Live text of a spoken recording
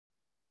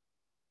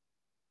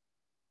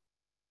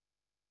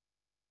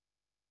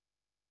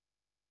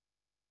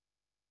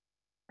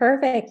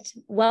Perfect.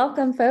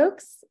 Welcome,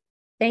 folks.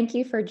 Thank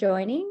you for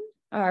joining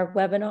our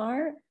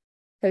webinar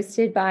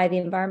hosted by the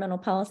Environmental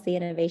Policy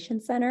Innovation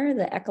Center,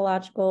 the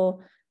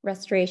Ecological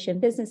Restoration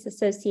Business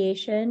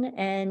Association,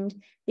 and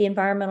the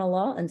Environmental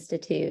Law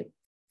Institute.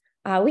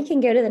 We can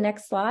go to the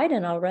next slide,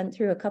 and I'll run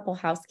through a couple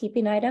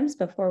housekeeping items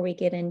before we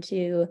get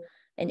into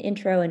an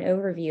intro and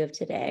overview of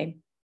today.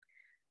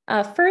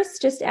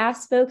 First, just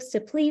ask folks to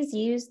please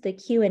use the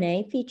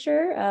Q&A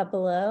feature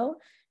below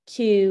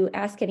to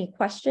ask any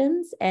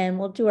questions, and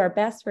we'll do our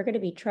best. We're going to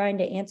be trying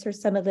to answer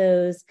some of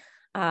those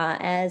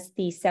as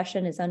the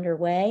session is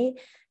underway.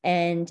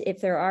 And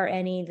if there are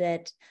any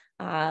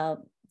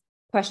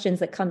questions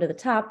that come to the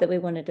top that we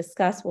want to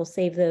discuss, we'll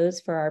save those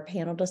for our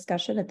panel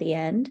discussion at the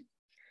end.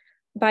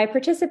 By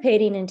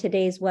participating in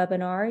today's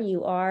webinar,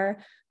 you are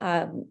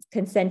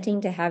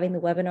consenting to having the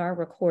webinar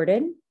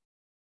recorded.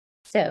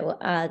 So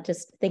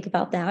just think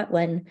about that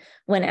when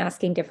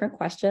asking different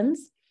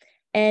questions.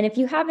 And if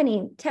you have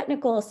any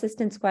technical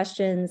assistance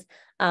questions,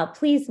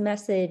 please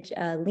message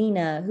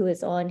Lena, who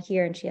is on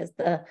here, and she has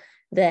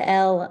the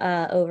L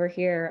over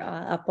here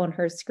up on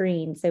her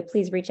screen. So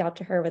please reach out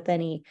to her with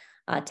any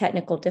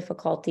technical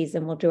difficulties,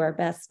 and we'll do our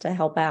best to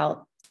help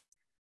out.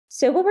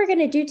 So what we're going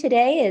to do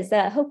today is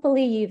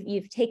hopefully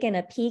you've taken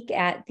a peek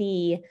at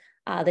the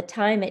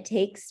time it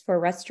takes for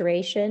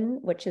restoration,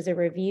 which is a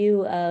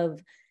review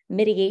of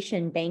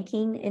mitigation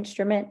banking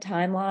instrument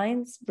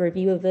timelines,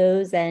 review of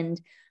those, and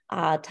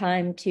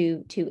time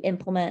to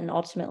implement and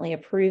ultimately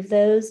approve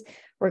those.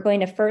 We're going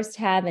to first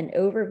have an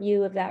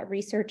overview of that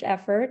research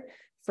effort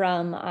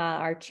from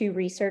our two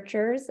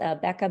researchers,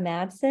 Becca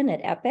Madsen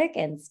at EPIC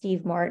and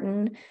Steve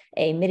Martin,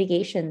 a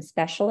mitigation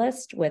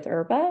specialist with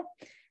ERBA.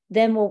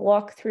 Then we'll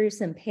walk through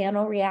some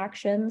panel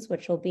reactions,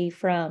 which will be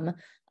from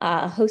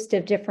a host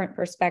of different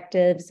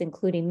perspectives,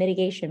 including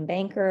mitigation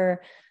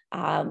banker,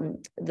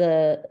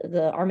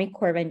 the Army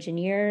Corps of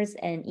Engineers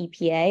and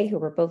EPA, who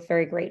we're both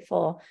very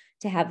grateful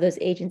to have those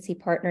agency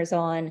partners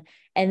on.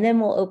 And then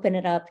we'll open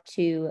it up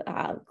to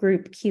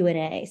group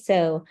Q&A.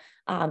 So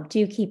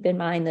do keep in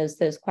mind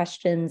those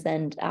questions,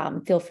 and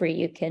feel free,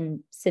 you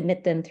can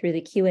submit them through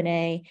the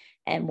Q&A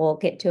and we'll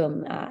get to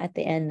them at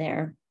the end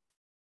there.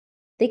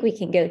 I think we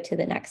can go to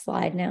the next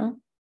slide now.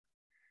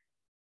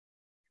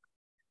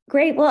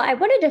 Great. Well, I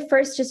wanted to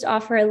first just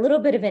offer a little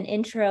bit of an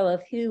intro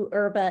of who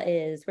ERBA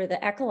is. We're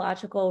the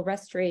Ecological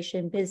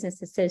Restoration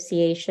Business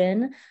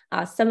Association.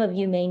 Some of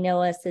you may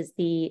know us as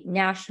the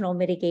National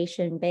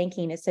Mitigation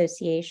Banking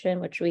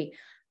Association, which we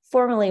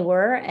formerly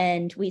were,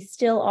 and we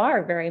still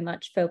are very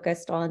much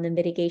focused on the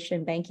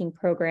mitigation banking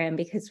program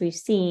because we've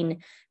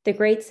seen the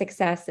great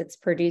success it's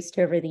produced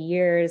over the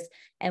years,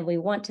 and we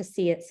want to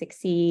see it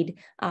succeed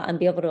and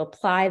be able to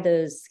apply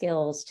those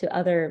skills to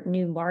other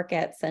new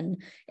markets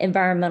and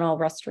environmental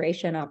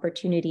restoration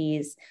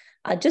opportunities.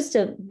 Just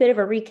a bit of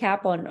a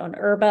recap on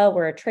ERBA.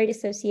 We're a trade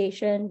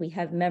association. We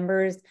have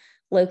members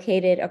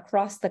located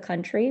across the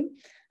country,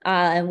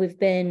 and we've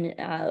been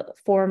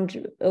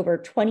formed over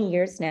 20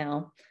 years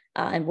now.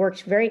 And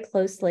worked very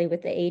closely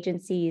with the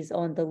agencies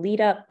on the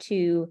lead up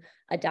to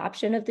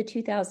adoption of the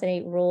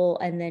 2008 rule,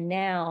 and then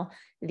now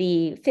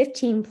the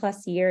 15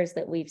 plus years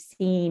that we've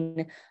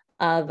seen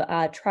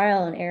of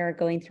trial and error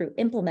going through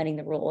implementing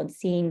the rule and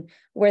seeing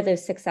where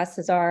those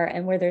successes are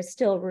and where there's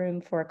still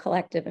room for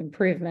collective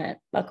improvement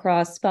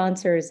across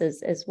sponsors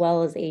as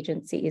well as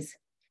agencies.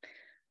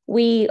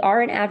 We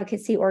are an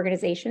advocacy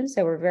organization,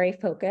 so we're very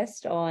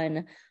focused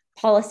on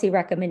policy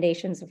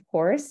recommendations, of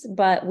course,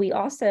 but we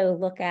also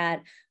look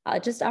at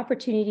just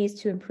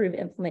opportunities to improve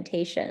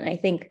implementation. I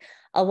think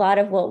a lot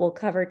of what we'll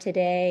cover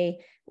today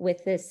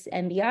with this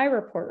MBI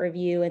report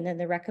review and then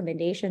the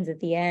recommendations at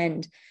the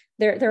end,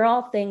 they're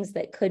all things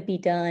that could be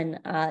done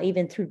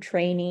even through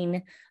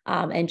training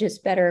and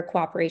just better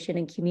cooperation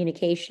and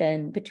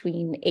communication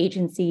between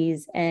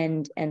agencies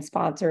and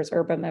sponsors,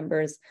 ERBA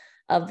members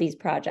of these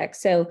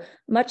projects. So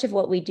much of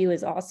what we do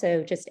is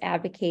also just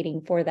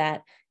advocating for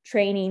that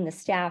training, the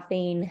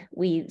staffing.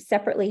 We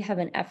separately have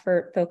an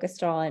effort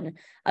focused on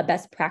a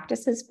best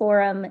practices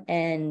forum,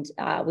 and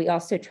we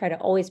also try to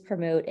always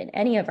promote in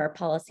any of our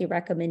policy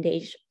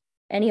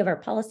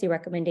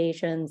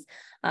recommendations,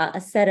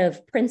 a set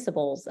of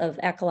principles of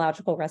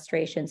ecological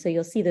restoration. So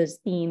you'll see those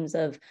themes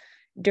of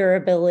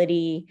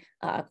durability,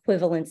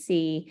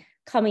 equivalency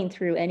coming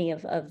through any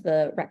of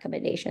the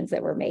recommendations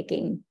that we're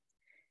making.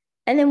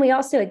 And then we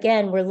also,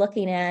 again, we're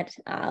looking at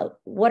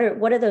what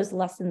are those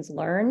lessons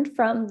learned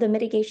from the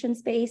mitigation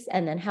space,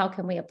 and then how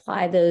can we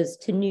apply those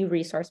to new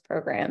resource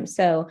programs.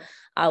 So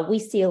we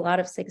see a lot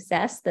of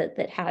success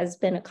that has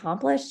been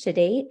accomplished to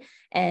date,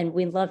 and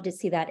we'd love to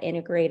see that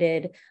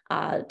integrated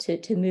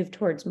to move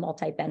towards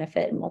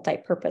multi-benefit and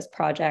multi-purpose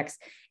projects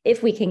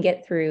if we can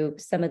get through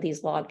some of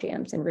these log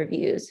jams and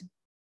reviews.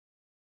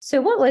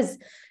 So what was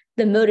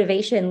the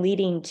motivation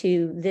leading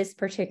to this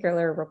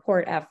particular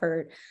report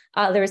effort,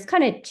 there was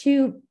kind of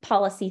two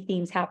policy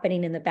themes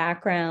happening in the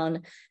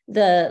background.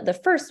 The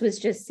first was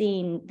just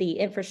seeing the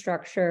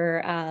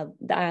infrastructure,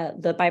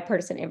 the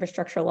bipartisan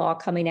infrastructure law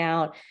coming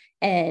out,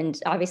 and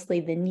obviously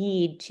the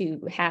need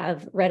to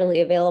have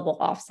readily available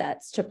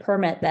offsets to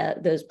permit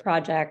those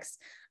projects,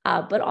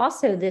 but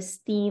also this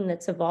theme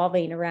that's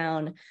evolving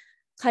around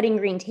cutting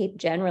green tape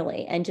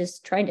generally and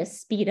just trying to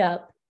speed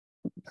up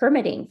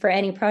permitting for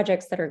any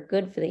projects that are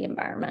good for the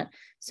environment.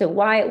 So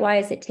why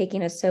is it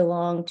taking us so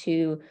long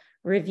to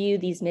review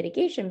these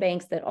mitigation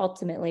banks that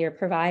ultimately are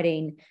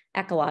providing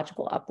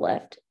ecological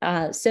uplift?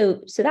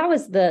 So that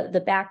was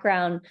the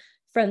background.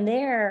 From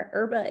there,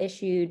 ERBA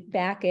issued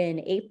back in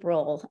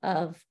April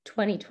of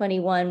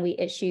 2021, we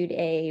issued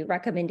a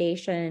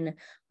recommendation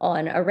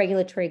on a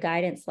regulatory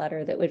guidance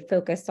letter that would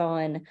focus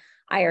on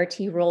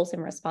IRT roles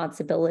and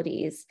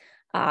responsibilities.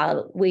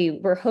 We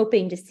were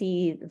hoping to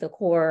see the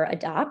Corps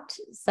adopt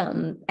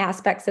some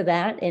aspects of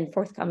that in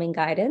forthcoming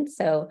guidance.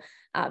 So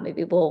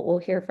maybe we'll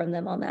hear from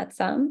them on that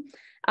some.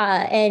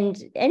 And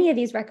any of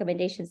these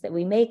recommendations that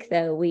we make,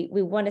 though, we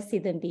want to see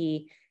them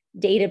be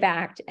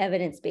data-backed,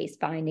 evidence-based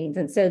findings.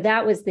 And so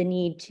that was the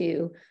need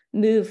to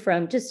move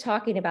from just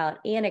talking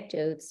about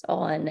anecdotes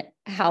on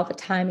how the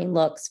timing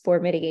looks for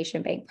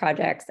mitigation bank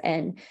projects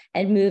and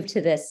move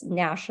to this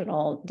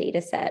national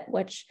data set,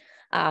 which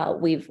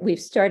we've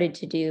started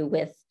to do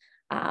with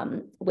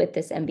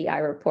this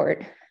MBI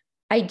report.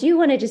 I do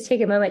want to just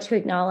take a moment to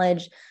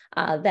acknowledge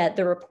that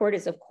the report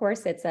is, of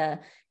course, it's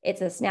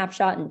a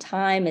snapshot in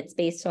time. It's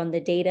based on the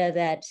data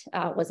that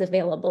was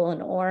available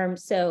in ORM.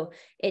 So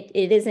it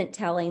isn't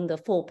telling the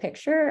full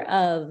picture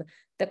of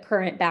the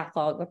current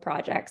backlog of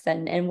projects.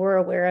 And we're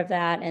aware of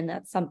that. And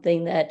that's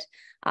something that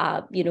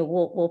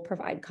we'll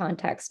provide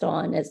context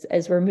on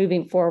as we're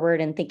moving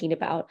forward and thinking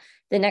about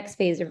the next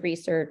phase of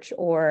research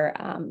or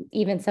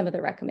even some of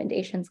the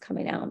recommendations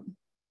coming out.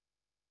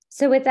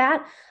 So with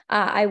that,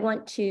 I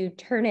want to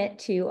turn it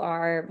to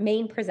our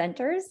main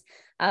presenters,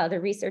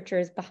 the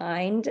researchers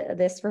behind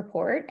this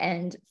report.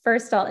 And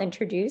first I'll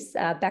introduce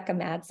Becca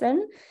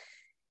Madsen.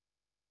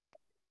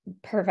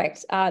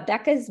 Perfect.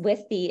 Becca's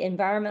with the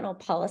Environmental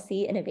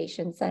Policy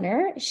Innovation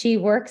Center. She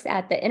works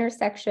at the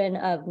intersection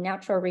of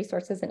natural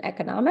resources and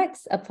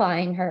economics,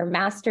 applying her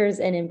master's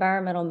in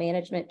environmental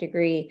management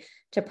degree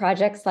to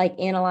projects like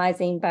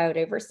analyzing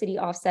biodiversity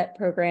offset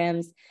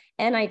programs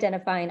and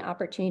identifying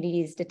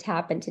opportunities to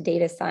tap into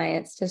data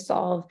science to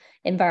solve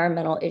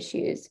environmental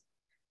issues.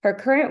 Her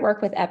current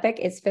work with EPIC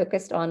is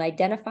focused on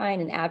identifying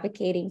and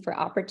advocating for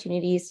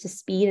opportunities to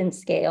speed and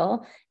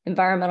scale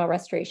environmental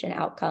restoration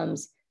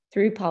outcomes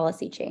through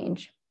policy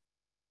change.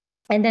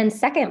 And then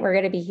second, we're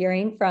going to be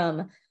hearing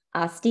from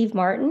Steve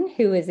Martin,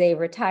 who is a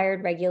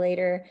retired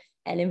regulator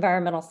and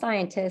environmental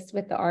scientist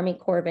with the Army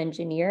Corps of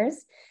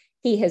Engineers.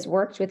 He has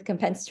worked with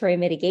compensatory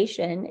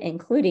mitigation,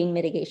 including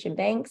mitigation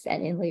banks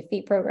and in-lieu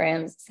fee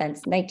programs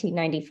since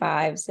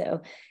 1995.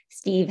 So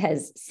Steve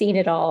has seen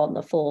it all in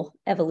the full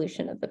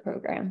evolution of the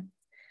program.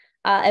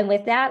 And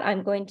with that,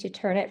 I'm going to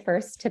turn it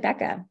first to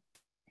Becca.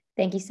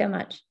 Thank you so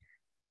much.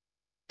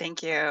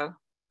 Thank you.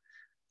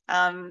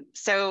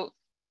 So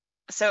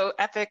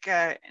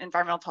EPIC,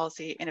 Environmental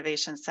Policy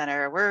Innovation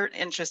Center, we're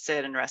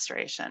interested in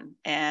restoration,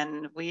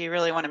 and we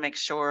really want to make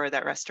sure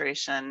that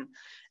restoration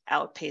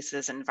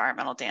outpaces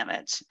environmental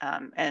damage.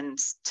 And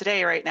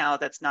today, right now,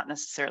 that's not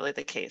necessarily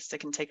the case. It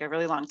can take a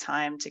really long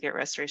time to get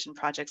restoration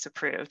projects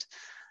approved.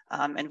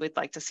 And we'd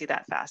like to see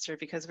that faster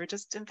because we're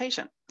just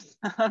impatient.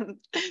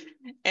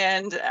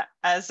 And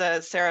as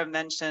Sara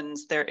mentioned,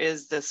 there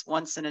is this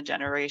once in a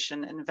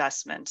generation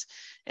investment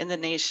in the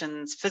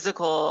nation's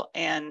physical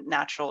and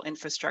natural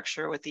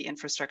infrastructure with the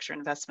Infrastructure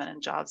Investment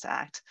and Jobs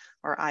Act,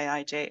 or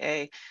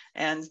IIJA,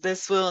 and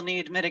this will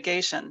need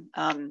mitigation.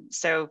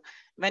 So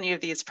many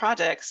of these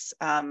projects,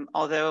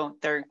 although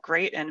they're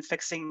great in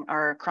fixing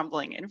our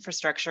crumbling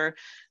infrastructure,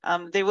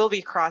 they will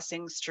be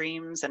crossing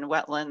streams and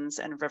wetlands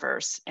and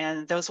rivers,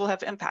 and those will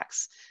have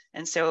impacts.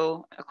 And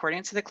so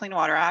according to the Clean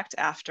Water Act,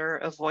 after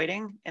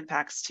avoiding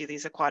impacts to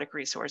these aquatic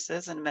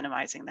resources and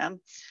minimizing them,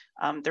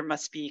 there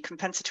must be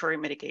compensatory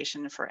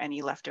mitigation for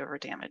any leftover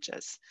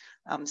damages.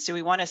 So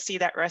we want to see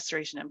that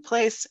restoration in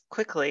place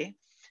quickly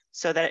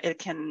so that it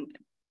can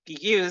be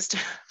used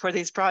for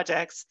these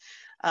projects.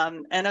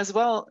 And as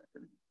well,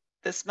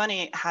 this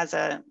money has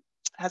a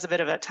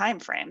bit of a time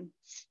frame.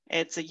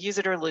 It's a use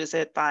it or lose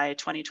it by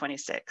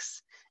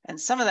 2026. And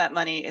some of that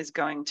money is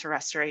going to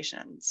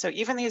restoration. So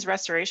even these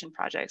restoration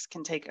projects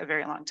can take a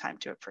very long time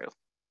to approve.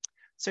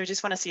 So we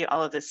just want to see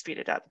all of this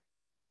speeded up.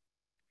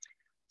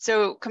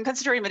 So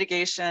compensatory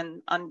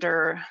mitigation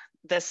under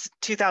this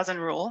 2000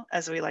 rule,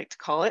 as we like to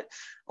call it,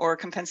 or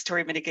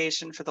compensatory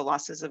mitigation for the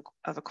losses of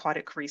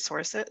aquatic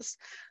resources,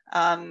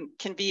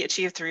 can be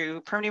achieved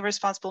through permanently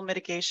responsible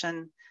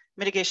mitigation,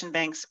 mitigation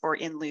banks, or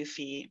in-lieu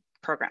fee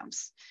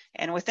programs.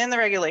 And within the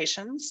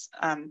regulations,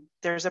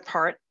 there's a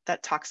part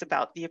that talks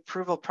about the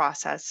approval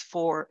process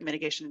for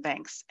mitigation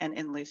banks and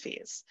in-lieu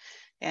fees.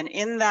 And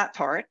in that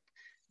part,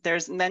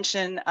 there's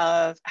mention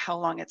of how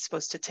long it's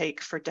supposed to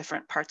take for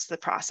different parts of the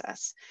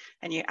process.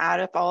 And you add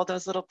up all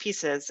those little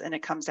pieces and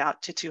it comes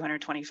out to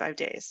 225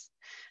 days.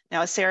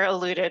 Now, as Sara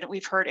alluded,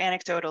 we've heard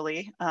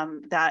anecdotally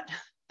that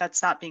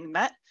that's not being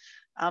met,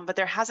 but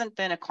there hasn't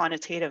been a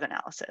quantitative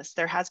analysis.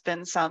 There has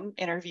been some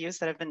interviews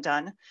that have been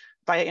done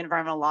by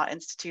Environmental Law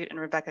Institute, and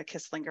Rebecca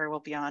Kihslinger will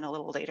be on a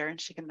little later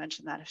and she can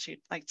mention that if she'd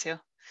like to.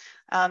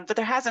 But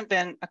there hasn't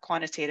been a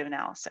quantitative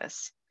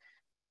analysis.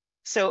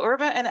 So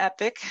ERBA and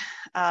EPIC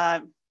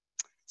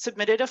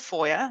submitted a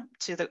FOIA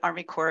to the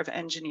Army Corps of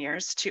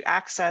Engineers to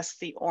access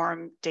the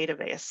ORM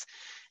database.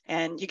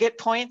 And you get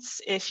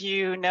points if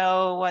you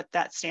know what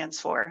that stands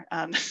for.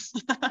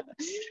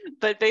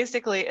 But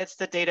basically, it's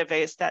the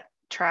database that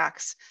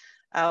tracks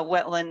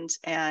wetland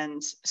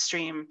and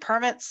stream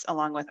permits,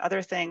 along with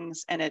other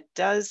things. And it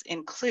does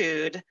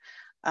include,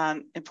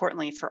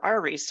 importantly for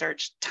our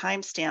research,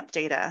 timestamp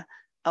data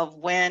of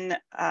when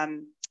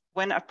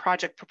a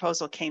project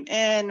proposal came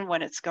in,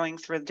 when it's going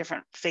through the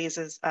different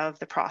phases of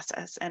the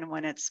process, and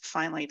when it's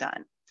finally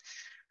done.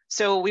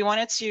 So we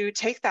wanted to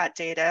take that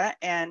data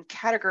and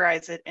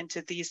categorize it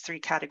into these three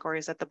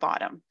categories at the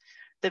bottom.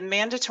 The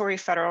mandatory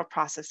federal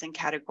processing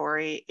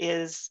category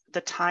is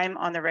the time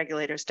on the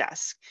regulator's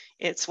desk.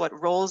 It's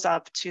what rolls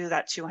up to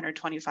that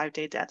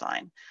 225-day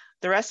deadline.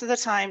 The rest of the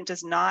time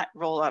does not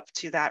roll up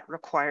to that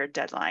required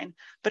deadline,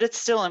 but it's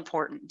still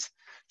important.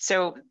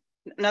 So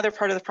another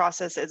part of the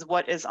process is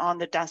what is on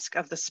the desk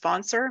of the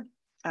sponsor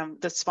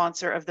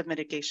of the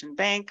mitigation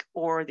bank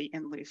or the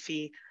in lieu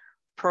fee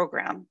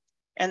program.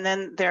 And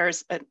then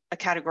there's a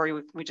category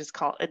we just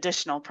call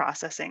additional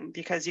processing,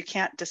 because you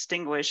can't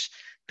distinguish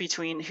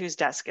between whose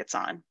desk it's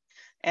on.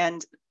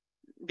 And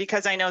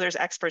because I know there's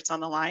experts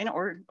on the line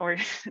or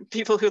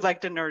people who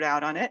like to nerd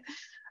out on it,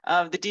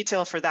 the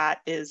detail for that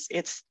is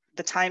it's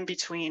the time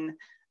between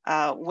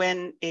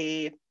when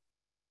a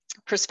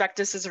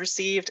prospectus is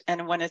received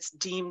and when it's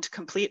deemed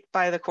complete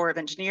by the Corps of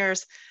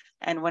Engineers,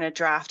 and when a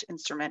draft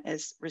instrument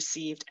is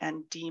received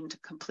and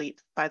deemed complete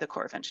by the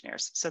Corps of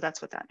Engineers. So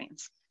that's what that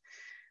means.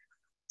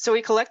 So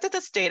we collected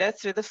this data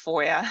through the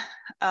FOIA.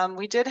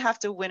 We did have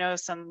to winnow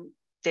some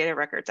data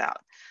records out.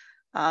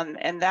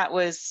 And that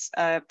was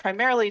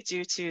primarily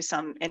due to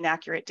some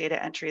inaccurate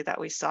data entry that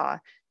we saw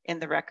in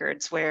the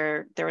records,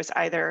 where there was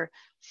either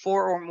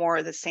 4 or more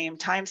of the same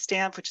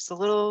timestamp, which is a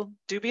little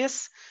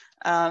dubious,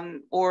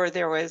 or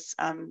there was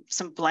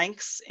some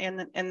blanks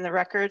in the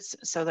records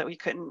so that we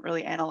couldn't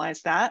really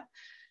analyze that.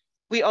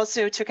 We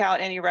also took out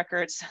any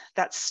records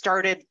that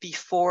started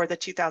before the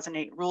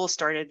 2008 rule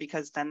started,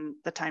 because then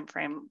the time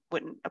frame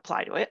wouldn't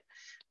apply to it.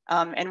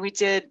 And we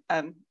did,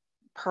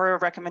 per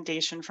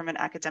recommendation from an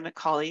academic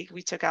colleague,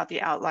 we took out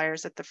the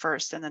outliers at the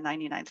 1st and the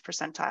 99th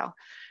percentile.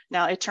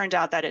 Now, it turned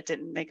out that it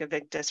didn't make a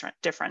big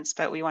difference,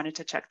 but we wanted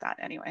to check that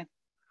anyway.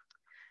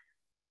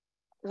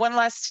 One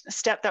last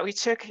step that we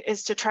took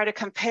is to try to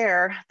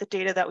compare the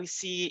data that we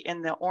see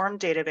in the ORM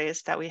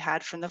database that we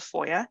had from the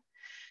FOIA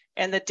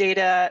and the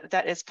data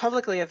that is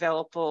publicly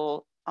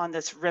available on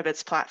this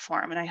RIBITS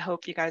platform. And I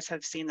hope you guys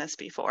have seen this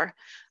before,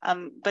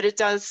 but it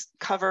does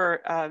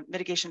cover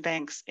mitigation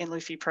banks in lieu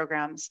fee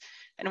programs.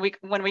 And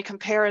when we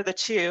compare the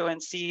two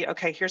and see,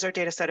 okay, here's our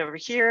data set over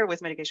here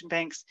with mitigation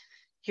banks,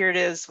 here it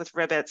is with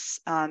RIBITS.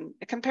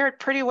 It compared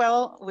pretty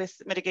well with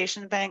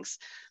mitigation banks,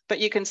 but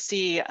you can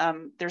see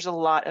there's a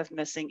lot of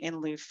missing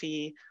in lieu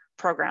fee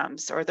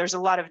programs, or there's a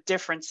lot of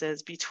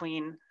differences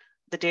between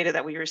the data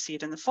that we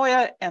received in the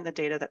FOIA and the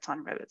data that's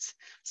on RIBITS.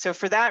 So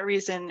for that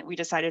reason, we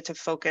decided to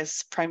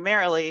focus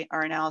primarily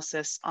our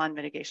analysis on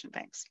mitigation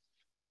banks.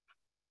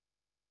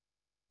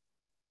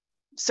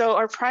 So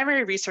our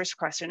primary research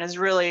question is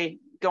really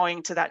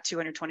going to that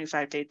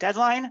 225-day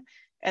deadline.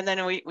 And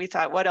then we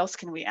thought, what else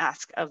can we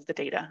ask of the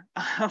data?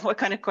 What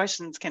kind of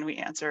questions can we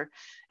answer?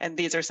 And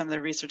these are some of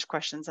the research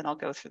questions, and I'll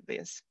go through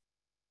these.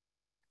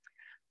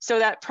 So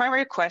that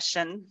primary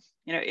question,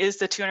 is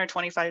the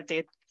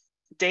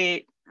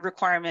 225-day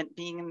requirement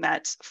being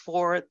met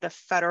for the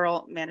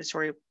federal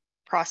mandatory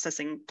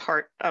processing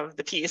part of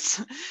the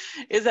piece?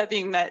 Is that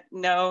being met?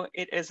 No,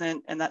 it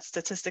isn't, and that's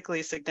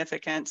statistically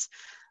significant.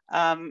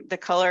 The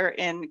color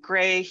in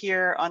gray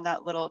here on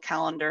that little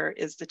calendar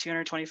is the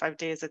 225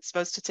 days it's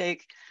supposed to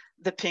take.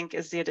 The pink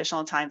is the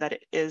additional time that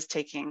it is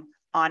taking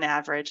on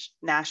average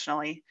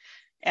nationally.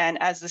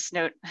 And as this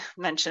note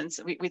mentions,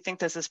 we think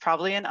this is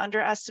probably an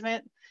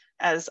underestimate,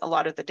 as a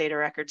lot of the data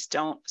records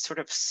don't sort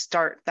of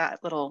start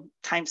that little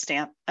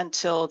timestamp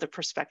until the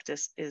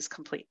prospectus is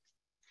complete.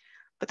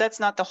 But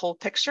that's not the whole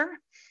picture.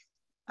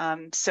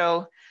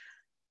 So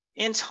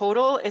in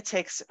total, it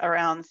takes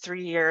around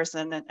 3 years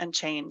and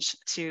change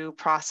to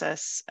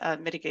process a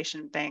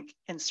mitigation bank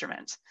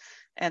instrument.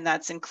 And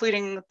that's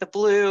including the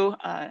blue,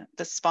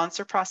 the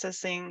sponsor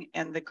processing,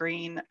 and the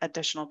green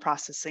additional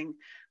processing,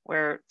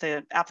 where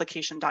the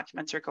application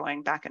documents are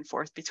going back and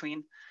forth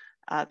between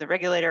the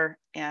regulator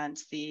and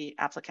the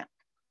applicant.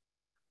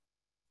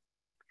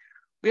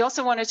 We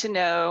also wanted to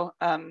know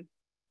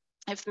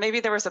if maybe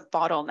there was a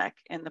bottleneck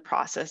in the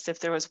process, if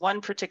there was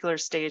one particular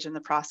stage in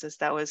the process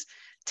that was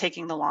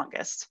taking the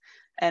longest.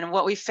 And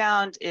what we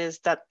found is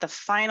that the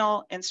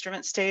final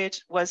instrument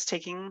stage was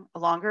taking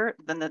longer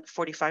than the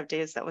 45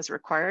 days that was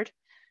required.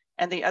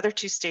 And the other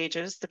two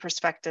stages, the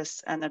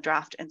prospectus and the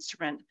draft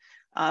instrument,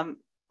 on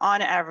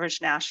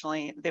average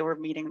nationally, they were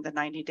meeting the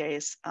 90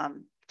 days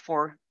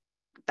for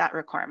that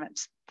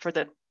requirement for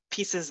the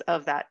pieces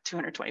of that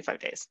 225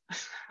 days.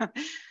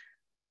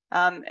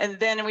 And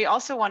then we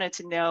also wanted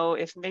to know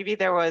if maybe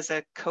there was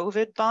a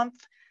COVID bump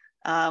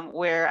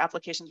where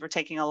applications were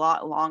taking a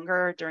lot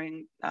longer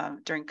during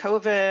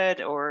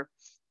COVID or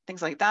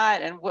things like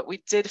that. And what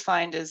we did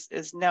find is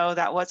no,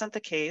 that wasn't the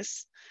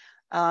case.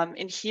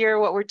 And here,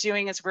 what we're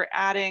doing is we're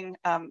adding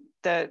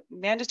the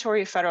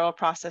mandatory federal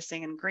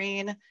processing in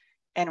green,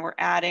 and we're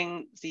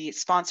adding the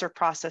sponsor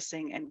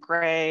processing in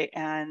gray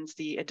and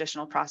the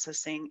additional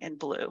processing in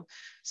blue.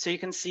 So you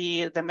can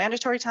see the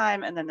mandatory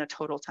time and then the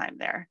total time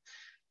there.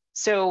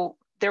 So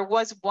there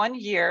was 1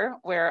 year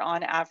where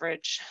on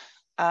average,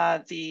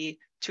 the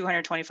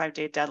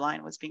 225-day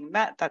deadline was being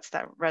met. That's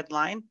that red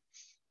line,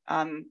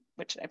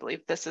 which I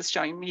believe this is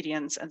showing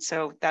medians. And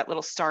so that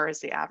little star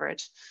is the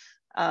average.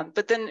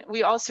 But then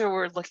we also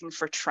were looking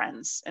for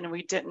trends, and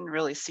we didn't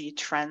really see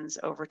trends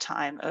over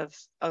time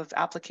of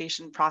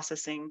application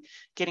processing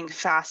getting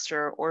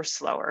faster or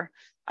slower,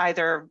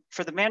 either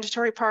for the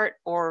mandatory part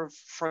or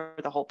for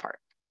the whole part.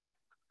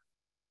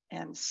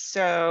 And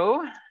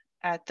so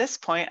at this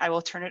point, I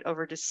will turn it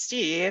over to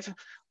Steve.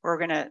 We're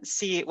going to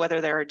see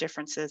whether there are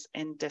differences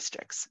in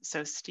districts.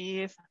 So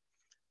Steve,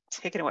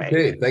 take it away.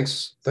 Okay,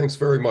 thanks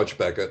very much,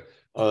 Becca.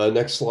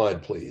 Next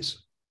slide,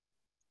 please.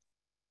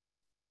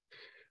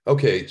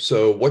 Okay,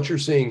 so what you're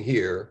seeing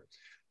here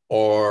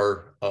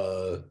are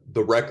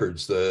the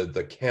records,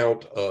 the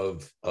count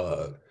of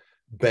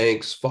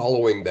banks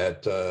following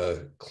that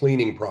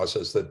cleaning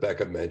process that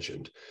Becca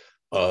mentioned.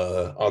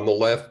 On the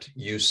left,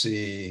 you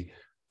see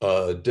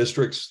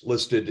districts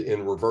listed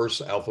in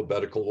reverse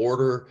alphabetical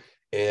order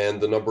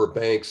and the number of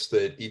banks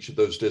that each of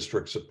those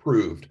districts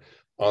approved.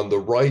 On the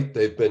right,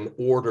 they've been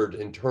ordered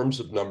in terms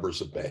of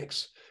numbers of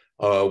banks.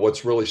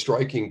 What's really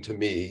striking to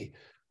me,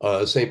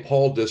 St.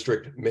 Paul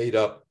district made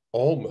up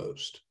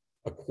almost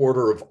a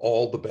quarter of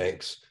all the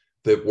banks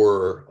that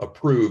were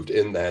approved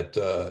in that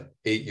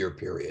 8-year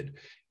period.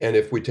 And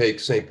if we take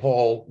St.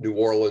 Paul, New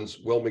Orleans,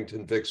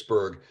 Wilmington,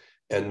 Vicksburg,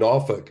 and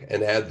Norfolk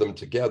and add them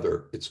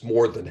together, it's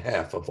more than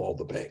half of all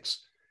the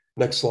banks.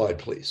 Next slide,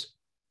 please.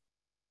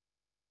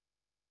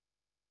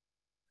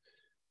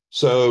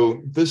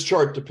 So this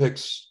chart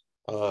depicts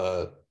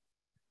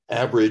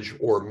average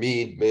or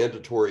mean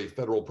mandatory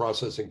federal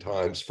processing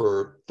times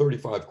for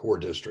 35 core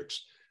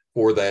districts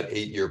for that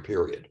 8-year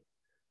period.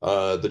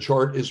 The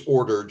chart is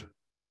ordered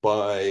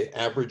by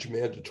average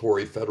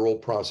mandatory federal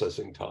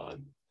processing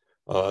time.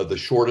 The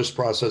shortest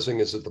processing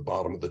is at the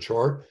bottom of the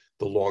chart,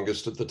 the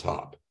longest at the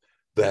top.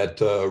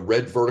 That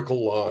red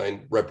vertical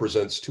line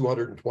represents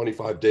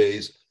 225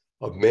 days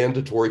of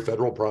mandatory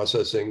federal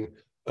processing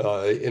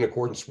in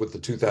accordance with the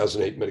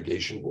 2008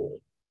 mitigation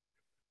rule.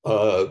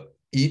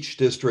 Each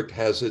district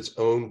has its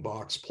own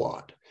box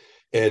plot.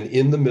 And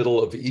in the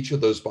middle of each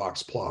of those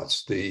box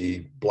plots,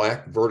 the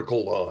black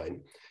vertical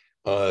line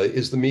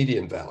is the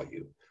median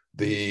value.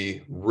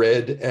 The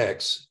red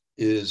X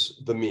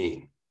is the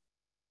mean.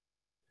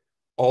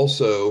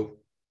 Also,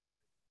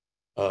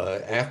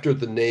 after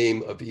the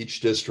name of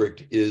each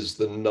district is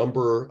the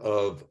number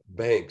of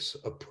banks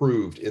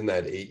approved in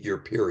that 8-year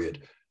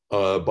period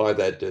by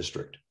that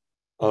district.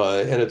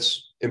 And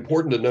it's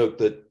important to note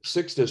that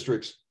 6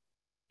 districts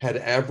had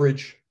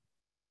average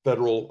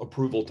federal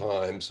approval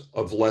times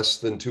of less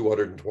than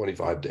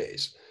 225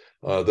 days.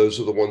 Those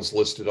are the ones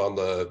listed on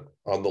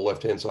the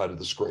left-hand side of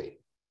the screen.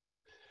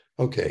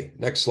 Okay,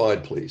 next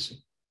slide,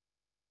 please.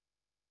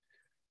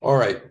 All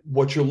right,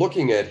 what you're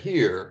looking at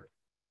here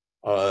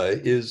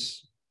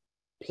is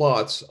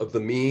plots of the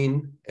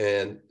mean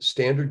and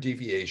standard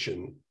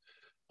deviation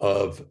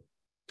of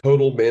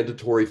total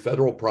mandatory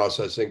federal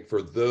processing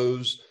for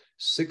those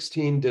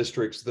 16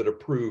 districts that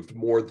approved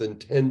more than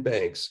 10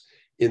 banks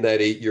in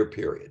that 8-year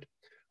period.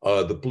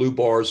 The blue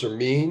bars are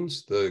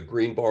means, the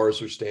green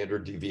bars are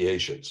standard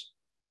deviations.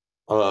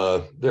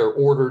 They're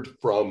ordered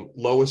from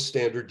lowest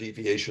standard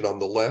deviation on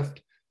the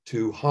left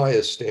to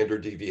highest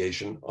standard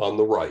deviation on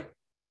the right.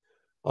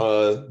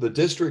 The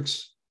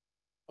districts,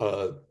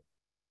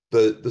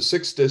 the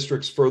 6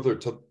 districts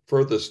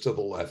furthest to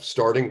the left,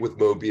 starting with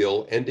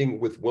Mobile, ending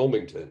with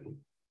Wilmington,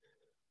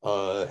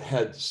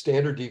 had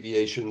standard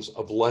deviations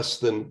of less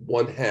than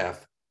 1/2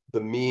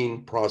 the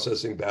mean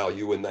processing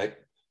value in that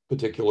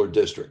particular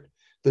district.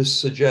 This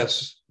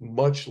suggests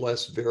much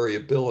less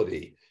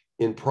variability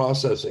in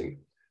processing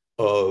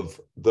of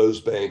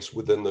those banks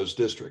within those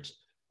districts.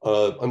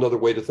 Another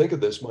way to think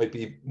of this might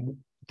be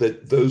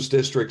that those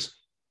districts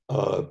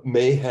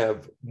may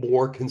have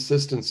more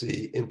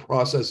consistency in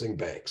processing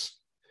banks,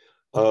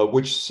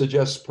 which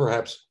suggests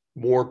perhaps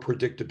more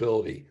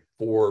predictability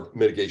for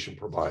mitigation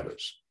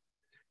providers.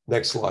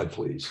 Next slide,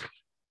 please.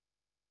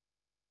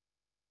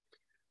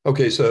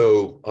 Okay,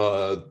 so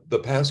the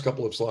past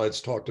couple of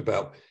slides talked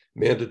about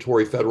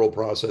mandatory federal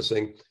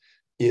processing.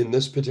 In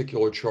this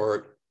particular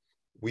chart,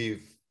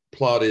 we've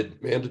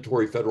plotted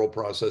mandatory federal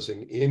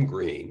processing in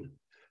green,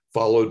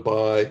 followed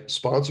by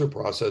sponsor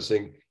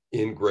processing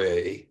in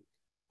gray,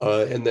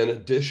 and then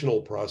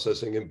additional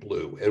processing in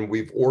blue. And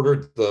we've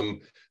ordered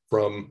them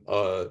from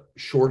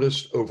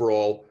shortest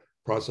overall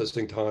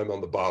processing time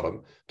on the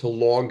bottom to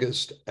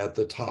longest at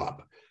the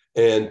top.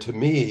 And to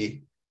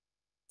me,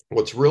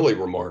 what's really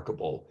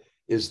remarkable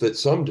is that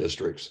some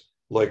districts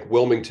like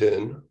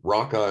Wilmington,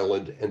 Rock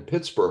Island, and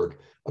Pittsburgh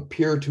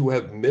appear to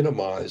have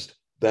minimized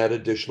that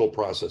additional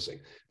processing.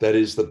 That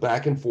is the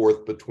back and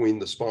forth between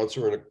the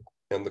sponsor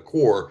and the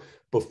core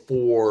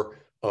before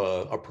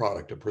a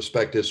product, a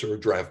prospectus, or a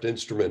draft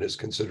instrument is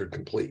considered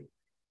complete.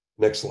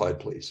 Next slide,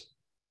 please.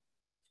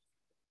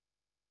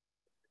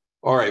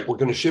 All right, we're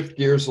going to shift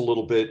gears a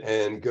little bit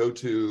and go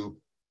to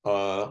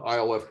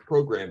ILF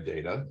program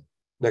data.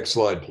 Next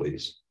slide,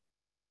 please.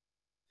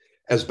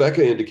 As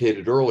Becca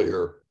indicated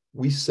earlier,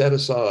 we set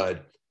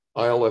aside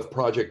ILF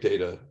project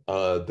data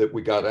that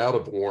we got out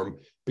of ORM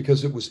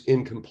because it was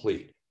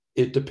incomplete.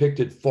 It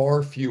depicted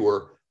far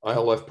fewer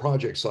ILF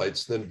project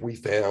sites than we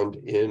found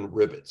in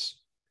RBITS.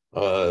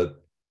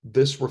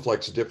 This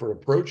reflects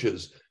different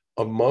approaches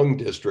among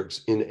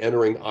districts in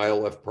entering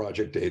ILF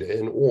project data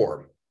in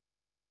ORM.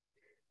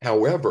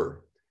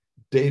 However,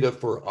 data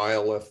for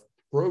ILF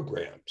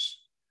programs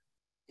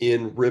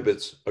in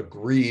RBITS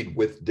agreed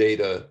with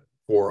data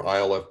for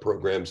ILF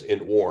programs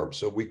in ORM.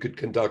 So we could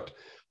conduct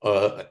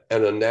an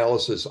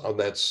analysis on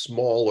that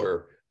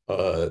smaller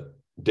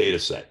data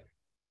set.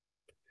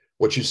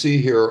 What you see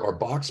here are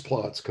box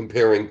plots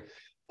comparing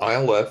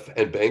ILF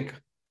and bank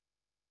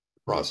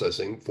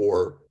processing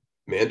for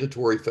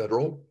mandatory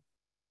federal,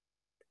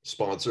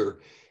 sponsor,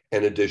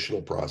 and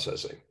additional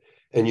processing.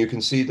 And you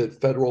can see that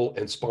federal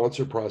and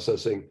sponsor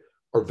processing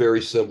are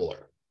very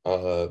similar.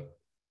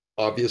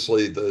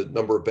 Obviously, the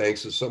number of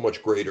banks is so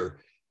much greater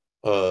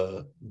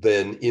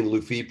than in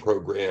LUFI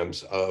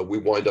programs. We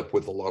wind up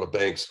with a lot of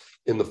banks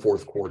in the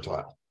fourth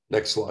quartile.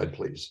 Next slide,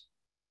 please.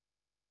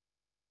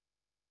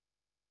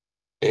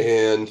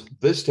 And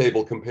this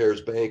table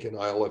compares bank and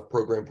ILF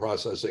program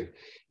processing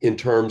in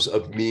terms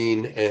of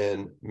mean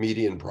and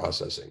median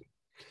processing.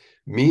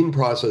 Mean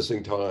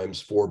processing times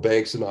for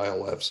banks and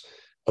ILFs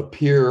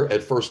appear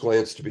at first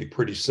glance to be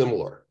pretty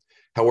similar.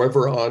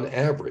 However, on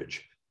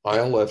average,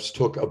 ILFs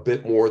took a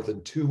bit more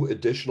than 2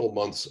 additional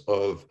months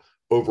of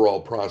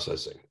overall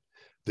processing.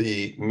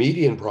 The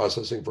median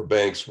processing for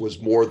banks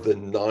was more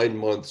than 9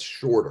 months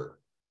shorter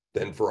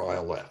than for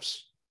ILFs.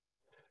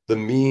 The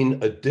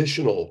mean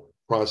additional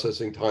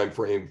processing time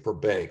frame for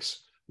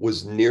banks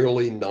was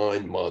nearly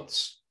 9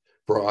 months.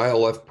 For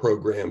ILF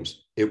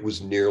programs, it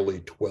was nearly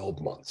 12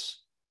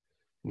 months.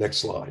 Next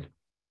slide.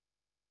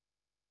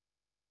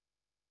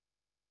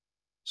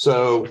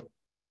 So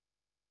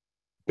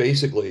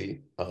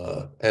basically,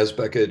 as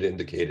Becca had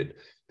indicated,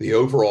 the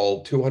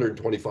overall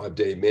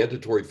 225-day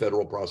mandatory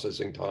federal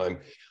processing time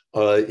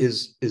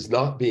is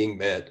not being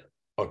met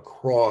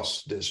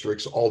across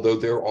districts, although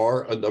there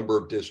are a number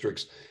of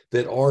districts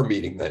that are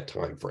meeting that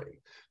time frame.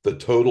 The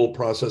total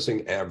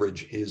processing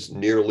average is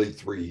nearly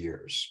 3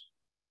 years.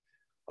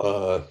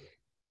 As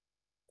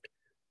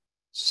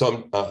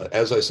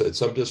I said,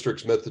 some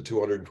districts met the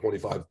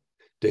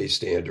 225-day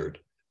standard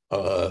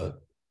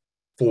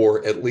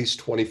for at least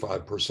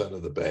 25%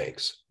 of the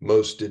banks.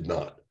 Most did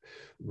not.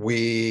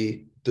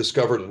 We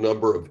discovered a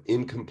number of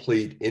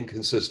incomplete,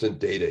 inconsistent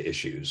data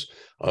issues.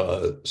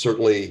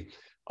 Certainly,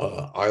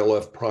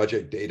 ILF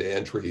project data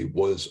entry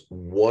was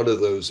one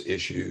of those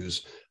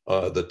issues.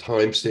 The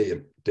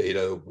timestamp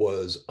data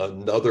was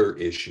another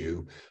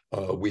issue.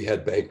 We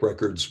had bank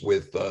records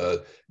with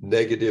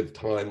negative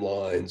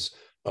timelines,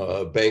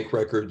 bank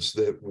records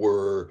that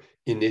were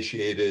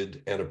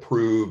initiated and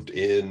approved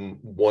in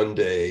 1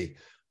 day,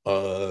 a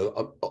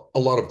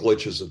lot of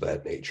glitches of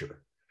that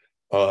nature.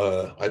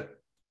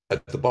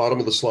 At the bottom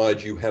of the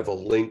slide, you have a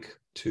link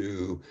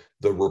to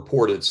the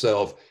report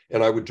itself,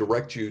 and I would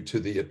direct you to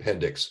the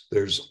appendix.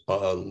 There's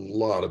a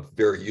lot of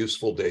very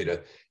useful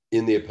data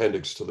in the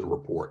appendix to the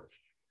report.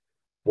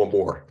 One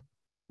more.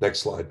 Next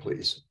slide,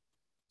 please.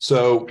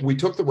 So we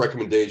took the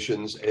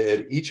recommendations,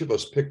 and each of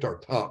us picked our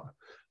top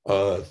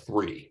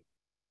 3.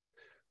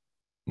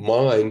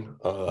 Mine,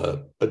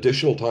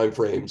 additional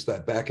timeframes,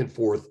 that back and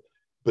forth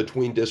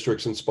between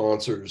districts and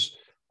sponsors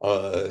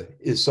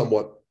is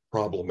somewhat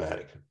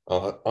problematic.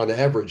 On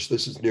average,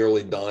 this is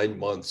nearly 9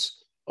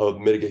 months of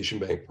mitigation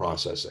bank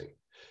processing.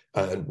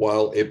 And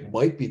while it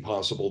might be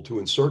possible to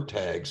insert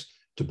tags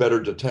to better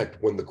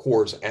detect when the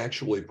core is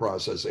actually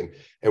processing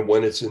and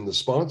when it's in the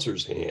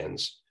sponsor's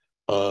hands,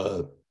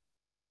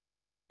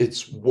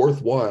 it's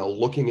worthwhile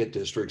looking at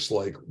districts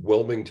like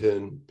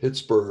Wilmington,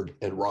 Pittsburgh,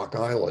 and Rock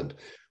Island,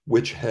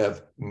 which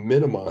have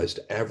minimized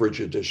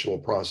average additional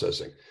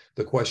processing.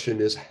 The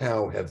question is,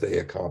 how have they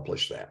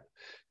accomplished that?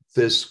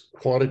 This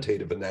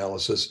quantitative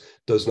analysis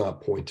does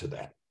not point to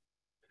that.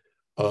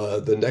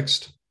 The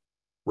next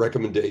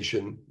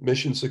recommendation,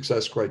 Mission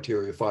Success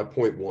Criteria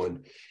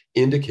 5.1,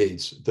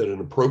 indicates that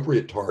an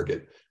appropriate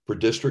target for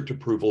district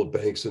approval of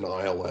banks and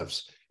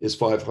ILFs is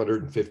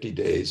 550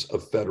 days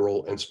of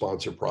federal and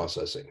sponsor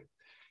processing.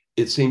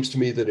 It seems to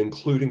me that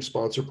including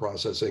sponsor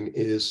processing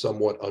is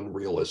somewhat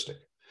unrealistic.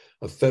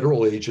 A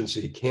federal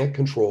agency can't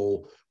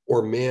control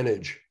or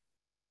manage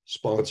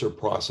sponsor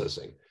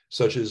processing,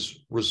 such as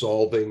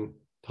resolving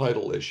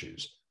title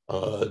issues,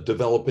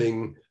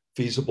 developing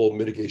feasible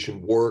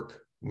mitigation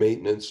work,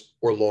 maintenance,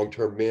 or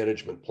long-term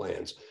management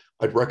plans.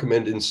 I'd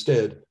recommend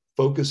instead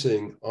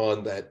focusing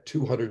on that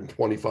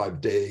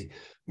 225-day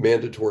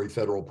mandatory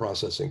federal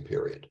processing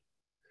period.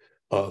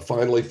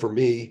 Finally, for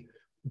me,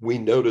 we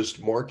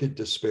noticed market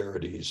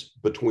disparities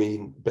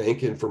between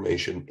bank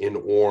information in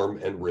ORM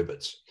and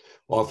RBITs.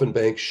 Often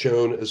banks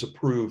shown as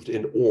approved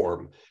in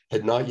ORM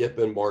had not yet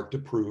been marked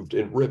approved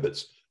in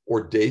RBITs,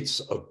 or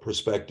dates of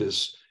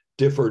prospectus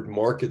differed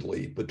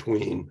markedly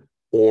between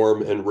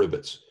ORM and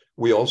RBITs.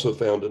 We also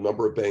found a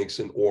number of banks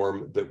in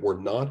ORM that were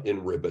not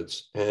in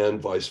RBITs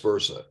and vice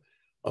versa.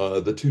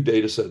 The two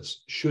data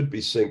sets should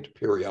be synced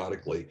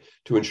periodically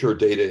to ensure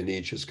data in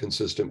each is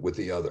consistent with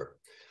the other.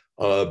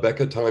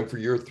 Becca, time for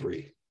your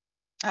three.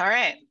 All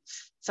right.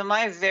 So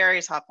my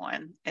very top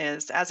one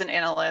is, as an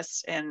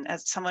analyst and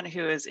as someone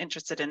who is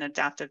interested in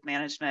adaptive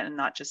management and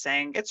not just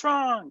saying it's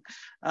wrong,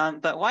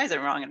 but why is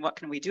it wrong and what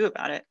can we do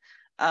about it,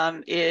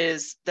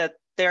 is that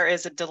there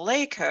is a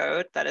delay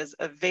code that is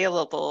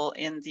available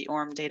in the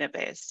ORM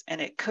database,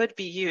 and it could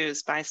be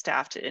used by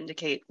staff to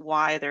indicate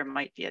why there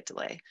might be a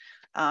delay.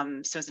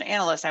 So as an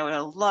analyst, I would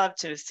have loved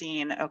to have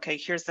seen, okay,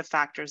 here's the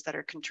factors that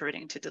are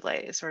contributing to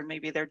delays, or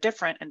maybe they're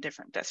different in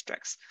different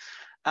districts.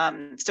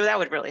 So that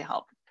would really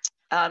help.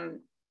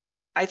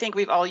 I think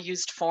we've all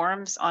used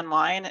forms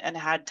online and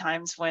had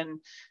times when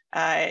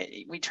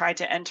we tried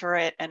to enter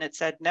it and it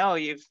said, no,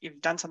 you've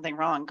done something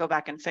wrong, go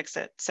back and fix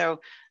it. So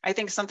I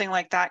think something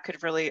like that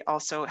could really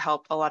also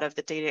help a lot of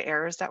the data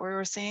errors that we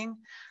were seeing.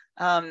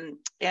 And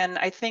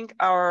I think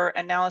our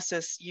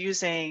analysis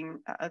using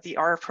the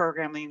R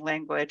programming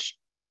language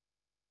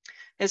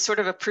is sort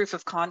of a proof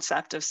of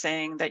concept of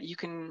saying that you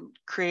can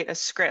create a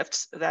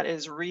script that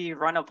is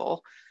rerunnable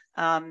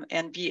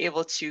and be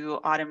able to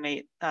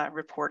automate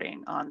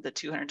reporting on the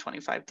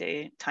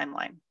 225-day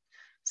timeline.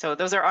 So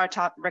those are our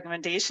top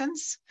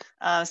recommendations.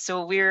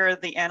 So we're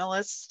the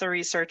analysts, the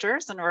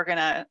researchers, and we're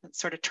gonna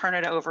sort of turn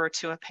it over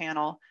to a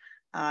panel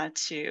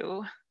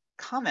to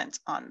comment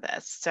on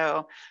this.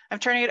 So I'm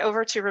turning it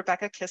over to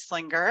Rebecca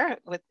Kihslinger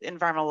with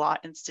Environmental Law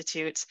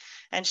Institute,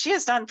 and she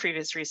has done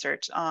previous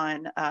research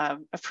on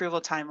approval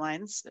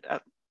timelines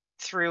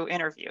through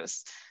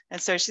interviews.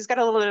 And so she's got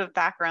a little bit of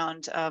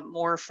background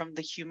more from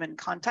the human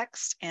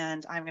context,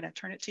 and I'm going to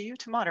turn it to you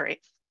to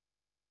moderate.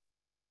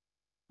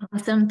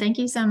 Awesome. Thank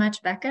you so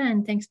much, Becca.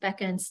 And thanks,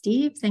 Becca and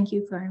Steve. Thank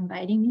you for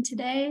inviting me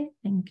today.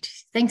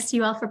 Thanks to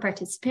you all for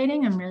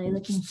participating. I'm really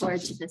looking forward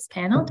to this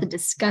panel to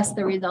discuss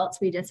the results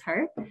we just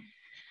heard.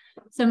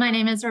 So my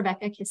name is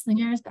Rebecca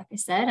Kihslinger. As Becca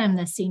said, I'm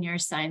the Senior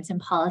Science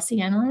and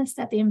Policy Analyst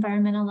at the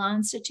Environmental Law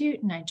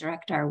Institute, and I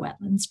direct our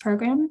wetlands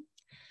program.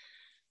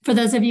 For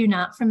those of you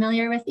not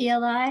familiar with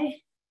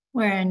ELI,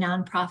 we're a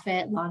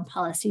nonprofit law and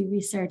policy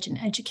research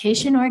and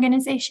education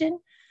organization.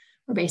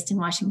 We're based in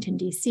Washington,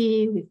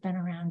 D.C. We've been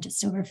around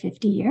just over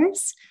 50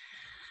 years.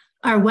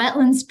 Our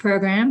wetlands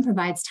program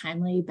provides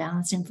timely,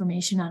 balanced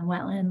information on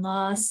wetland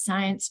law,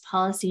 science,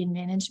 policy, and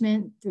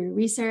management through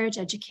research,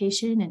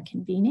 education, and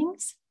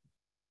convenings.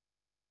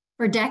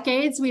 For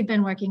decades, we've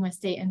been working with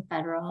state and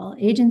federal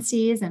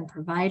agencies and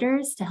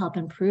providers to help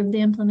improve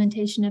the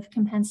implementation of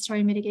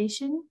compensatory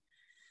mitigation.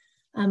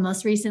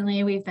 Most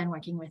recently, we've been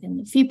working within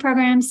the fee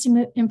programs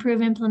to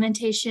improve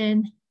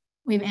implementation.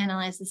 We've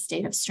analyzed the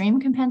state of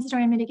stream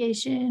compensatory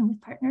mitigation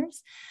with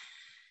partners,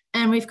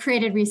 and we've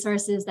created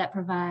resources that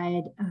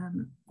provide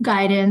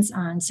guidance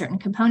on certain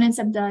components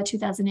of the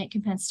 2008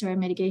 compensatory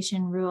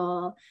mitigation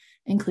rule,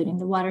 including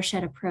the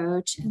watershed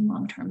approach and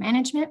long-term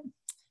management.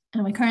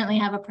 And we currently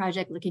have a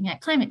project looking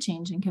at climate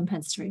change and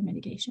compensatory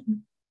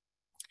mitigation.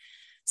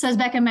 So as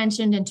Becca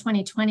mentioned, in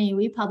 2020,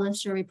 we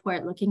published a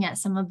report looking at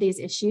some of these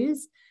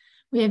issues.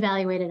 We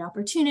evaluated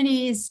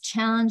opportunities,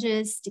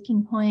 challenges,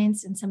 sticking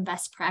points, and some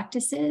best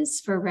practices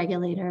for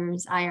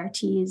regulators,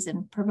 IRTs,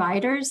 and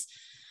providers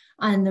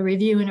on the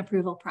review and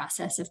approval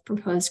process of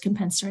proposed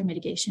compensatory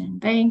mitigation in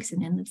banks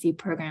and in the fee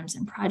programs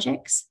and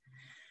projects.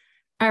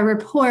 Our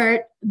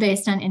report,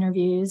 based on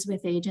interviews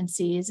with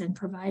agencies and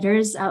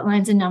providers,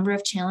 outlines a number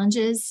of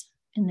challenges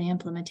in the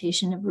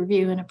implementation of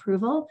review and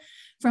approval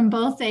from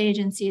both the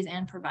agencies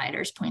and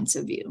providers' points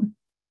of view.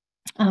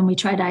 We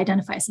try to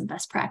identify some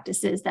best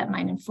practices that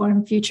might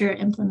inform future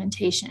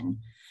implementation.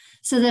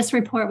 So this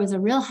report was a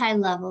real high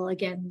level,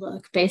 again,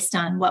 look based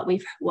on what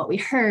we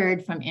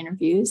heard from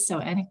interviews,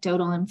 so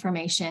anecdotal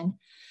information.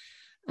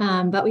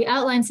 But we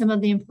outlined some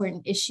of the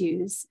important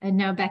issues, and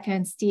now Becca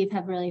and Steve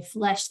have really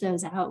fleshed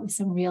those out with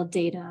some real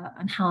data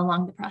on how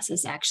long the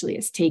process actually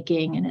is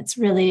taking. And it's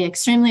really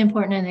extremely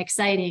important and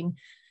exciting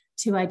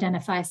to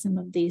identify some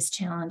of these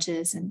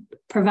challenges and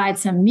provide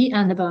some meat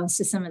on the bones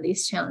to some of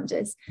these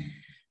challenges.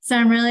 So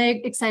I'm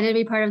really excited to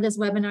be part of this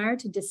webinar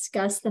to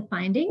discuss the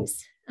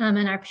findings.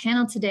 And our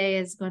panel today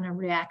is going to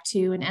react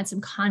to and add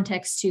some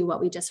context to what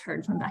we just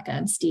heard from Becca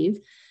and Steve.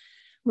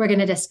 We're going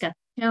to discuss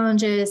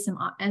challenges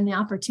and the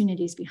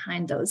opportunities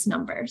behind those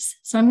numbers.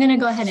 So I'm going to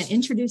go ahead and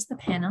introduce the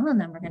panel, and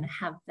then we're going to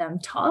have them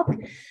talk.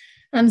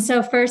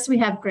 So first we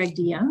have Greg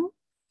DeYoung.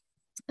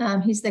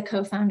 He's the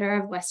co-founder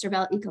of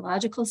Westervelt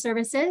Ecological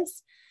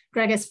Services.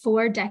 Greg has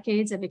 4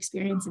 decades of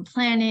experience in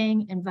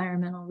planning,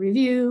 environmental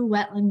review,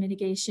 wetland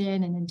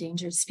mitigation, and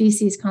endangered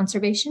species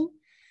conservation.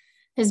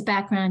 His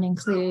background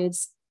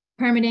includes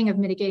permitting of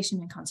mitigation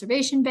and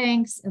conservation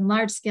banks and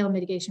large-scale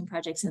mitigation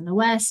projects in the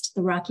West,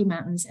 the Rocky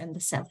Mountains, and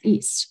the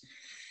Southeast.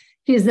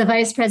 He is the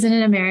Vice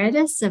President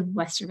Emeritus of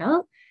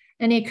Westervelt,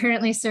 and he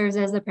currently serves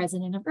as the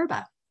President of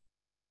ERBA.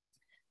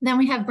 Then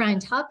we have Brian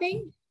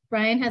Topping.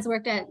 Brian has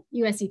worked at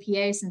US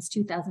EPA since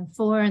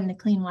 2004 in the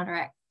Clean Water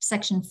Act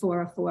Section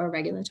 404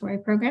 regulatory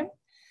program.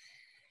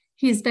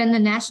 He's been the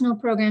national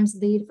programs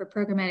lead for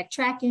programmatic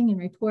tracking and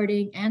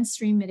reporting and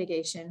stream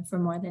mitigation for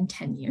more than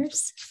 10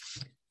 years.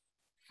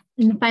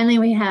 And finally,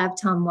 we have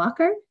Tom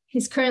Walker.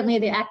 He's currently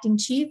the acting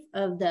chief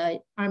of the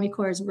Army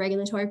Corps'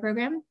 regulatory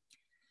program.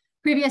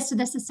 Previous to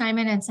this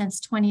assignment and since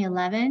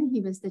 2011,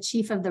 he was the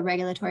chief of the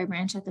regulatory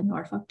branch at the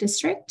Norfolk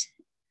District.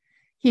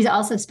 He's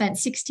also spent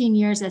 16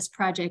 years as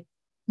project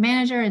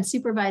manager and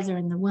supervisor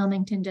in the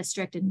Wilmington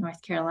District in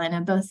North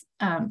Carolina, both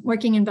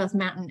working in both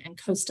mountain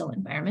and coastal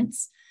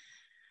environments.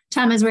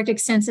 Tom has worked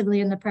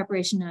extensively in the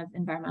preparation of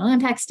environmental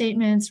impact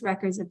statements,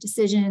 records of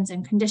decisions,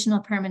 and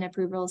conditional permit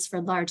approvals for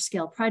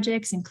large-scale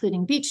projects,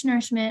 including beach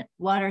nourishment,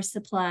 water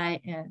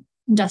supply, and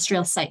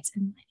industrial sites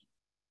and mining.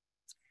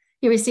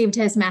 He received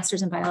his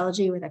master's in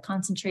biology with a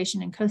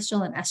concentration in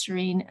coastal and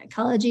estuarine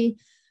ecology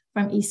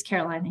from East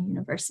Carolina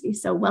University.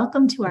 So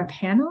welcome to our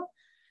panel.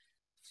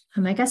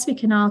 I guess we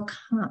can all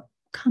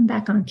come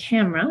back on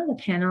camera, the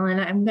panel,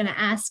 and I'm going to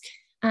ask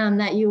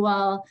that you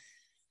all,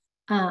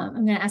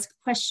 I'm going to ask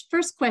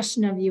first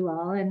question of you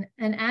all and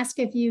ask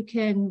if you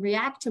can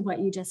react to what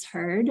you just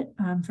heard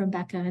from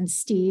Becca and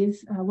Steve,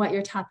 what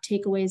your top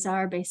takeaways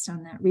are based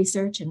on that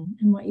research and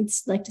what you'd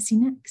like to see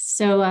next.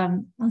 So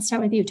I'll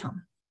start with you,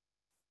 Tom.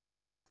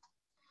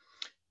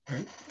 All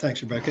right.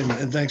 Thanks, Rebecca,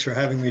 and thanks for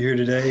having me here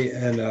today,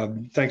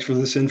 and thanks for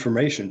this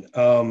information.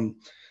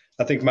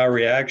 I think my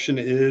reaction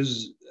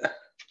is,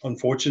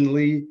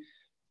 unfortunately,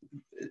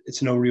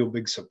 it's no real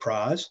big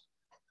surprise.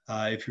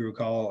 If you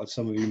recall,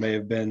 some of you may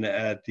have been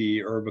at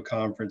the ERBA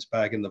conference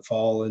back in the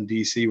fall in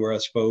DC where I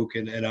spoke,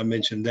 and I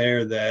mentioned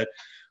there that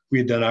we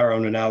had done our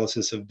own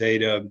analysis of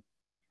data,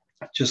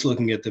 just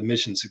looking at the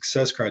mission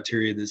success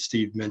criteria that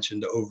Steve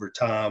mentioned over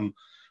time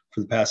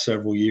for the past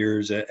several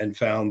years, and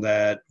found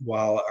that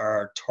while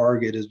our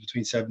target is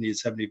between 70 and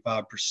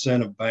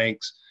 75% of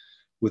banks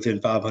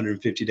within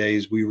 550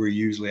 days, we were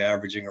usually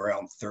averaging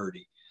around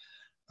 30.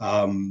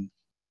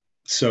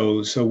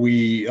 So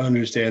we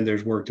understand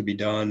there's work to be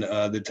done.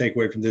 The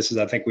takeaway from this is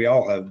I think we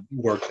all have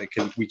work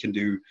that we can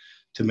do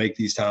to make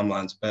these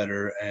timelines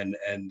better, and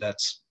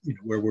that's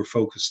where we're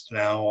focused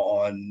now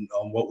on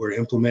what we're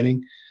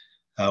implementing.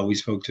 We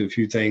spoke to a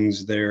few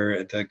things there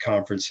at the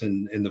conference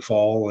in the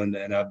fall, and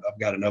I've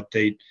got an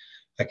update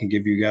I can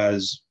give you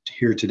guys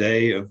here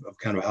today of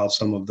kind of how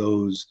some of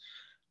those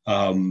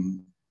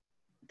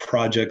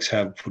projects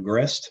have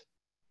progressed.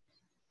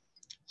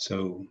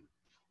 So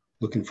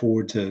looking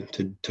forward to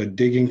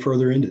digging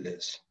further into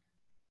this.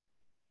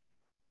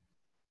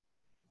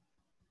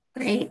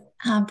 Great.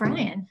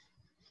 Brian.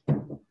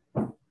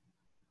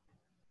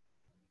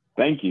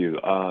 Thank you.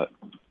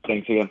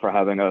 Thanks again for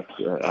having us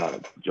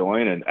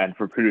join and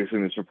for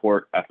producing this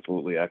report.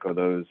 Absolutely echo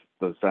those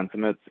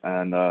sentiments.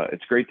 And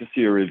it's great to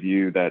see a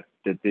review that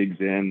digs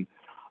in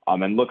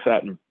and looks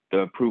at the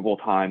approval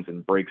times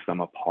and breaks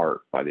them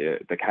apart by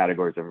the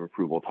categories of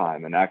approval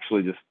time. And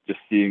actually just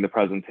seeing the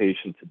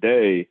presentation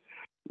today,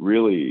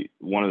 really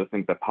one of the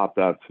things that popped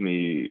out to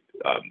me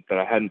that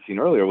I hadn't seen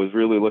earlier was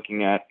really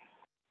looking at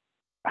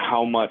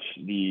how much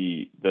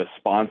the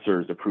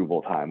sponsor's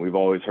approval time. We've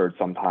always heard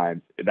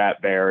sometimes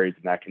that varies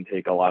and that can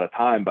take a lot of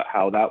time, but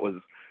how that was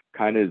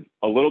kind of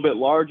a little bit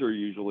larger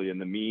usually in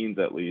the means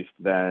at least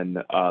than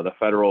the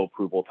federal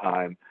approval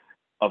time.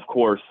 Of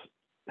course,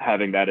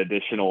 having that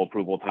additional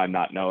approval time,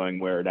 not knowing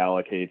where it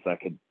allocates, that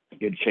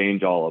could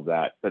change all of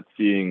that, but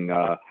seeing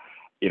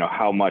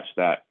how much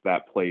that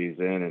plays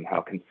in and how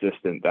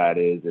consistent that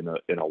is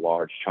in a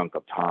large chunk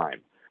of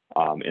time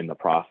in the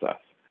process.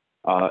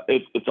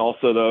 It's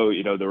also,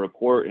 though, the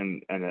report,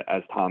 and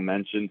as Tom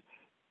mentioned,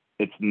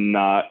 it's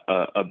not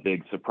a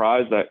big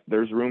surprise that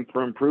there's room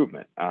for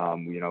improvement.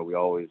 We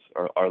always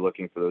are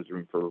looking for those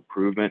room for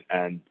improvement,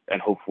 and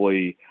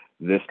hopefully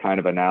this kind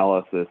of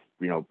analysis,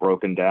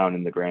 broken down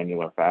in the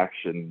granular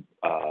fashion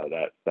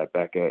that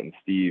Becca and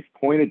Steve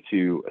pointed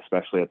to,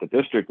 especially at the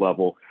district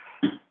level,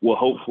 will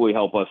hopefully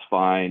help us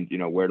find,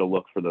 where to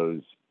look for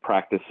those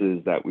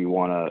practices that we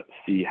want to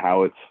see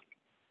how is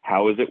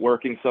it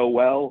working so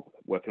well?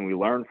 What can we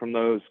learn from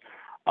those?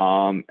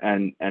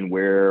 And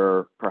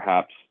where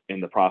perhaps in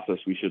the process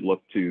we should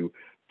look to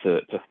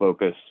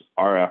focus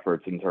our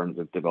efforts in terms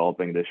of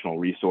developing additional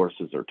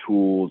resources or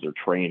tools or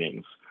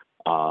trainings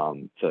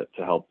to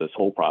help this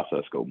whole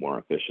process go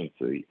more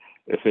efficiently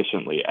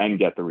and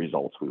get the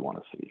results we want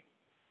to see.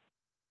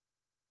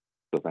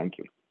 So thank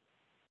you.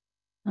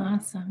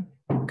 Awesome.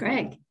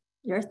 Greg,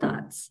 your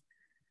thoughts?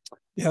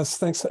 Yes,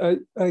 thanks.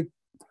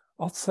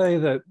 I'll say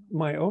that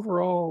my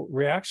overall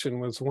reaction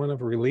was one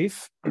of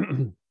relief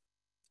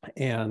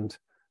and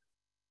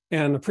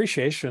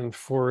appreciation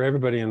for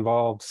everybody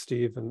involved,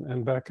 Steve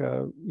and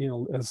Becca,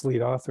 as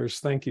lead authors.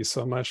 Thank you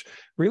so much.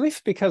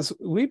 Relief because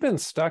we've been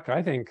stuck,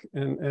 I think,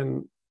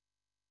 and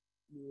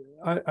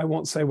I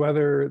won't say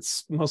whether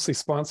it's mostly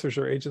sponsors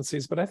or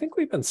agencies, but I think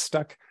we've been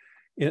stuck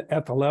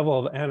at the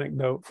level of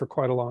anecdote for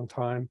quite a long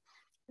time.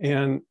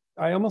 And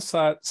I almost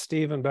thought,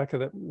 Steve and Becca,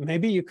 that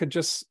maybe you could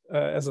just,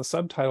 as a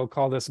subtitle,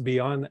 call this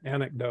Beyond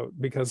Anecdote,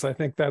 because I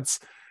think that's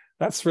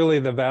really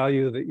the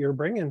value that you're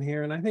bringing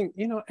here. And I think,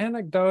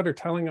 anecdote or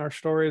telling our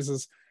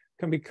stories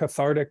can be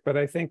cathartic, but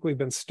I think we've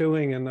been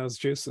stewing in those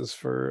juices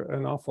for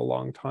an awful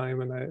long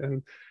time.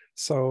 And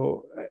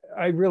so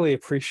I really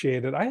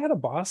appreciate it. I had a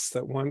boss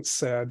that once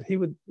said,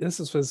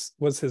 this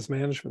was his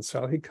management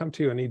style. He'd come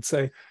to you and he'd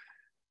say,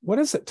 "What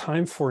is it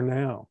time for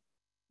now?"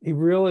 He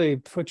really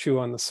put you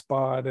on the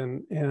spot,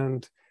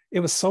 and it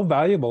was so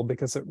valuable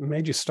because it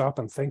made you stop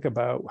and think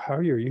about how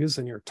you're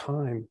using your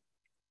time.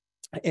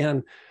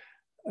 And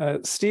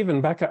Steve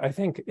and Becca, I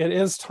think it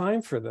is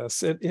time for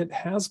this. It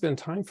has been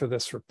time for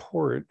this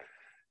report,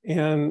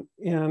 and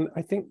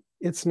I think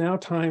it's now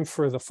time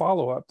for the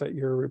follow-up that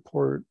your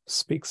report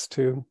speaks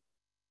to.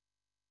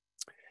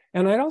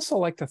 And I'd also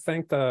like to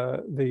thank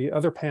the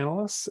other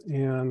panelists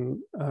and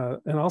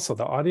also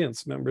the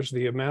audience members.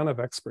 The amount of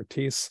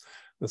expertise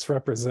that's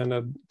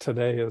represented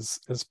today is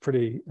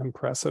pretty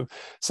impressive.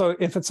 So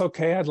if it's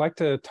okay, I'd like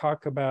to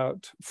talk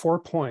about 4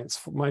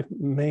 points, my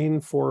main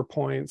 4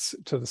 points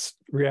to the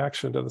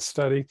reaction to the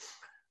study.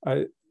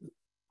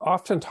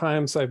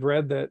 Oftentimes I've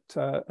read that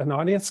an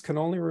audience can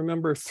only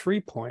remember 3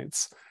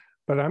 points,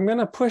 but I'm going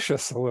to push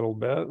us a little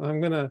bit.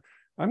 I'm going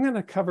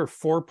to cover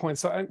 4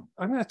 points. So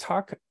I'm going to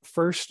talk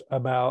first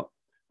about,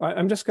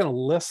 I'm just going to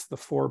list the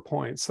 4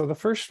 points. So the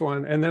first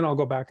one, and then I'll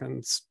go back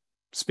and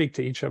speak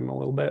to each of them a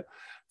little bit.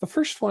 The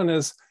first one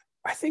is,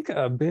 I think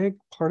a big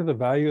part of the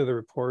value of the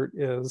report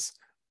is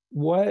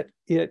what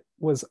it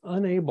was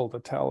unable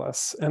to tell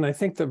us. And I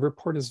think the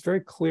report is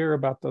very clear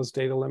about those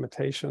data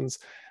limitations.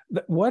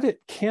 That what it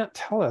can't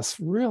tell us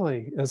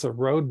really is a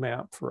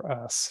roadmap for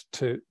us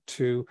to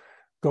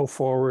go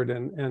forward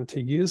and to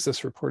use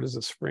this report as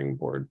a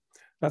springboard.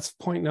 That's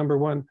point number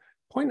one.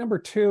 Point number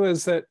two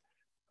is that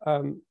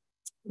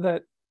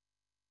the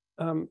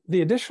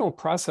additional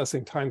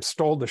processing time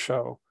stole the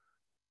show.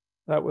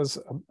 That was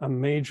a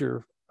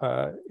major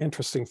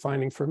interesting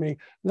finding for me.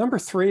 Number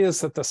three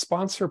is that the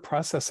sponsor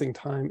processing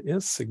time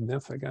is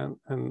significant.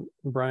 And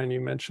Brian, you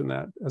mentioned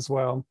that as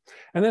well.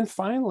 And then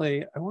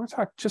finally, I want to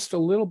talk just a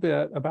little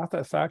bit about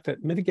the fact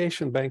that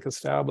mitigation bank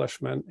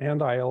establishment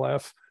and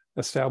ILF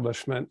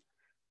establishment,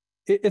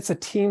 it's a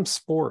team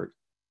sport.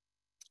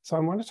 So I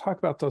want to talk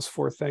about those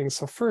 4 things.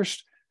 So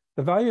first,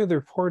 the value of the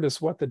report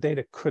is what the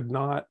data could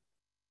not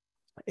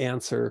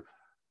answer.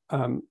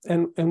 And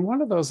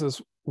one of those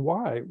is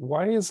why?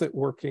 Why is it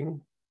working?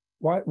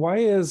 Why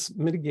is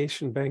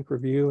mitigation bank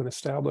review and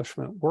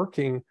establishment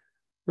working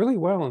really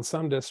well in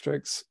some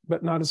districts,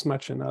 but not as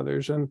much in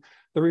others? And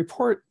the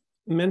report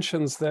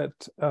mentions that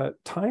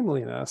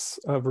timeliness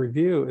of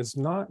review is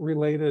not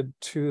related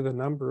to the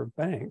number of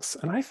banks.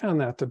 And I found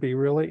that to be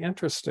really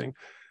interesting.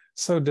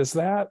 So does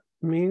that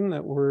mean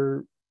that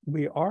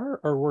we are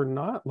or we're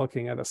not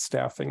looking at a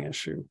staffing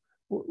issue?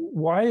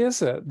 Why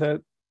is it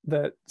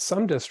that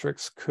some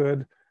districts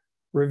could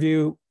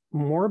review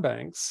more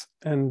banks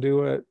and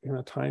do it in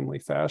a timely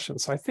fashion?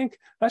 So I think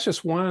that's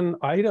just one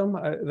item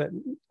that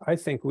I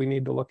think we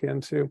need to look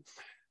into.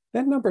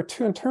 Then number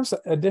 2, in terms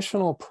of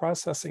additional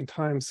processing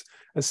times,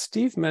 as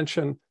Steve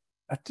mentioned,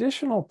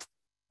 additional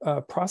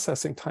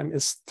processing time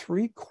is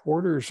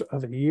 3/4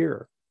 of a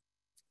year.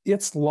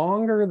 It's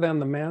longer than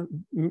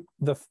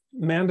the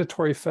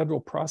mandatory federal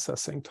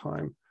processing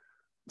time.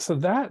 So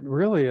that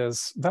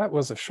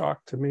was a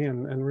shock to me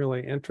and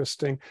really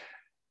interesting.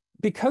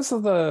 Because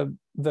of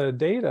the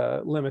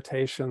data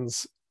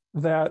limitations,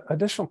 that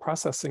additional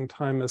processing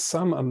time is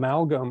some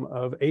amalgam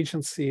of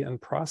agency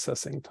and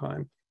processing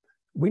time.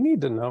 We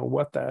need to know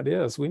what that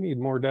is. We need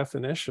more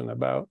definition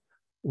about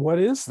what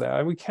is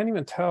that. We can't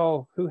even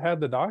tell who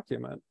had the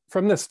document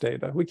from this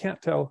data. We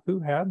can't tell who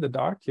had the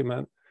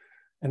document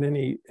at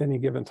any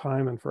given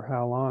time and for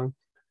how long.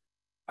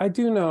 I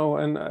do know,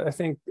 and I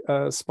think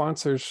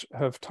sponsors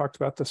have talked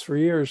about this for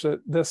years, that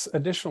this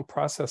additional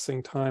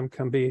processing time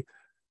can be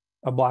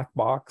a black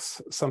box.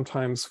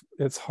 Sometimes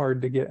it's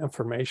hard to get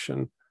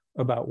information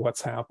about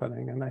what's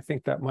happening. And I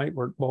think that might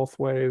work both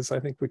ways. I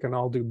think we can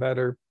all do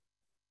better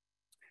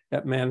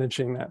at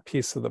managing that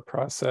piece of the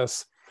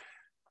process.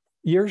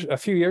 A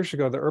few years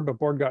ago, the ERBA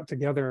board got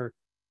together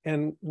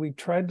and we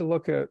tried to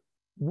look at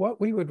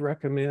what we would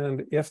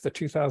recommend if the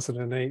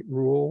 2008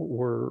 rule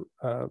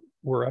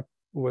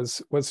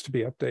was to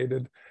be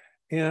updated.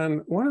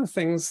 And one of the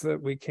things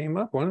that we came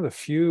up, one of the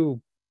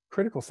few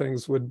critical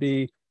things would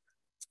be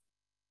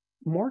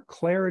more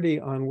clarity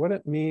on what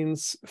it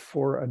means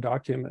for a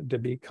document to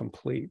be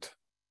complete,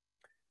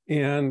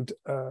 and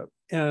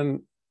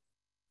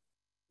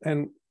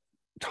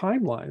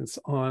timelines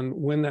on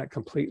when that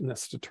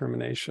completeness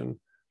determination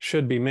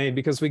should be made,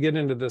 because we get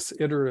into this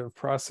iterative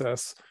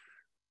process.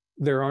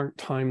 There aren't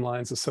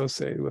timelines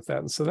associated with that.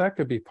 And so that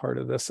could be part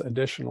of this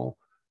additional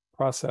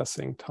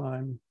processing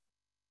time.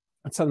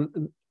 And so,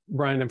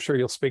 Brian, I'm sure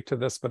you'll speak to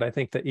this, but I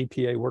think the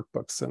EPA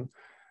workbooks and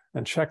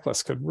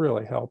checklists could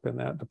really help in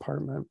that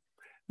department.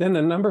 Then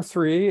the number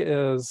 3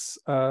 is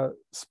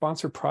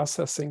sponsor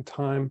processing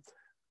time.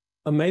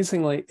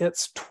 Amazingly,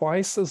 it's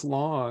twice as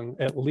long,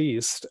 at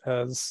least,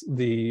 as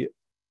the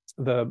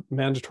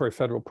mandatory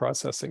federal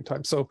processing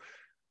time. So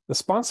the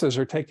sponsors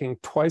are taking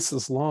twice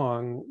as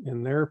long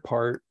in their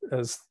part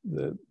as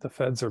the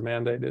feds are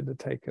mandated to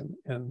take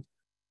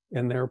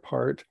in their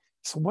part.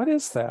 So what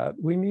is that?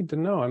 We need to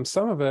know. And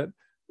some of it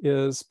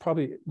is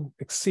probably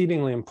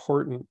exceedingly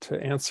important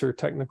to answer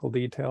technical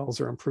details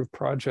or improve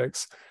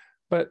projects.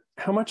 But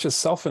how much is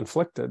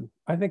self-inflicted?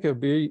 I think it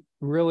would be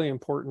really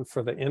important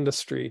for the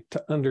industry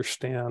to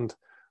understand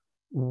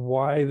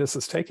why this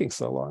is taking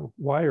so long.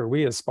 Why are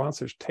we as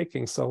sponsors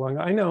taking so long?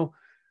 I know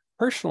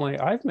personally,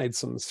 I've made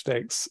some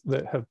mistakes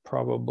that have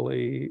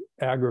probably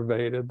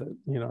aggravated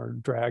that, or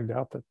dragged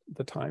out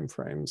the time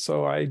frame.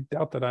 So I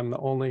doubt that I'm the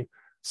only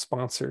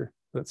sponsor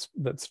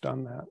that's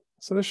done that.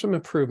 So there's some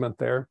improvement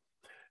there.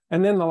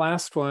 And then the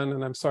last one,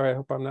 and I'm sorry, I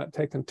hope I'm not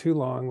taking too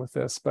long with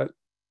this, but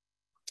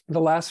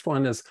the last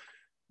one is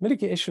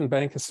mitigation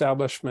bank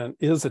establishment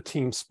is a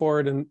team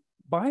sport. And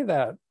by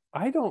that,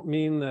 I don't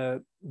mean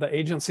that the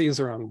agencies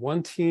are on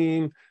one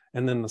team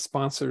and then the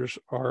sponsors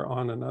are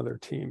on another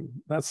team.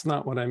 That's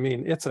not what I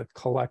mean. It's a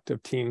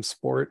collective team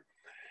sport.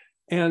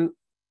 And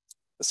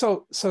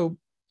so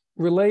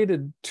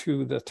related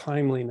to the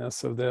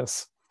timeliness of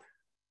this,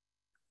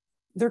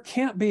 there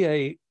can't be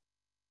a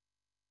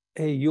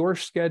your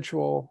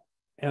schedule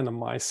and a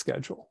my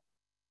schedule.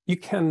 You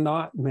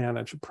cannot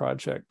manage a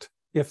project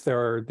if there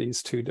are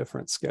these 2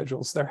 different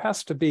schedules. There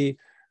has to be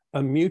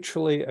a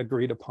mutually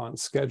agreed upon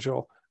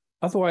schedule.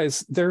 Otherwise,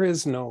 there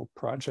is no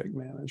project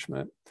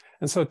management.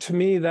 And so to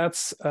me,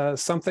 that's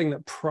something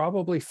that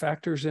probably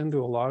factors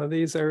into a lot of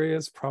these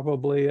areas.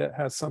 Probably it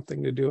has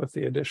something to do with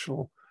the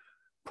additional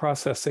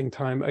processing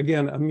time.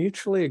 Again, a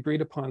mutually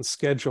agreed upon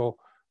schedule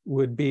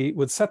would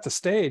set the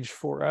stage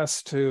for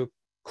us to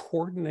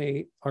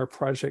coordinate our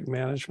project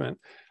management.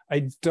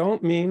 I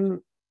don't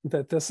mean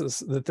that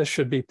this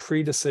should be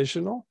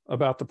pre-decisional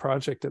about the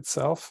project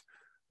itself.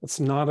 That's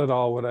not at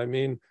all what I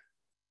mean.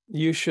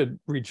 You should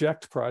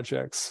reject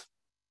projects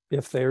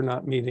if they're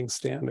not meeting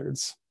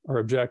standards or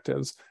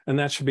objectives, and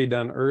that should be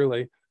done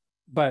early.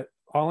 But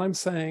all I'm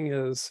saying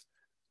is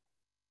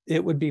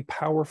it would be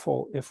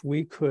powerful if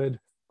we could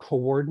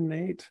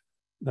coordinate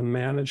the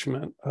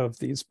management of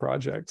these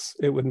projects.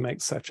 It would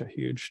make such a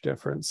huge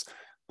difference.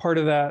 Part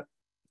of that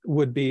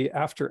would be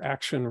after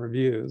action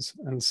reviews.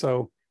 And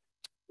so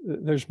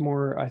there's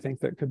more, I think,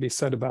 that could be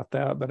said about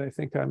that, but I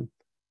think I'm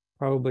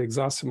probably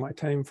exhausted my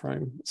time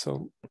frame.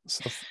 So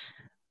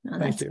no,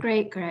 that's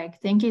great, Greg.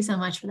 Thank you so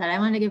much for that. I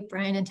want to give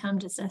Brian and Tom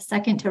just a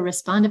second to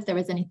respond if there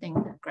was anything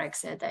that Greg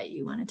said that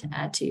you wanted to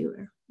add to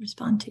or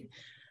respond to.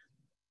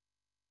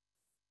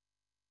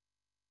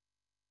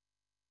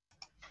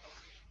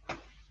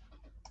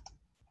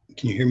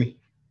 Can you hear me?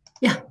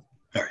 Yeah.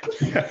 All right.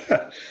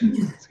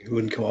 It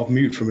wouldn't come off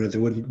mute for a minute. It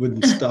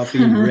wouldn't stop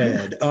being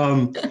read.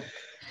 I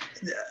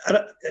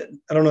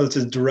don't know if it's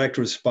a direct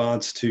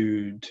response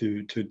to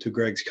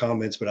Greg's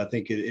comments, but I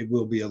think it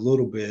will be a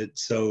little bit.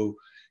 So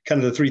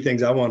kind of the 3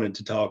 things I wanted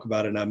to talk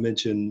about, and I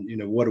mentioned,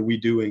 what are we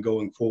doing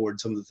going forward?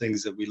 Some of the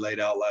things that we laid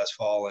out last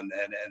fall and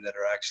that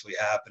are actually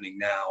happening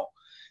now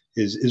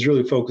is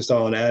really focused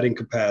on adding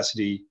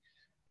capacity,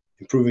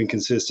 improving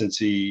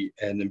consistency,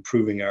 and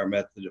improving our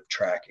method of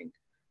tracking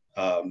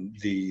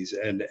these.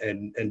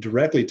 And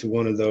directly to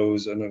one of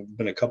those, and there have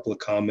been a couple of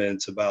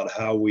comments about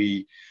how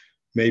we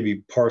maybe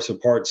parse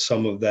apart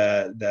some of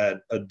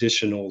that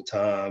additional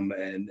time.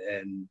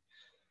 And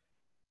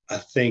I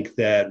think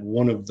that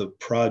one of the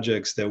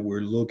projects that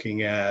we're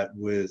looking at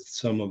with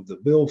some of the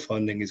bill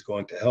funding is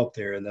going to help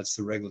there, and that's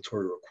the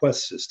regulatory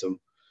request system,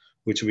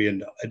 which will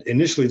be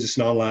initially just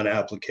an online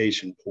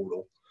application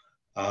portal.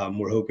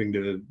 We're hoping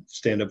to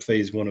stand up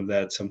phase 1 of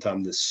that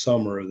sometime this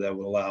summer that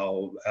will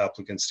allow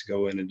applicants to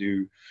go in and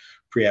do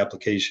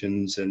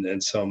pre-applications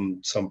and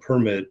some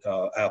permit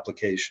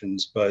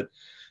applications. But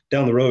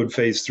down the road,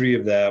 phase 3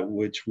 of that,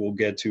 which we'll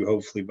get to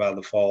hopefully by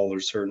the fall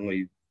or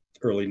certainly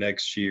early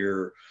next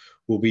year,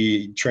 will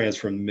be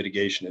transferring the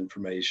mitigation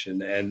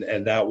information,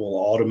 and that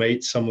will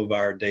automate some of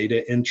our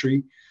data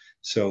entry.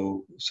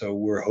 So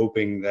we're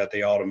hoping that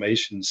the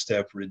automation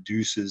step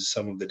reduces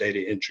some of the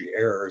data entry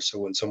errors. So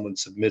when someone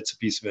submits a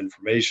piece of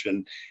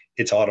information,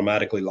 it's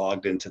automatically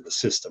logged into the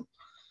system.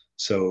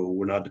 So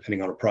we're not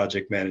depending on a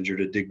project manager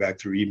to dig back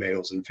through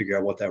emails and figure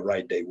out what that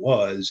right date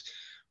was.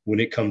 when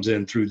it comes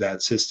in through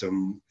that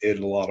system,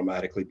 it'll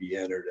automatically be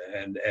entered.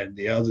 And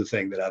the other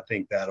thing that I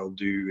think that'll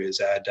do is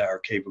add to our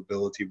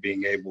capability of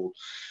being able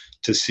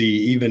to see,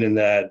 even in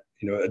that,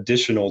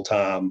 additional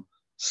time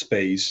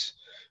space,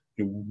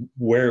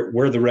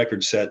 where the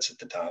record sets at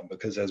the time,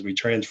 because as we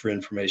transfer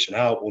information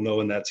out, we'll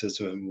know in that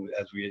system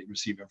as we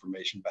receive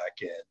information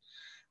back in.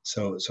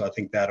 So I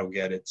think that'll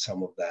get at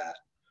some of that.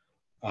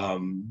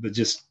 But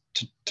just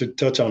to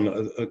touch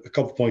on a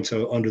couple points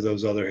under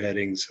those other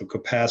headings. So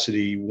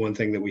capacity, one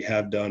thing that we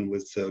have done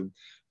with the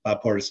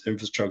bipartisan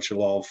infrastructure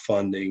law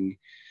funding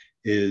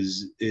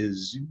is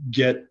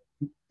get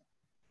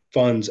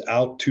funds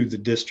out to the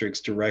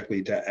districts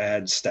directly to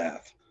add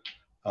staff.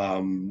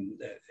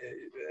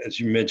 As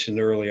you mentioned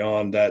early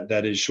on,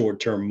 that is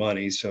short-term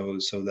money, so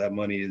that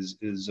money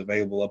is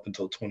available up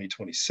until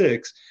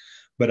 2026.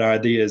 But our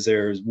idea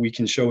is we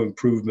can show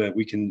improvement.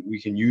 We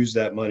can use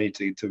that money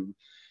to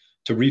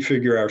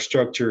refigure our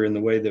structure in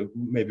the way that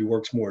maybe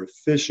works more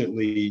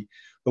efficiently.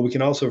 But we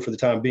can also, for the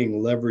time being,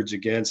 leverage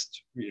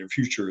against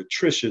future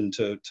attrition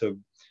to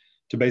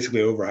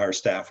basically overhire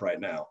staff right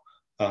now.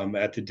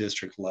 At the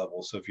district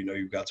level. So if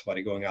you've got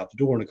somebody going out the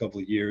door in a couple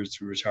of years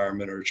through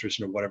retirement or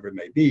attrition or whatever it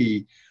may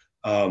be,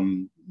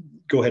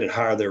 go ahead and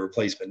hire their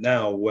replacement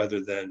now, rather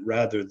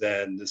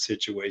than the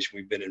situation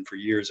we've been in for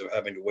years of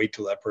having to wait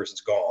till that person's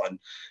gone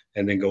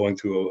and then going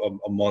through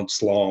a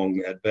months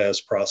long at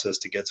best process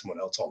to get someone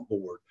else on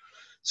board.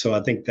 So I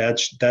think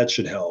that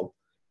should help.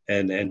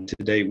 And to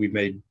date, we've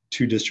made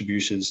 2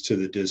 distributions to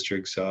the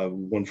districts,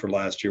 one for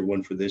last year,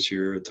 one for this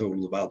year, a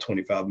total of about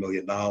 $25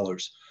 million.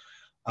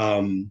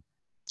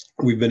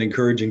 We've been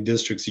encouraging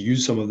districts to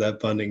use some of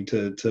that funding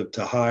to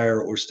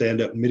hire or stand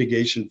up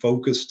mitigation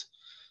focused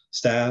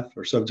staff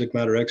or subject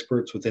matter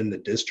experts within the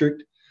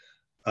district.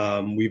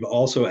 We've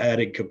also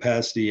added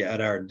capacity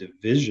at our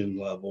division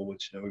level,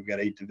 which we've got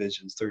 8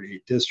 divisions,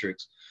 38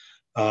 districts,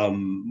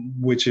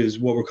 which is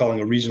what we're calling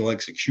a regional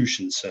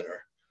execution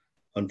center.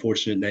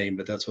 Unfortunate name,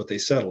 but that's what they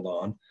settled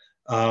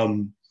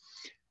on.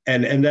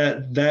 And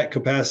that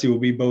capacity will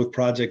be both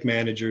project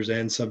managers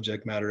and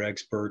subject matter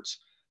experts.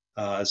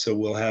 So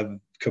we'll have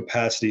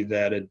capacity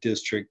that a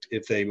district,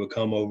 if they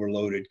become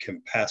overloaded,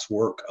 can pass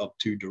work up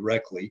to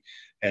directly,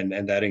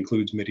 and that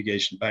includes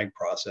mitigation bank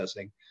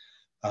processing.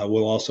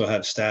 We'll also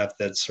have staff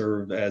that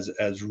serve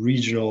as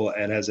regional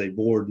and as a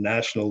board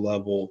national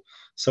level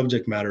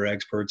subject matter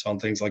experts on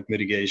things like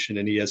mitigation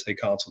and ESA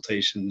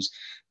consultations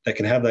that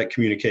can have that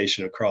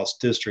communication across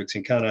districts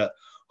and kind of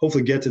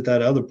hopefully get to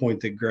that other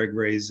point that Greg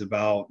raised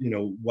about,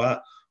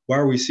 why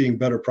are we seeing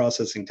better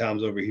processing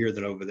times over here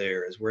than over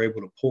there, as we're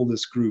able to pull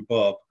this group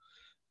up.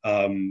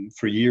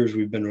 For years,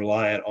 we've been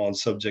reliant on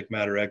subject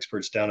matter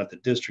experts down at the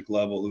district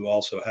level who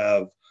also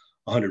have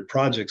 100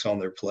 projects on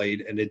their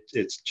plate, and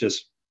it's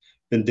just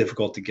been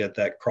difficult to get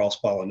that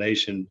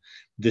cross-pollination.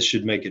 This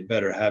should make it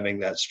better, having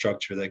that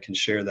structure that can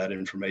share that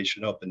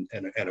information up and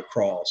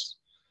across.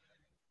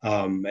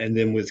 And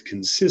then with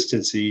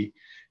consistency,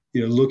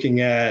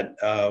 looking at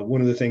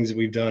one of the things that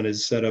we've done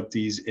is set up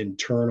these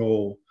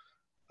internal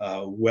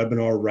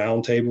webinar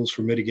roundtables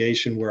for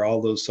mitigation, where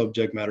all those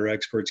subject matter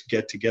experts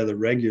get together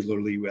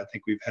regularly. I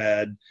think we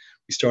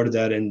started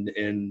that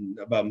in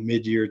about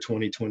mid-year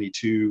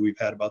 2022. We've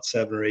had about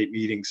 7 or 8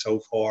 meetings so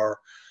far,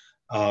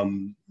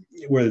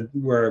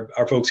 where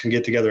our folks can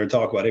get together and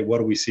talk about, hey, what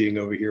are we seeing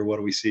over here? What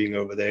are we seeing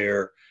over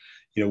there?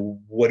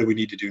 What do we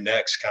need to do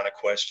next kind of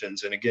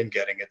questions. And again,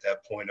 getting at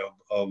that point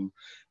of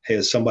hey,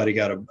 has somebody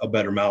got a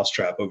better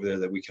mousetrap over there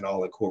that we can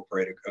all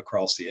incorporate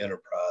across the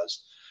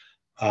enterprise?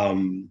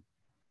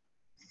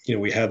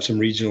 We have some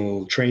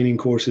regional training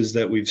courses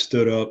that we've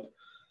stood up.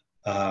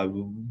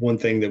 One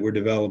thing that we're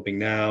developing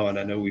now, and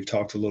I know we've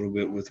talked a little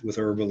bit with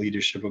ERBA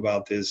leadership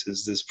about this,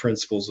 is this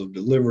principles of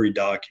delivery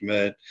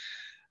document.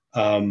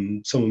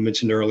 Someone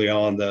mentioned early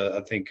on,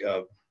 I think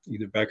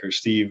either Becca or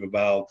Steve,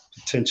 about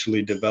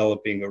potentially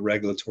developing a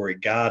regulatory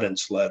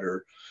guidance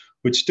letter,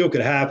 which still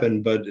could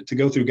happen, but to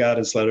go through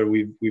guidance letter,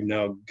 we've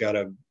now got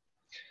to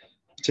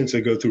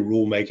potentially go through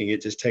rulemaking.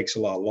 It just takes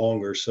a lot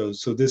longer. So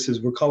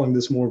we're calling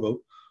this more of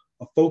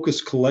a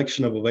focused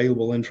collection of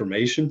available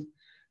information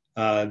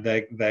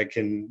that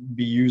can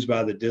be used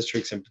by the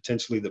districts and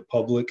potentially the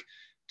public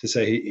to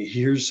say, hey,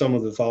 here's some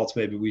of the thoughts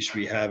maybe we should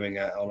be having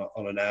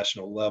on a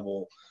national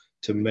level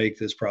to make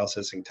this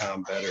processing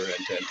time better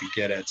and to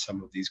get at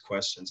some of these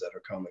questions that are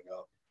coming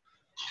up.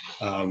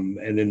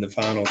 And then the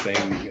final thing,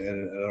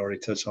 I already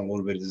touched on a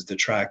little bit, is the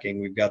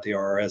tracking. We've got the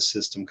RRS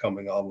system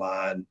coming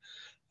online.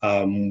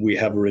 We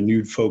have a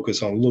renewed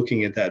focus on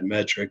looking at that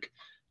metric.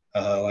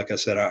 Like I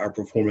said, our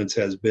performance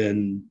has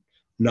been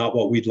not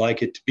what we'd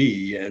like it to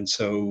be. And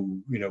so,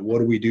 what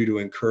do we do to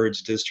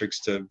encourage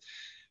districts to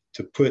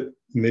put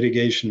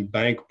mitigation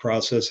bank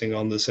processing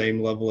on the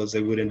same level as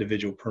they would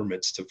individual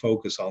permits, to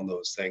focus on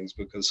those things?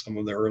 Because some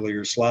of the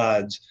earlier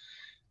slides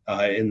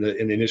in the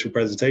initial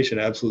presentation,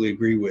 I absolutely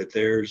agree with.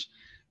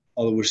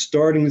 Although we're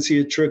starting to see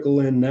it trickle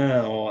in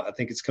now, I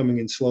think it's coming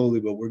in slowly,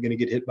 but we're going to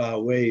get hit by a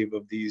wave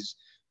of these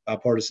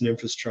bipartisan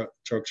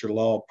infrastructure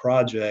law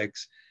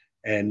projects.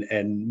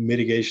 and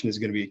mitigation is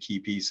going to be a key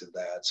piece of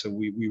that. So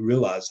we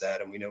realize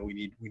that, and we know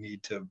we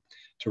need to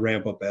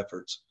ramp up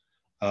efforts.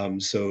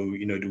 So,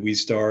 you know, do we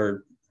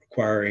start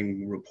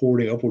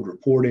requiring upward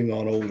reporting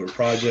on older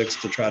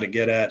projects to try to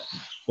get at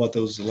what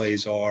those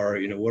delays are?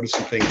 You know, what are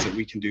some things that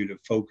we can do to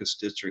focus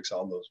districts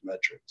on those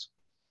metrics?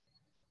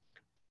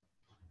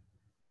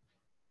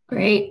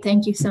 Great,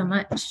 thank you so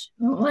much.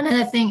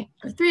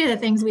 Three of the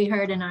things we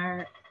heard in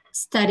our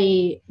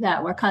study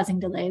that were causing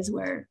delays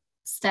were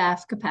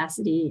staff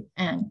capacity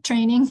and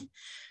training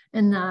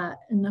in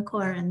the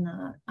core and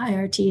the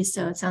IRT.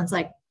 So it sounds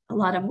like a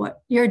lot of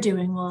what you're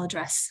doing will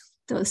address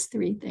those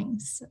three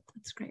things. So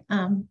that's great.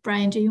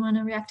 Brian, do you want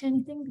to react to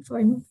anything before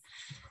we move?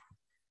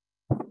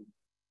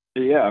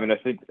 Yeah, I mean, I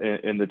think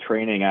in the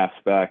training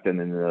aspect and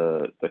in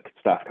the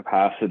staff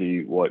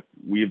capacity, what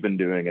we've been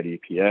doing at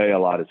EPA a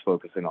lot is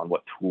focusing on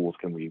what tools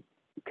can we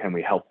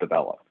help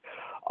develop.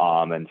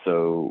 And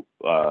so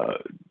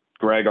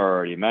Greg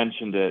already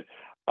mentioned it.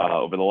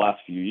 Over the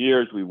last few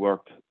years, we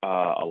worked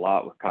a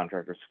lot with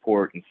contractor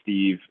support, and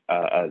Steve,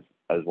 as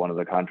one of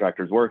the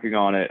contractors working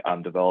on it,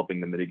 on developing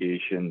the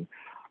mitigation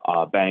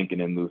bank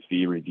and in lieu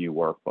fee review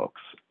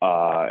workbooks.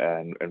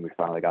 And we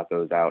finally got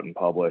those out and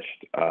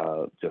published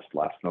just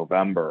last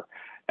November.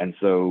 And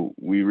so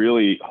we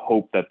really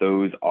hope that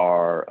those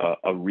are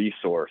a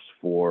resource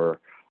for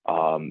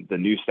the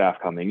new staff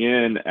coming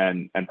in,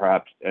 and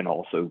perhaps, and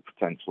also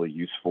potentially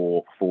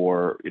useful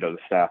for, you know, the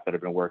staff that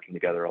have been working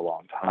together a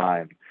long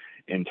time,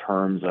 in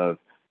terms of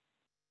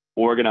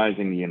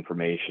organizing the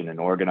information and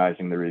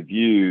organizing the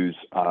reviews.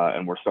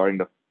 And we're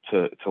starting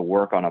to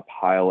work on a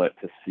pilot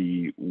to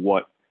see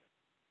what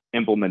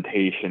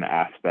implementation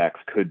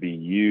aspects could be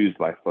used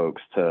by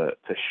folks to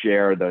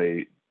share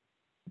the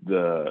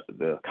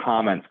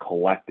comments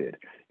collected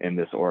in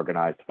this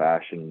organized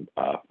fashion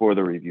for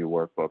the review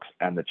workbooks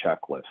and the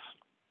checklists,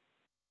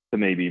 to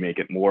maybe make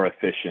it more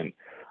efficient,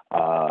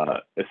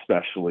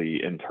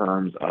 especially in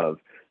terms of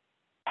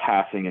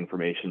passing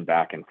information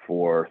back and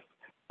forth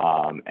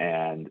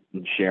and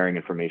sharing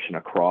information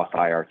across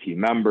IRT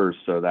members,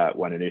 so that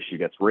when an issue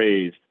gets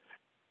raised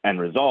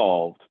and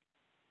resolved,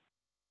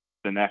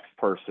 the next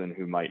person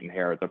who might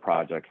inherit the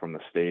project from the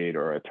state,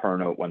 or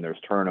when there's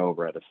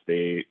turnover at a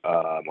state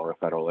or a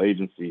federal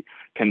agency,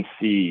 can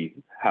see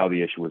how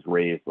the issue was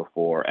raised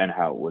before and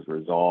how it was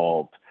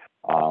resolved,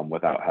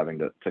 without having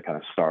to kind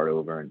of start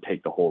over and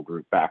take the whole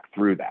group back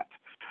through that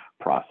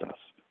process.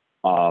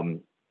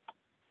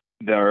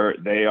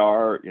 They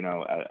are, you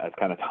know, as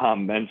kind of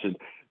Tom mentioned,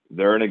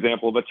 they're an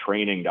example of a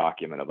training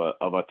document,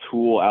 of a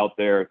tool out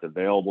there. It's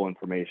available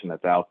information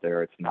that's out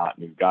there. It's not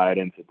new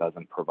guidance. It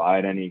doesn't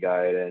provide any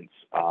guidance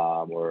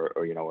or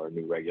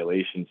new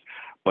regulations,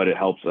 but it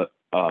helps,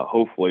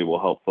 hopefully will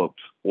help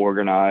folks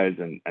organize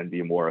and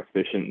be more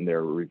efficient in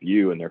their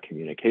review and their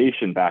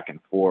communication back and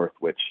forth,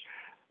 which,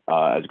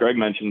 as Greg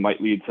mentioned,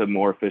 might lead to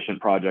more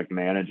efficient project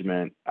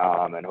management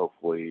and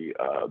hopefully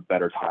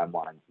better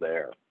timelines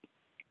there.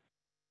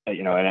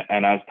 You know,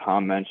 and as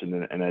Tom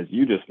mentioned, and as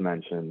you just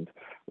mentioned,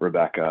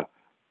 Rebecca,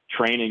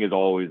 training is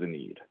always a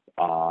need.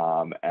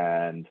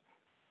 And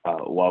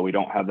while we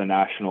don't have the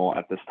national,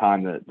 at this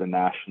time, the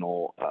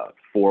national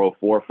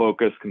 404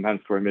 focus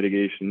compensatory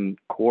mitigation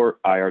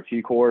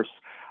IRT course,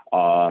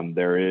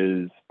 there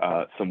is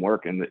some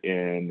work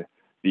in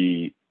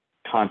the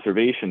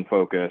conservation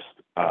focused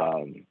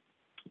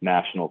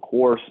national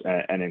course,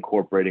 and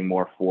incorporating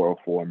more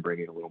 404 and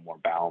bringing a little more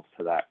balance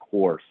to that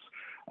course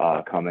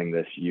coming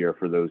this year,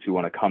 for those who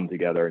want to come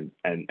together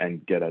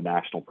and get a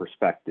national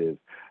perspective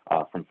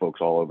from folks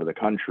all over the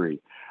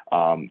country.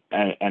 And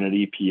at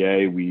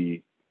EPA,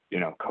 we, you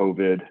know,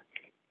 COVID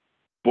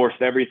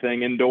forced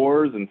everything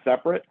indoors and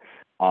separate.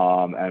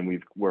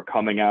 And we're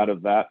coming out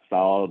of that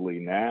solidly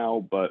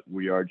now, but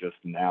we are just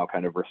now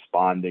kind of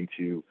responding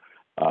to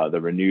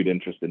the renewed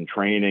interest in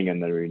training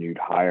and the renewed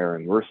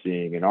hiring we're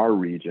seeing in our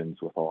regions,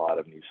 with a lot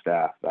of new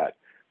staff that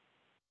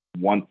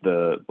want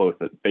both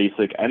the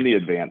basic and the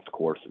advanced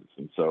courses.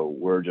 And so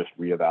we're just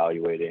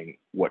reevaluating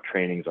what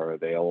trainings are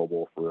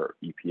available for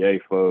EPA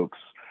folks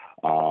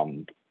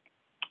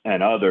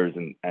and others,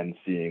 and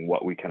seeing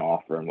what we can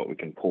offer and what we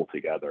can pull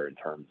together in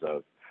terms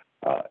of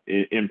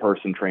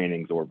in-person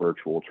trainings or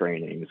virtual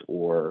trainings,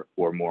 or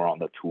more on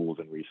the tools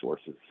and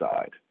resources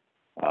side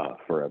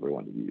for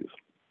everyone to use.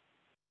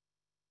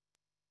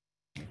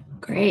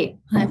 Great.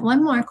 I have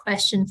one more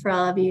question for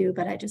all of you,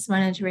 but I just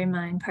wanted to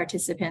remind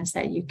participants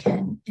that you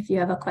can, if you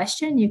have a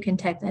question, you can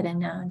type that in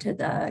now into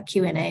the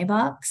Q&A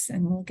box,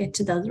 and we'll get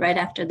to those right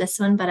after this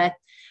one. But I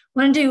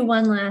want to do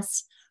one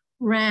last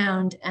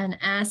round and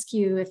ask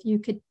you, if you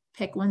could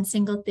pick one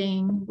single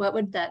thing, what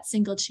would that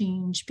single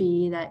change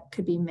be that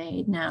could be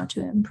made now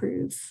to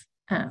improve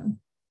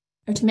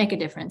or to make a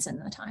difference in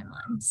the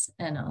timelines?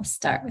 And I'll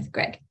start with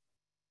Greg.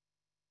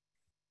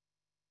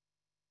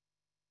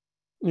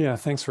 Yeah,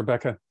 thanks,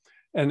 Rebecca.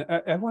 And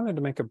I wanted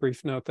to make a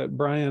brief note that,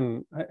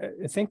 Brian,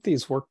 I think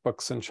these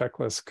workbooks and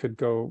checklists could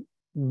go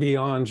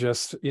beyond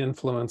just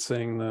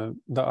influencing the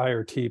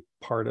IRT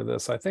part of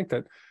this. I think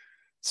that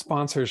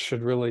sponsors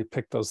should really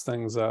pick those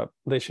things up.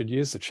 They should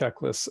use the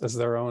checklists as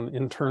their own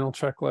internal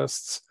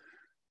checklists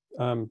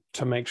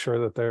to make sure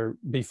that they're,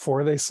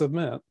 before they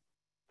submit,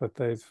 that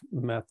they've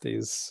met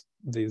these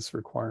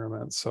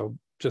requirements. So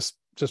just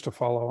to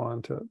follow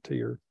on to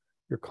your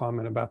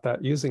comment about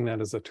that, using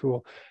that as a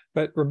tool.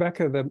 But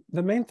Rebecca,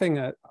 the main thing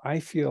that I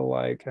feel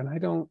like, and I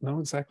don't know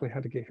exactly how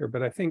to get here,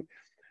 but I think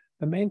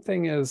the main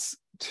thing is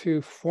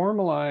to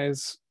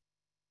formalize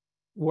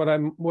what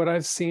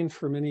I've seen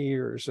for many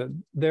years, that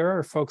there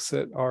are folks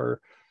that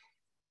are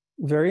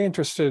very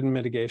interested in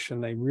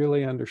mitigation. They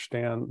really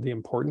understand the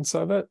importance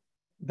of it.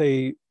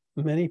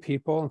 Many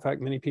people, in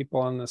fact, many people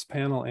on this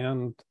panel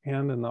and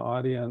in the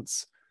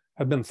audience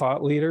have been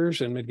thought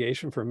leaders in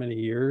mitigation for many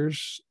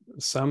years.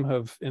 Some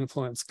have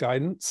influenced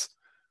guidance.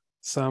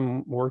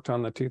 Some worked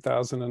on the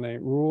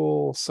 2008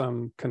 rule.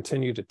 Some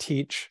continue to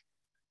teach.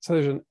 So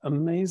there's an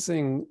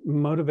amazing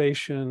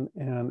motivation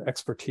and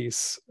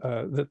expertise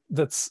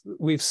that's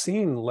we've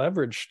seen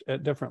leveraged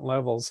at different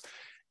levels.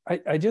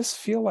 I just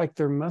feel like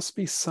there must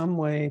be some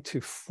way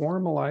to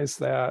formalize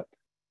that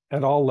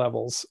at all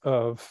levels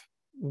of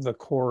the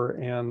Corps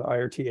and the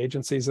IRT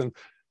agencies. And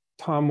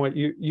Tom, what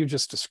you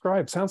just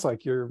described sounds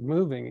like you're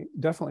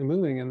definitely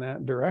moving in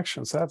that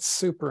direction. So that's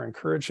super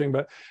encouraging.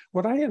 But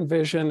what I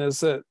envision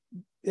is that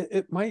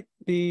it might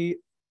be,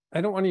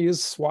 I don't want to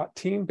use SWAT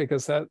team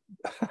because I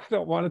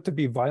don't want it to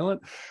be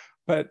violent,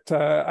 but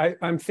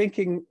I'm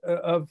thinking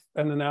of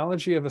an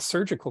analogy of a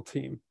surgical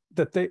team,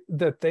 that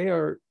they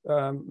are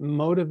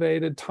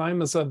motivated.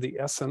 Time is of the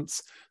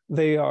essence.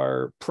 They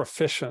are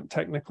proficient,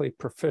 technically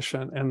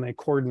proficient, and they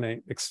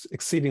coordinate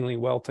exceedingly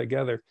well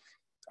together.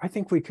 I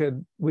think we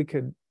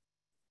could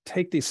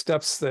take these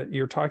steps that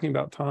you're talking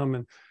about,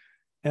 Tom,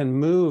 and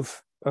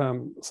move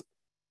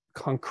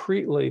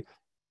concretely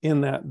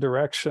in that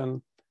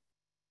direction.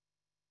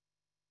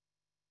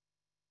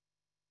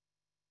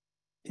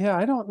 Yeah,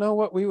 I don't know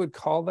what we would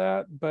call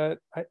that, but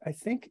I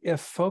think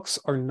if folks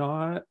are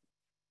not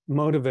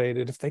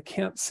motivated, if they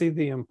can't see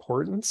the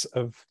importance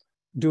of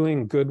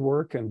doing good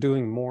work and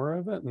doing more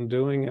of it and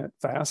doing it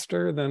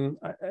faster, then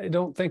I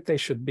don't think they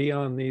should be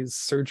on these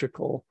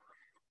surgical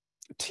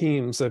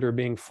teams that are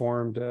being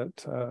formed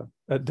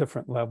at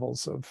different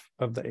levels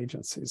of the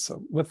agencies.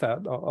 So with that,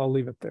 I'll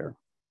leave it there.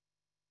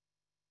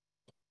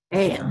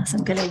 Hey,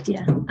 awesome, good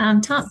idea.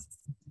 Tom.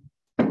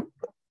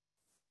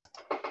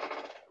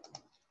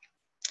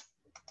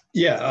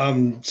 Yeah,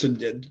 so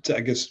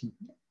I guess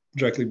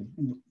directly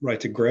right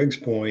to Greg's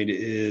point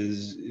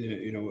is,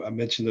 I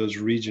mentioned those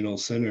regional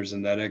centers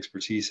and that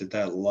expertise at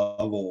that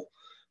level.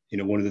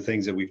 One of the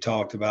things that we've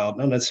talked about,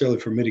 not necessarily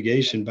for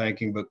mitigation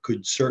banking, but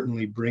could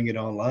certainly bring it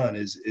online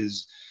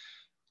is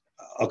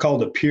I'll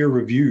call it a peer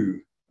review,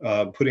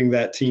 putting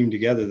that team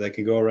together that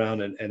can go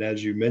around and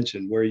as you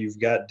mentioned, where you've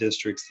got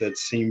districts that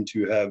seem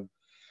to have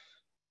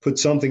put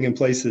something in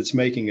place that's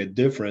making a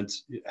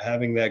difference,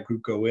 having that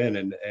group go in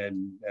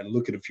and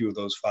look at a few of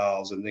those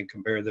files and then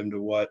compare them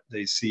to what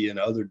they see in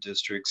other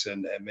districts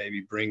and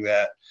maybe bring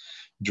that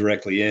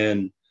directly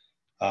in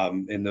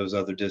those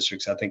other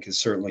districts, I think is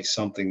certainly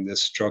something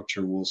this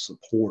structure will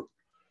support.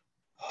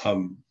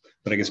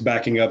 But I guess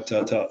backing up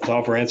to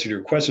offer answer to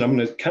your question, I'm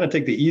going to kind of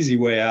take the easy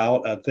way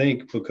out, I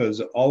think,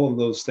 because all of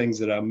those things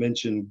that I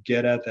mentioned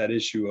get at that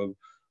issue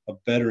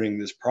of bettering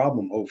this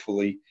problem,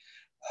 hopefully.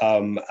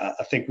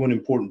 I think one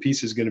important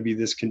piece is going to be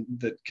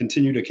that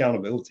continued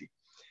accountability.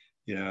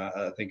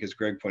 I think as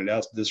Greg pointed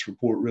out, this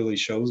report really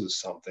shows us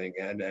something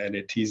and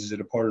it teases it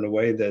apart in a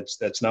way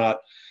that's not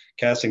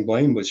casting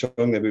blame, but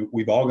showing that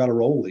we've all got a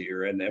role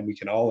here and we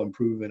can all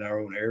improve in our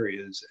own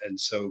areas. And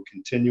so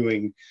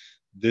continuing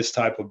this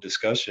type of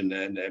discussion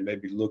and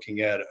maybe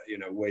looking at,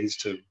 ways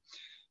to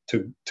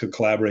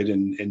collaborate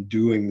in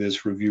doing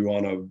this review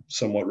on a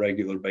somewhat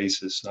regular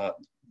basis, not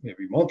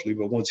maybe monthly,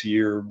 but once a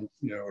year,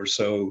 or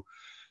so,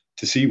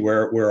 to see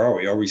where are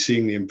we? Are we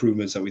seeing the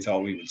improvements that we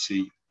thought we would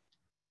see?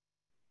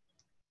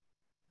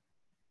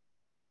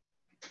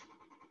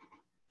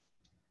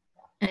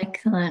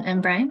 Excellent.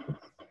 And Brian?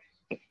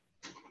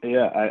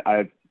 Yeah,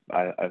 I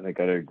think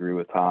I'd agree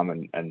with Tom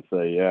and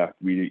say, yeah,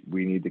 we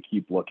need to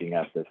keep looking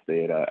at this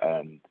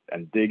data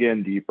and dig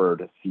in deeper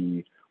to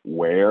see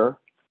where,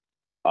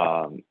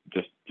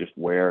 just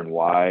where and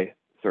why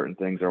certain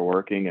things are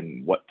working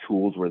and what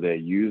tools were they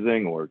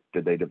using or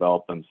did they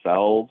develop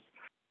themselves?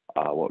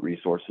 What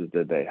resources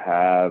did they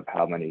have?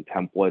 How many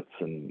templates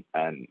and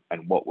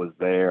what was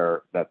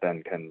there that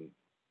then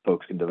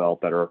folks can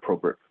develop that are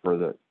appropriate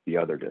for the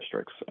other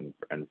districts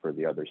and for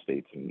the other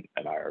states and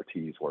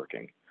IRTs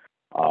working.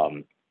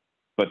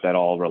 But that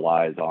all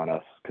relies on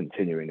us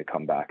continuing to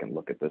come back and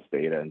look at this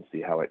data and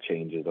see how it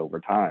changes over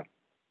time.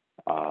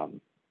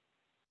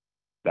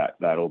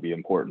 That'll be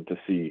important to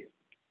see,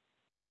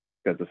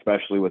 because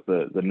especially with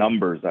the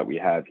numbers that we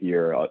have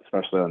here,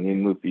 especially on the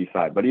in-loop fee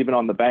side, but even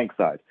on the bank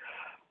side,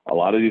 a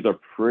lot of these are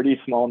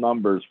pretty small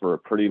numbers for a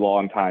pretty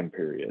long time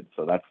period.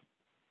 So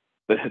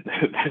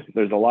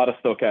there's a lot of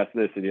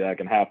stochasticity that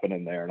can happen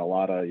in there and a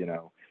lot of,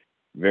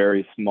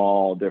 very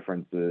small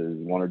differences,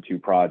 one or two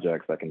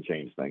projects that can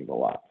change things a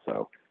lot.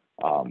 So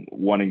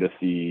wanting to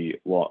see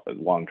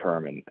long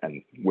term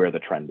and where the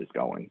trend is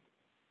going.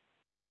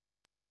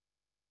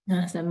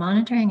 So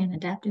monitoring and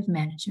adaptive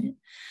management.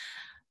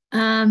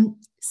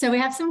 So we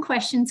have some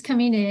questions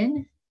coming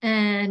in,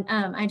 and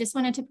I just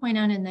wanted to point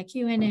out in the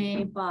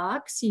Q&A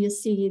box, you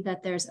see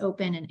that there's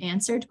open and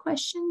answered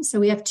questions. So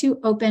we have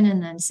 2 open,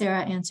 and then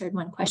Sara answered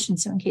 1 question.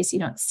 So in case you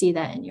don't see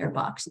that in your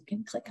box, you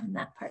can click on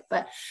that part.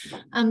 But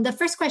the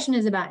first question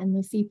is about in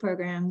lieu fee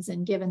programs,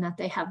 and given that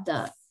they have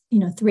the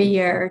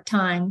 3-year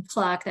time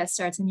clock that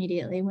starts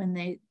immediately when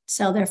they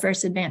sell their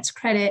first advanced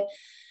credit.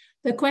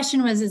 The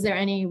question was, is there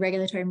any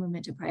regulatory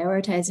movement to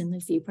prioritize in lieu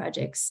fee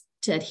projects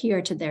to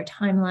adhere to their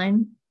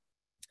timeline,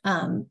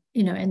 in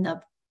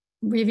the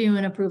review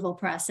and approval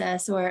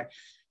process?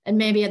 And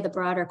maybe the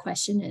broader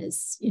question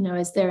is,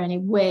 is there any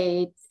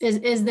way,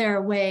 is there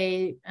a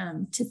way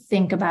to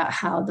think about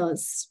how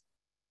those,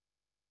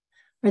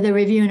 or the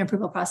review and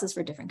approval process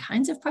for different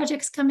kinds of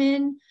projects come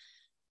in?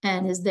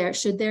 And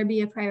should there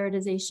be a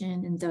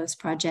prioritization in those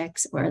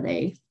projects, or are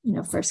they,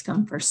 first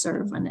come, first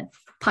serve when the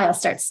pile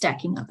starts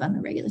stacking up on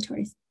the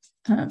regulatory,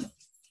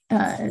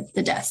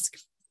 the desk?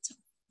 So,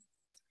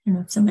 I don't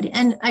know if somebody,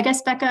 and I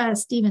guess Becca,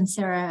 Steve, and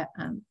Sara,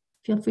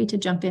 feel free to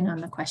jump in on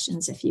the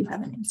questions if you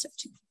have an answer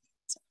to.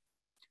 So,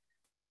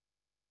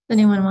 does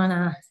anyone want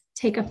to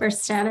take a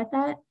first stab at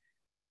that?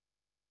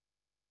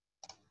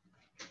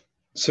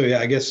 So yeah,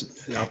 I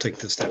guess I'll take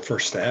that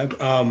first stab.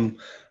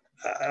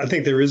 I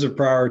think there is a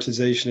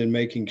prioritization in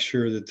making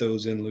sure that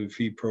those in lieu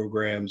fee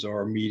programs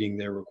are meeting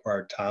their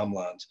required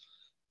timelines.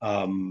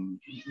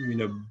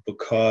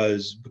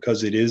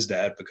 Because it is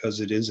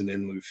an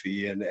in lieu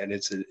fee and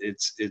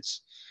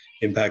it's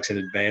impacts in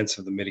advance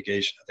of the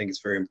mitigation. I think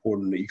it's very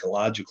important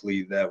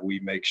ecologically that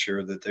we make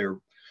sure that they're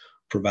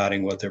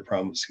providing what they're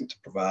promising to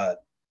provide.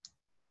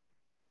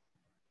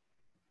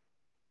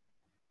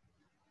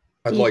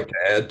 I'd like to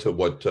add to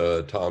what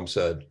Tom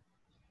said,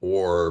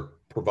 or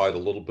provide a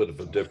little bit of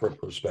a different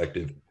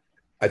perspective.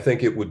 I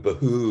think it would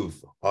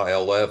behoove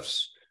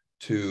ILFs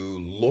to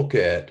look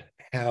at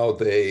how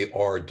they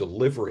are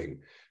delivering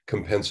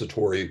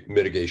compensatory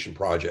mitigation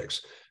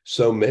projects.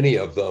 So many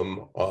of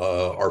them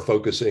are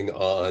focusing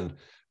on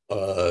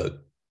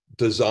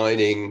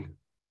designing,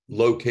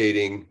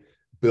 locating,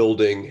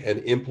 building,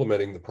 and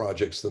implementing the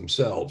projects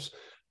themselves.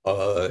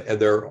 And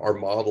there are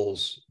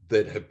models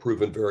that have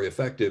proven very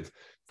effective.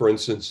 For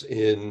instance,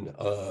 in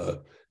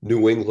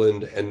New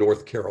England and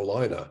North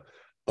Carolina,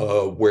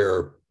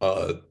 where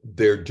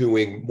they're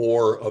doing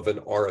more of an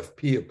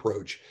RFP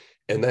approach,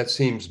 and that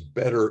seems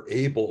better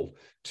able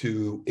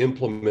to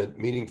implement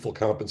meaningful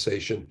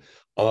compensation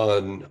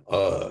on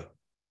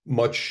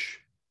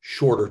much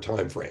shorter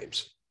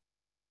timeframes.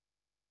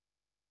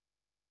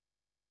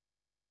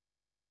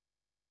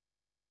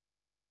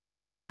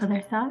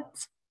 Other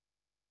thoughts?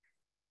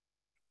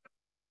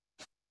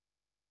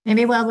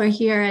 Maybe while we're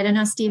here, I don't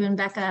know, Steve and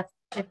Becca,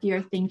 if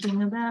you're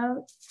thinking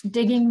about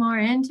digging more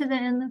into the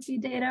in lieu fee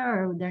data,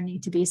 or would there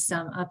need to be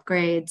some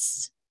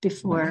upgrades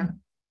before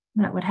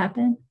that would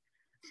happen?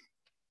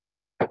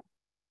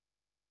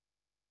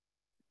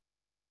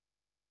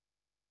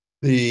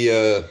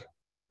 The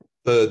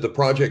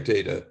project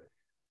data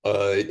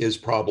is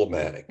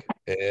problematic,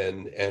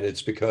 and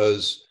it's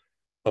because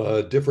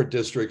different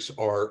districts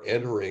are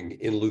entering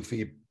in lieu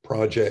fee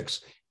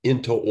projects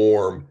into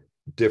ORM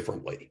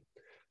differently.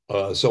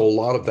 So a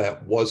lot of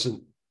that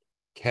wasn't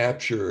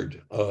captured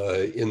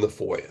in the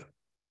FOIA.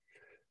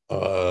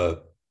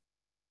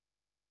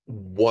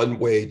 One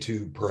way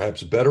to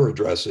perhaps better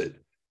address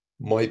it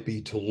might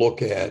be to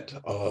look at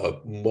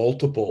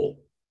multiple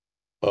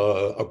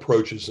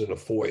approaches in a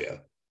FOIA.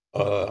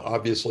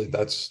 Obviously,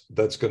 that's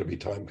going to be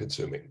time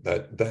consuming.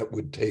 That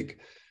would take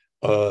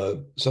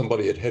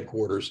somebody at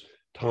headquarters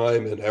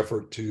time and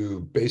effort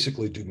to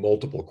basically do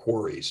multiple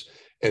queries,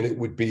 and it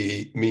would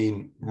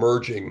mean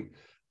merging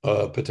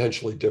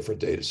potentially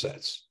different data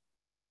sets.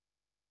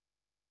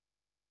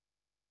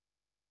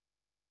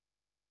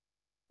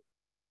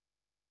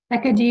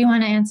 Becca, do you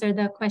want to answer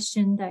the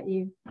question that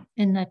you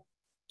in the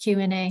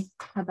Q&A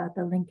about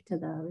the link to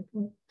the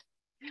report?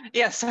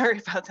 Yeah, sorry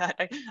about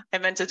that. I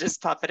meant to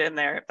just pop it in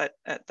there, but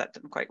that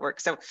didn't quite work.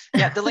 So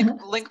yeah, the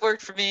link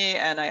worked for me,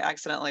 and I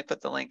accidentally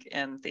put the link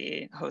in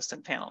the host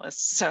and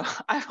panelists. So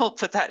I will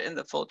put that in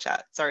the full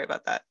chat. Sorry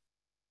about that.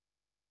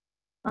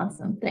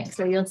 Awesome, thanks.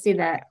 So you'll see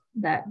that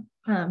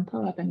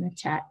pull up in the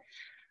chat.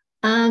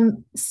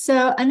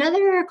 So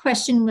another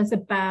question was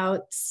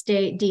about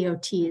state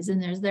DOTs,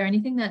 and is there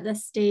anything that the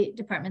state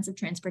departments of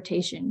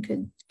transportation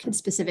could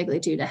specifically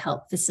do to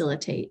help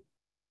facilitate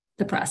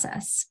the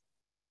process?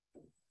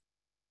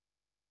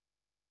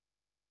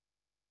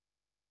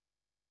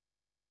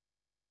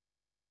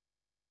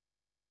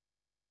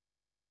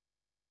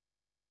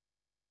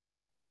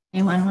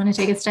 Anyone want to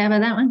take a stab at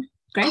that one?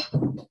 Great.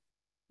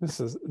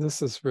 This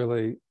is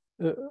really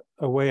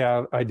a way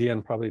out idea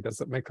and probably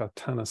doesn't make a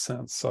ton of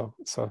sense. So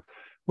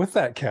with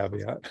that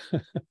caveat,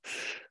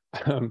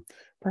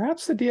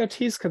 perhaps the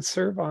DOTs could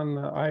serve on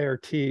the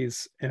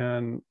IRTs.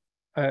 And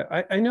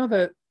I know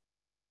that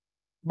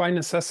by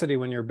necessity,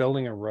 when you're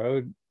building a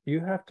road,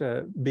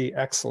 be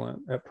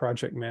excellent at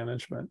project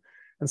management.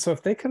 And so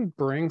if they can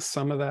bring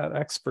some of that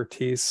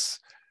expertise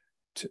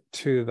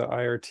to the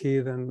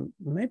IRT, then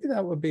maybe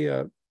that would be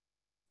a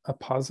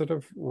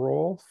positive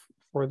role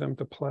for them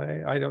to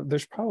play.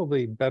 There's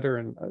probably better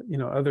and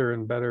other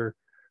and better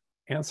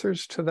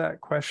answers to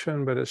that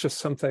question, but it's just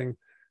something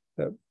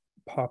that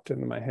popped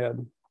into my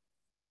head.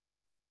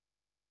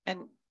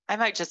 And I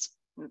might just,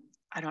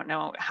 I don't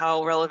know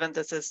how relevant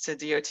this is to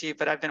DOT,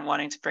 but I've been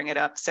wanting to bring it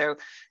up. So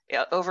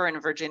over in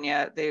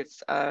Virginia, they've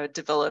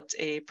developed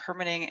a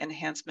permitting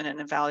enhancement and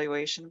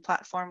evaluation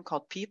platform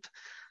called PEEP.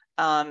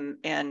 And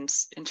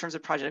in terms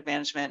of project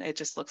management, it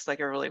just looks like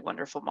a really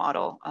wonderful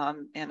model.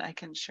 And I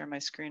can share my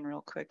screen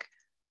real quick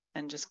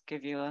and just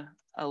give you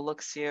a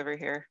look-see over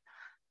here.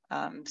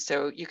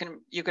 So you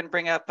can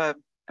bring up a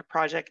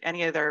project,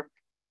 any of their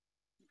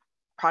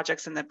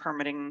projects in the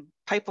permitting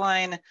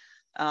pipeline.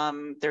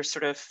 They're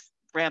sort of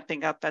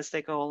ramping up as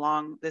they go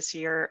along this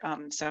year.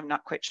 So I'm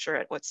not quite sure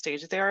at what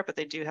stage they are, but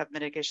they do have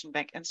mitigation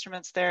bank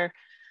instruments there.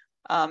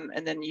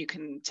 And then you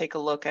can take a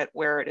look at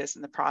where it is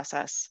in the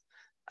process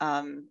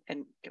and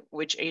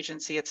which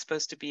agency it's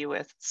supposed to be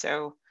with.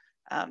 So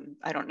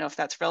I don't know if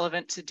that's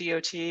relevant to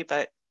DOT,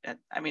 but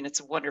I mean,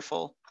 it's a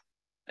wonderful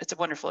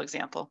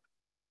example.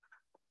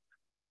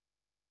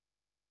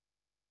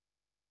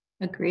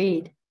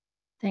 Agreed.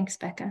 Thanks,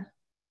 Becca.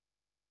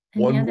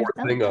 One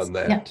more thing on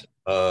that.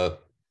 Yeah.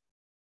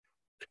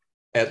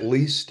 At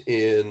least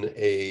in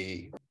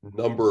a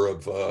number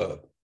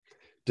of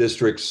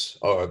districts,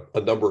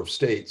 a number of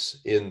states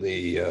in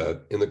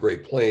the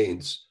Great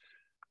Plains,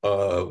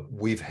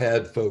 we've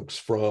had folks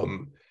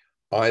from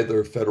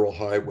either federal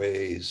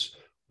highways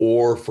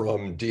or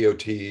from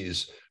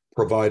DOTs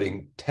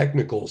providing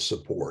technical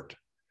support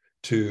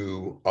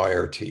to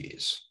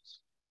IRTs.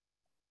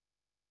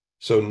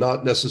 So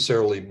not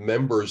necessarily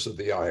members of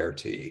the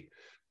IRT,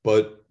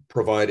 but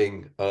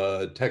providing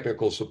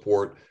technical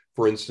support,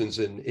 for instance,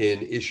 in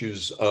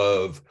issues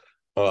of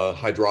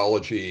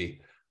hydrology,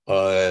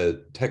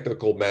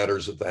 technical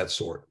matters of that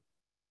sort.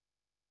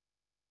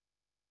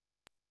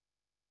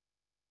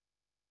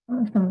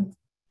 Awesome.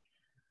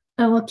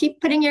 We'll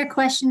keep putting your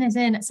questions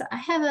in. So I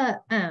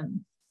have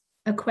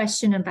a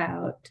question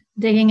about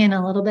digging in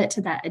a little bit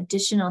to that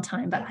additional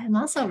time, but I'm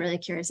also really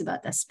curious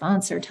about the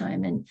sponsor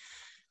time. And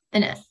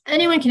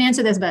anyone can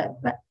answer this, but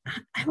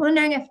I'm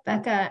wondering if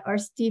Becca or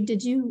Steve,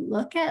 did you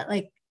look at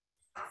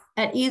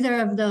either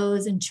of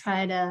those and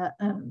try to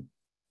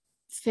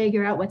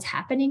figure out what's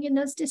happening in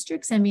those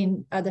districts? I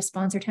mean, are the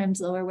sponsor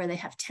times lower where they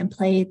have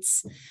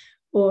templates,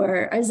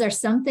 or is there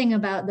something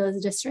about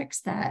those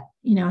districts that,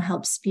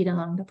 helps speed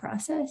along the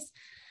process?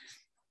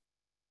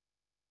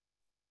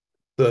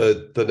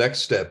 The next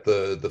step,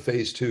 the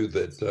phase 2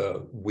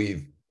 that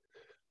we've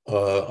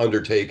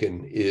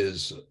undertaken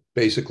is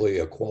basically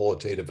a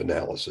qualitative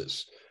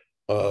analysis.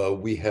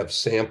 We have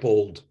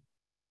sampled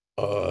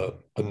a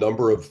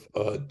number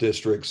of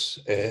districts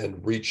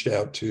and reached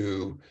out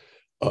to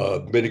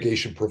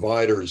mitigation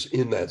providers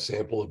in that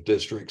sample of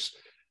districts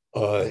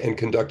and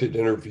conducted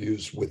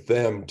interviews with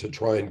them to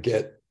try and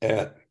get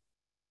at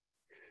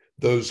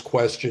those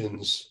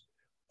questions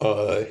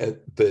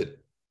that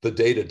the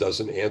data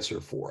doesn't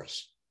answer for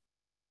us.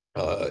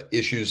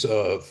 Issues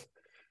of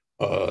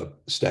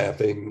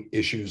staffing,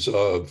 issues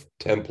of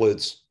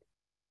templates,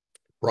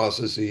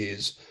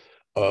 processes,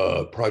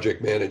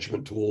 project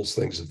management tools,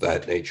 things of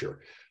that nature.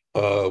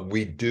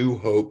 We do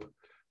hope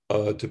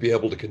to be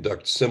able to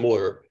conduct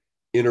similar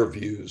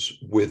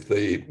interviews with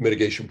the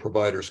mitigation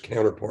providers'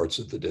 counterparts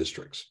at the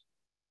districts.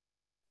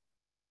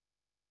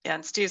 Yeah,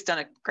 and Steve's done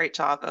a great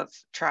job of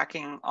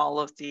tracking all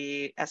of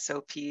the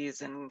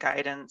SOPs and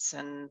guidance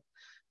and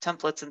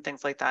templates and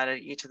things like that at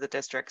each of the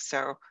districts.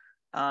 So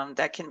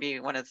that can be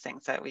one of the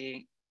things that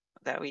we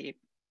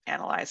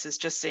analyze, is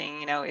just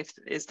seeing,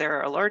 is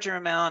there a larger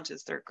amount,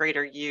 is there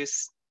greater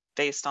use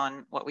based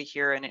on what we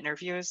hear in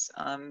interviews,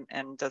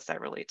 and does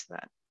that relate to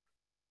that?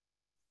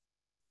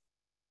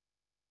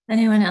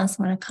 Anyone else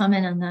want to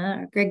comment on that?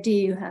 Or Greg, do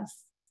you have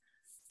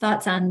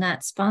thoughts on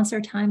that sponsor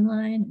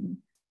timeline?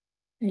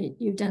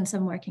 You've done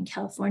some work in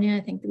California. I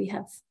think that we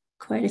have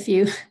quite a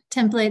few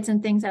templates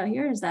and things out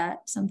here. Is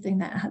that something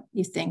that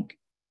you think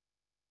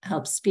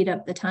helps speed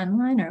up the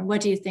timeline, or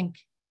what do you think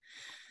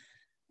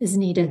is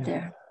needed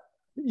there?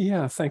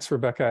 Yeah, thanks,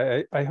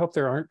 Rebecca. I hope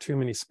there aren't too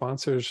many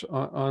sponsors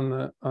on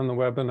the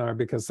webinar,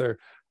 because they're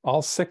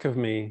all sick of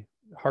me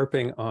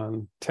harping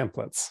on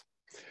templates.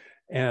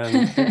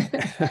 And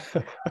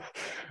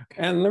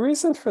and the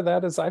reason for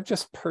that is I've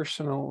just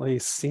personally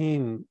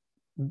seen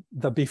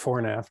the before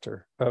and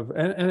after of,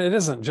 and it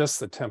isn't just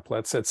the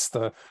templates, it's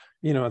the,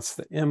 it's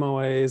the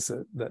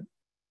MOAs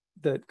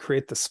that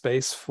create the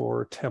space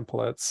for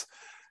templates.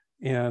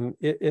 And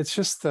it's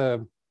just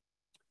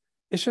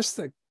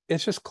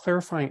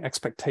clarifying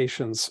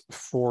expectations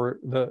for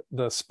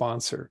the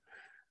sponsor.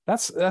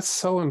 That's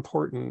so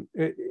important.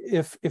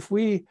 If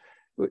we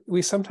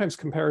sometimes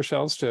compare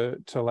ourselves to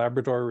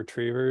Labrador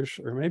retrievers,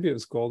 or maybe it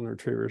was golden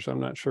retrievers, I'm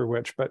not sure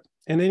which, but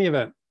in any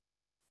event,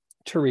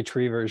 to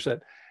retrievers,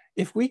 that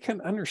if we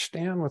can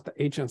understand what the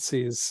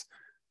agencies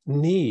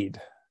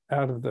need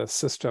out of the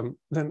system,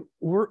 then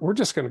we're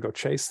just going to go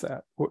chase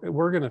that.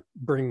 We're going to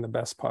bring the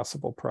best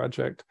possible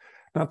project.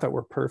 Not that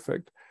we're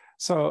perfect.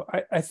 So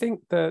I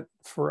think that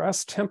for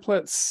us,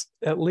 templates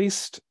at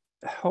least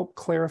help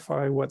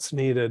clarify what's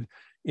needed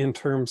in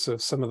terms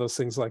of some of those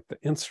things like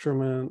the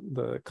instrument,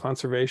 the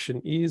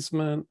conservation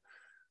easement,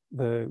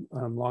 the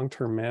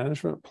long-term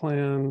management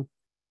plan.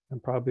 I'm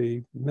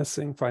probably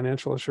missing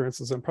financial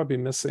assurances. I'm probably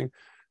missing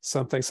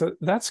something. So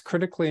that's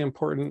critically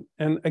important.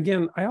 And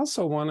again, I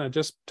also want to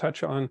just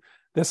touch on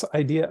this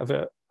idea of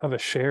a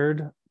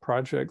shared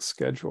project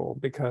schedule,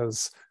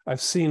 because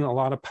I've seen a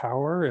lot of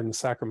power in the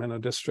Sacramento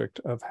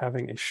district of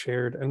having a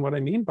shared. And what I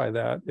mean by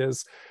that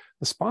is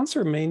the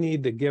sponsor may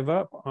need to give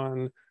up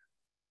on,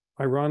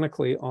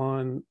 ironically,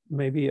 on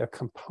maybe a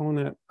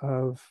component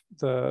of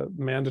the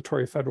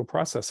mandatory federal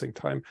processing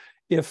time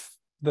if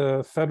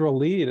the federal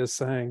lead is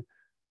saying,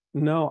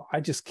 no, I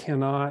just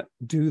cannot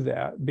do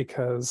that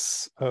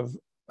because of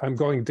I'm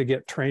going to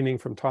get training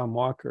from Tom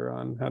Walker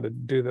on how to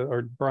do that,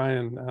 or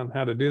Brian on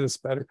how to do this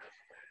better.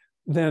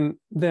 Then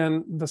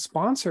the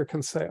sponsor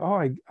can say,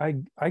 oh,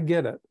 I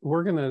get it.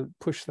 We're going to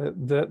push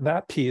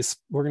that piece.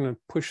 We're going to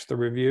push the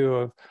review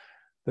of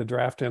the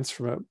draft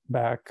instrument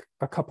back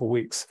a couple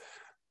weeks.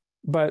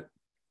 But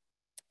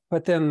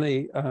then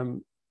the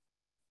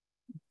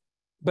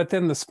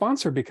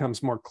sponsor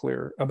becomes more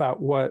clear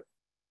about what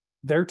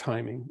their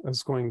timing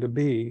is going to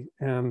be.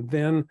 And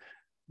then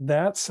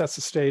that sets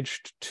the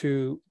stage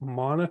to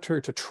monitor,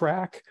 to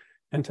track,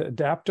 and to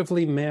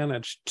adaptively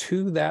manage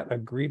to that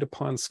agreed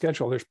upon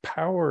schedule. There's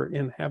power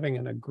in having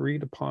an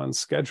agreed upon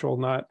schedule,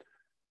 not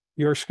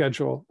your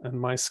schedule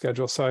and my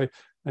schedule. So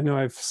I know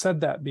I've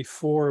said that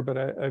before, but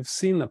I've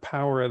seen the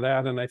power of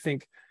that. And I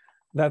think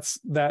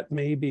that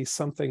may be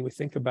something we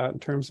think about in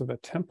terms of a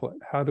template.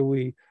 How do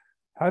we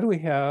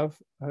have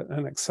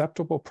an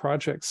acceptable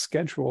project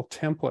schedule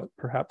template,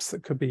 perhaps,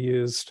 that could be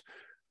used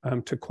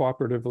to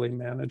cooperatively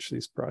manage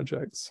these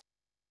projects?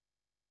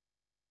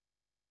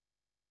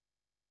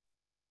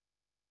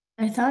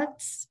 Any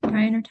thoughts,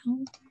 Brian or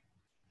Tom?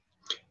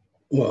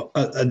 Well,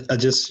 I'll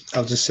just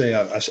say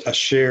I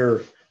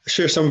share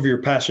some of your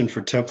passion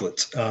for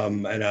templates,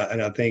 and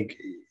I think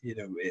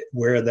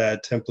where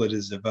that template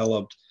is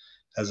developed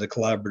as a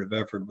collaborative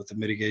effort with the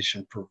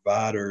mitigation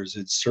providers,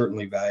 it's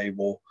certainly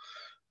valuable.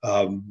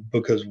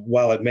 Because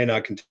while it may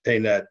not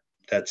contain that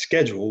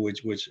schedule,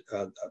 which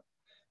I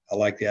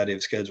like the idea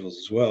of schedules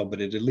as well,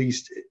 but it at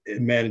least it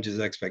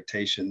manages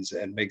expectations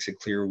and makes it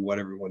clear what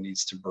everyone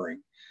needs to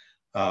bring.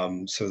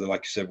 So that,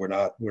 like you said, we're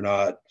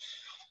not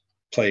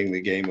playing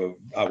the game of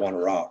I want to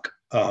rock,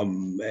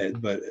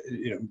 but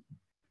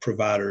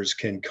providers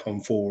can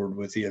come forward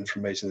with the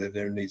information that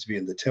there needs to be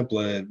in the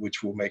template,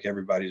 which will make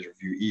everybody's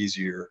review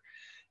easier.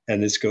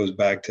 And this goes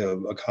back to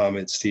a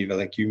comment, Steve, I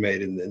think you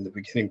made in the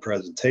beginning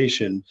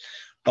presentation,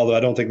 although I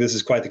don't think this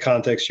is quite the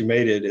context you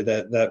made it,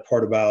 that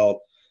part about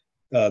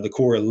the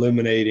Corps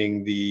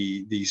eliminating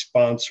the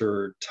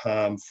sponsor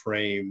time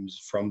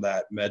frames from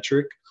that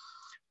metric.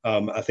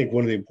 I think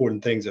one of the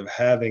important things of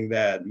having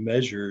that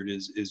measured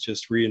is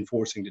just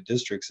reinforcing to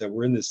districts that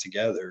we're in this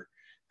together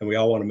and we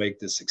all want to make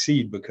this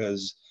succeed,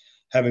 because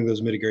having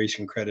those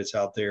mitigation credits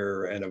out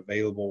there and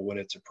available when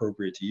it's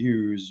appropriate to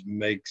use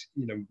makes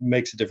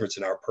a difference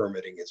in our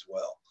permitting as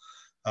well.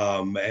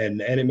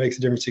 And it makes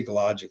a difference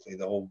ecologically,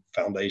 the whole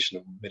foundation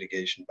of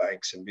mitigation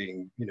banks and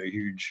being,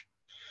 huge,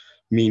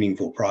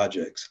 meaningful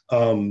projects.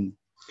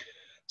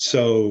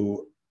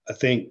 So I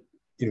think,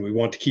 we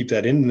want to keep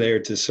that in there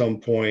to some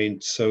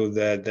point so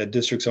that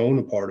districts own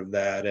a part of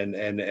that,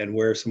 and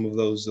where some of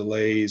those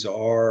delays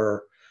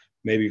are,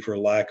 maybe for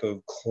lack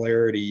of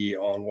clarity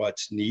on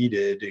what's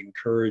needed,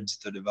 encourage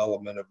the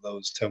development of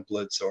those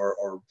templates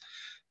or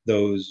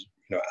those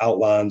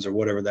outlines or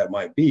whatever that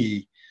might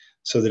be,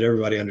 so that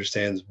everybody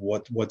understands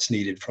what's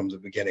needed from the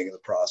beginning of the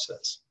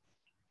process.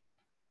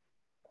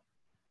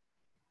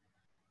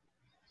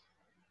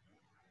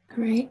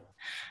 Great.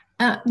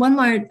 One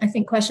more, I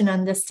think, question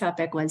on this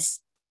topic was,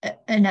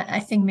 and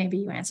I think maybe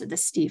you answered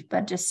this, Steve,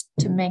 but just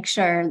to make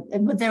sure,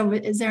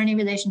 is there any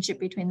relationship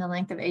between the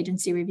length of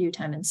agency review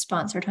time and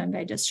sponsor time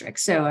by district?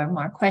 So are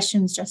more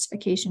questions,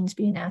 justifications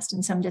being asked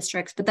in some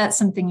districts, but that's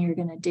something you're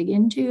going to dig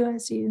into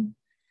as you...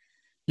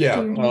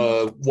 Yeah,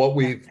 what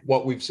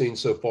we've seen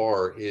so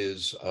far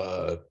is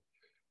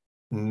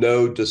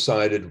no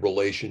decided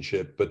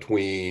relationship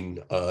between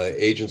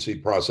agency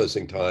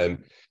processing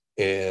time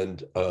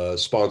and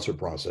sponsor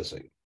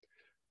processing.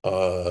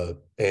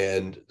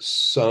 And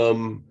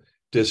some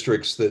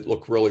districts that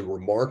look really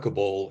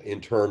remarkable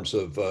in terms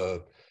of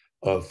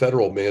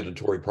federal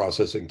mandatory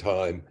processing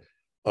time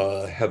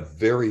have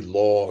very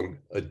long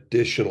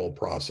additional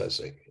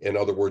processing. In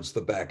other words,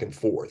 the back and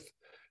forth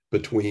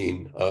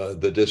between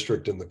the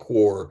district and the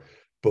Corps,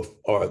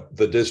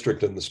 the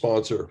district and the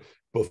sponsor,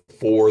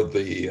 before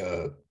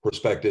the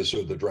prospectus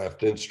or the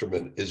draft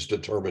instrument is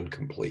determined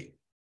complete.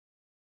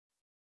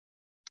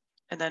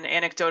 And then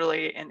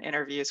anecdotally in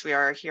interviews, we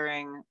are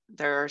hearing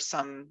there are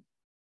some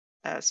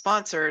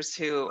sponsors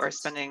who are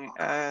spending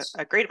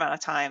a great amount of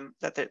time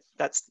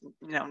that's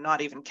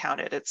not even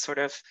counted. It's sort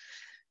of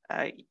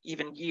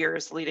even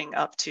years leading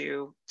up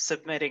to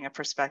submitting a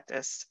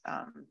prospectus.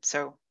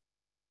 So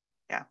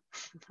yeah,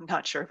 I'm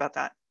not sure about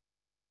that.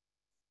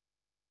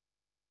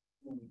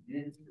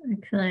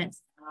 Excellent.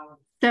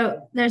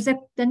 So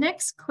the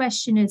next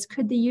question is,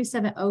 could the use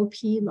of an OP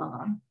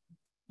law,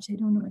 which I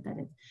don't know what that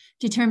is,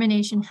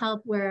 determination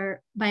help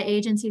whereby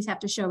agencies have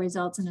to show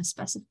results in a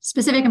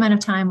specific amount of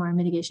time where a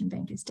mitigation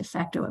bank is de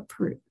facto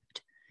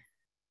approved?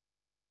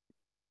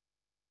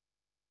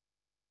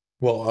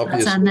 Well,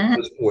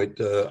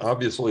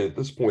 obviously at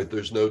this point,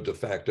 there's no de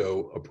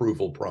facto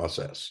approval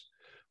process.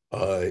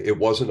 It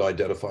wasn't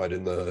identified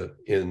in the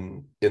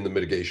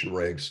mitigation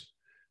regs.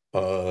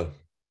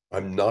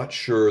 I'm not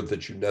sure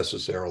that you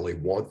necessarily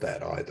want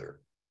that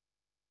either.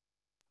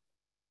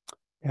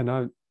 And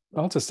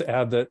I'll just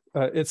add that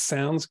it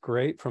sounds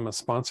great from a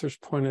sponsor's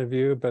point of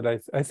view, but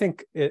I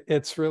think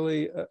it's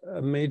really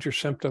a major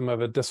symptom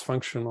of a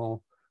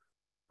dysfunctional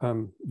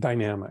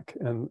dynamic.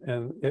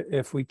 And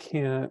if we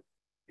can't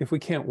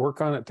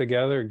work on it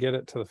together, get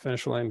it to the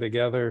finish line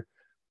together,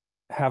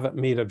 have it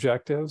meet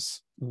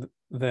objectives,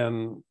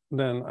 then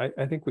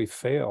I think we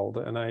failed.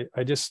 And I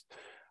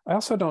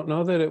also don't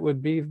know that it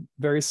would be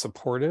very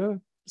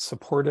supported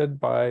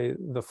by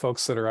the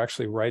folks that are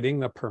actually writing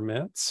the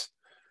permits.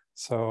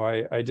 So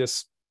I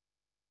just,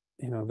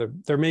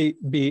 there may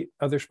be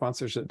other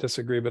sponsors that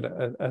disagree,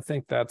 but I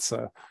think that's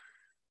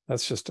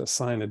just a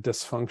sign of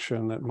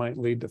dysfunction that might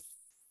lead to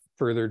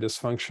further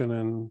dysfunction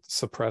and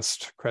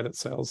suppressed credit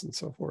sales and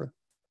so forth.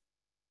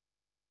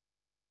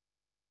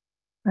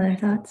 Other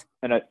thoughts?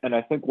 And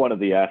I think one of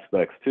the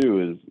aspects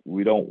too is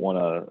we don't want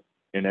to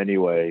in any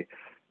way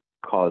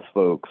cause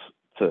folks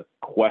to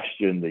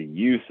question the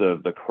use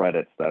of the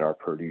credits that are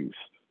produced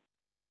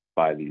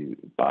by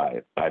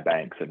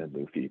banks and in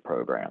lieu fee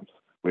programs.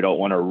 We don't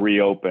want to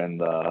reopen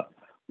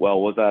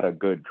was that a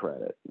good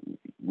credit?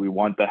 We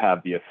want to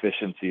have the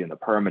efficiency in the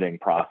permitting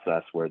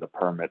process where the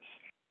permits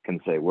can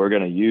say, we're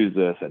going to use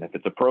this, and if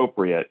it's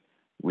appropriate,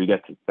 we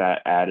get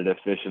that added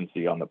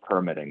efficiency on the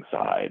permitting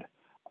side.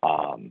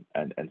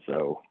 And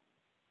so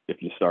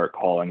if you start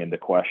calling into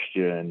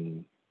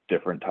question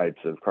different types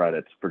of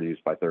credits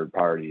produced by third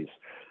parties,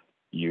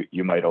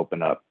 you might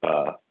open up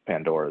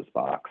Pandora's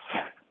box.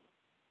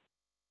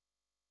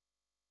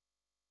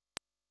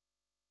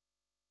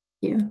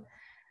 Thank you.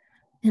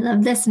 I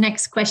love this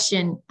next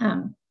question.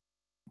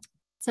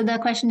 So the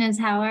question is,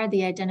 how are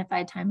the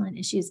identified timeline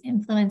issues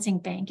influencing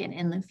bank and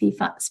in lieu fee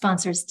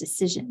sponsors'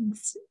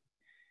 decisions?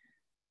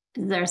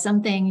 Is there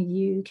something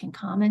you can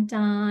comment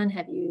on?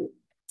 Have you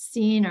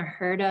seen or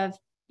heard of,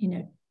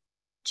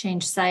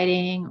 change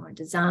siting or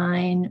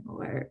design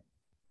or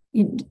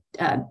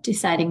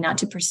deciding not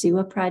to pursue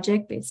a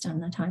project based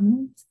on the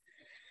timelines?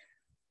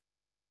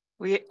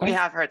 We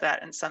have heard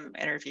that in some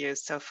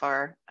interviews so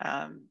far.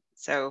 And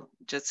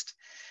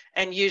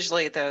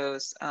usually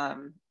those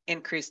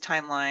increased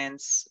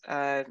timelines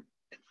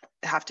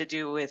have to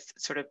do with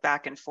sort of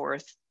back and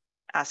forth,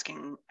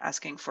 asking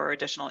for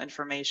additional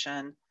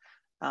information,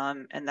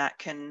 and that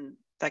can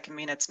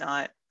mean it's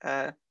not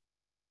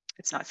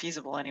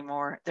feasible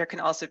anymore. There can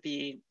also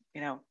be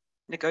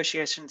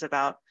negotiations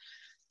about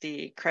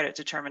the credit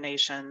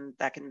determination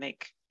that can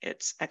make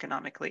it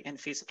economically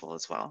infeasible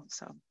as well.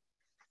 So,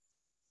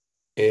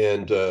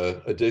 and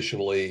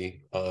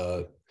additionally,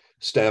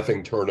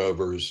 staffing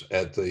turnovers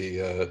at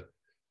the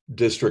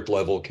district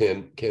level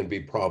can be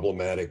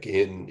problematic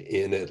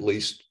in at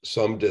least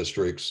some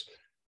districts.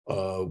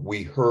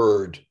 We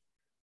heard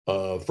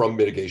from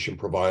mitigation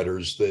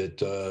providers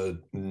that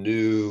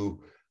new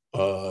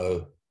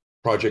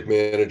project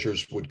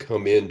managers would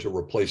come in to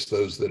replace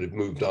those that had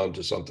moved on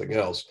to something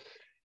else,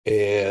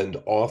 and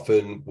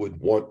often would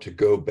want to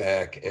go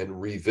back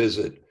and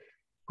revisit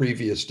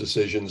previous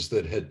decisions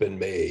that had been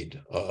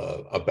made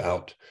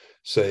about,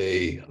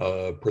 say,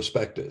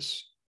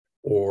 prospectus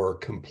or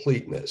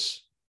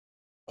completeness.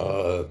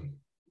 To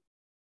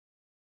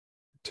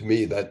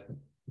me,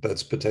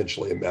 that's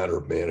potentially a matter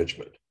of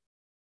management.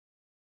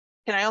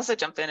 Can I also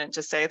jump in and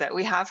just say that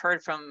we have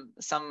heard from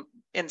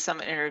in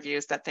some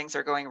interviews that things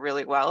are going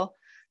really well,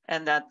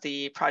 and that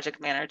the project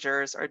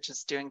managers are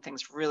just doing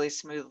things really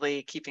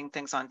smoothly, keeping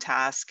things on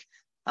task.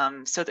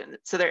 So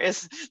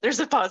there's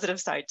a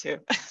positive side too.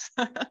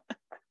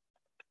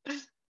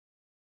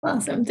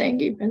 Awesome,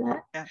 thank you for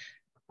that.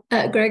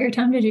 Yeah. Greg or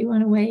Tom, did you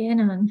want to weigh in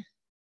on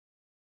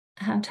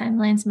how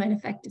timelines might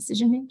affect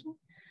decision making?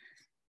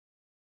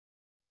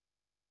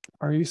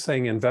 Are you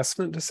saying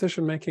investment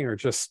decision making or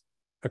just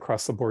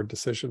across the board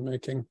decision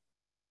making?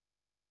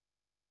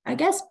 I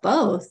guess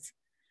both.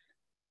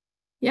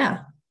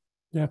 Yeah.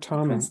 Yeah,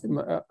 Tom,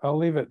 I'll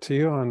leave it to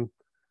you on,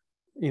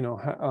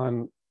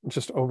 on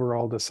just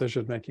overall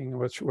decision making.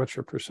 What's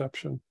your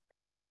perception?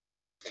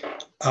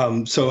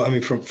 So I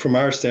mean, from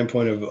our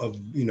standpoint of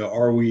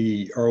are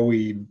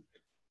we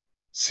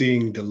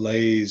seeing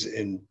delays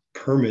in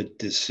permit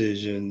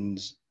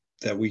decisions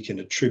that we can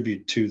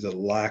attribute to the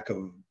lack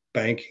of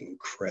banking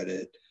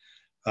credit?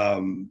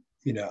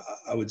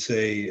 I would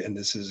say, and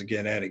this is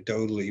again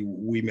anecdotally,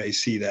 we may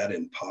see that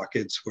in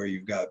pockets where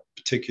you've got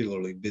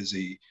particularly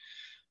busy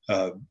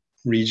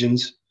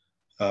regions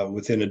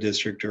within a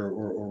district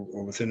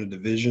or within a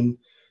division.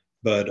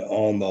 But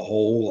on the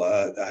whole,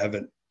 I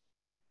haven't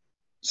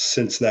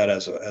sensed that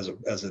as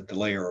a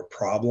delay or a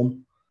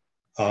problem.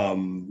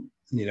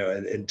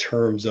 In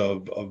terms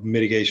of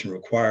mitigation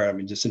required, I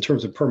mean, just in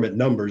terms of permit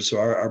numbers, so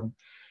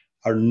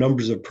our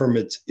numbers of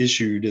permits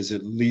issued is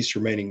at least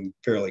remaining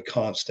fairly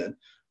constant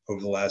over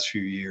the last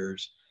few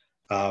years.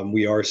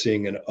 We are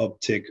seeing an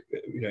uptick,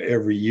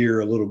 every year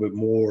a little bit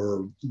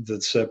more,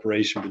 the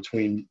separation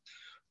between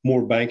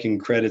more banking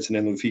credits and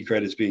inland fee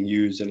credits being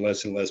used and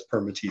less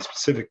permittee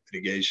specific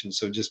litigation.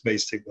 So just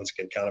basically, once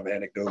again, kind of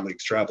anecdotally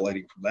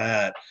extrapolating from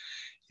that,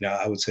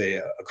 I would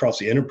say across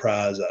the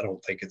enterprise, I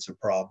don't think it's a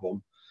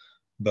problem,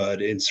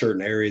 but in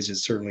certain areas, it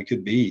certainly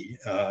could be.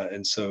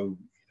 And so,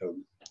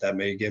 that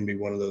may again be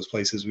one of those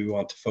places we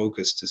want to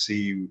focus to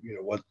see,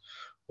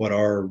 what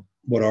are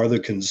the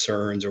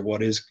concerns or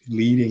what is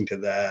leading to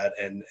that,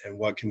 and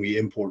what can we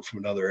import from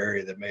another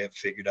area that may have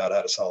figured out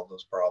how to solve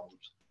those problems.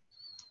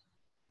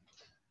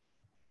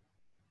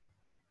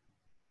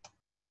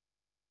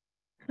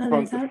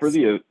 For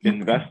the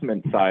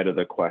investment side of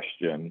the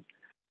question,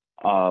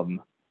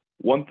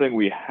 one thing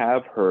we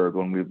have heard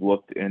when we've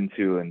looked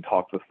into and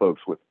talked with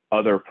folks with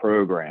other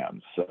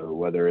programs, so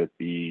whether it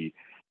be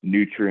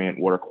nutrient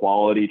water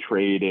quality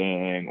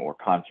trading or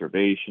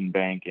conservation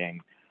banking,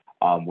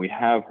 we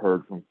have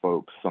heard from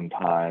folks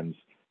sometimes,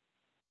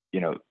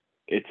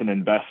 it's an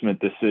investment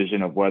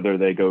decision of whether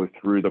they go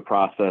through the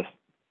process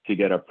to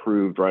get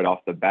approved right off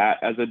the bat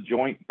as a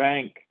joint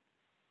bank,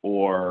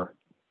 or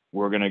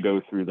we're going to go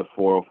through the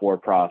 404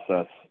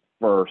 process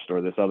first,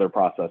 or this other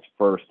process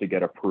first to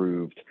get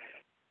approved,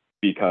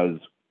 because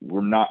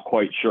we're not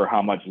quite sure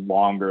how much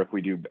longer if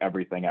we do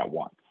everything at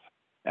once,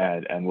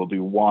 and we'll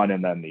do one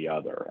and then the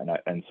other.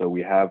 And so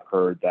we have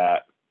heard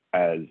that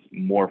as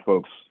more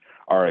folks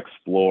are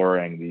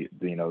exploring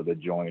the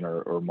joint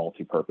or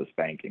multi-purpose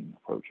banking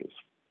approaches.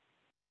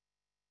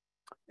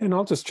 And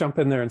I'll just jump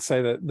in there and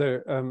say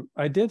that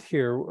I did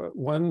hear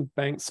one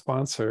bank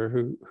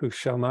sponsor who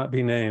shall not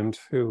be named,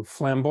 who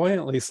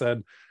flamboyantly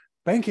said,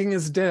 "Banking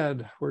is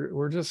dead.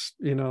 We're just,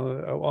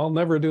 I'll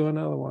never do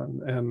another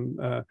one."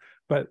 And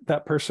but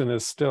that person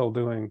is still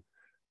doing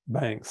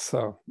banks.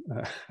 So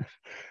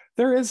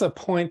there is a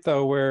point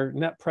though where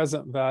net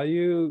present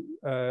value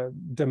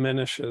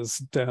diminishes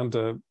down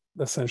to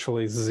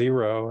essentially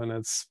zero, and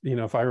it's,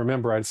 if I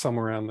remember, I'd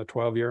somewhere around the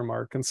 12-year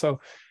mark, and so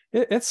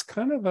it's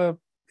kind of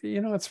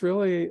it's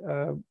really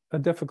a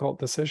difficult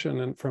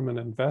decision, and from an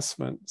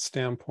investment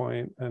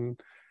standpoint,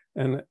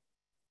 and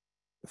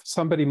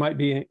somebody might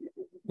be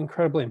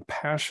incredibly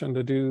impassioned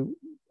to do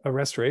a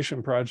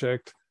restoration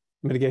project,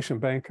 mitigation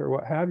bank, or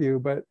what have you,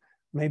 but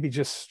maybe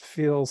just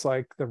feels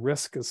like the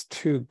risk is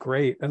too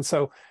great. And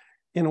so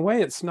in a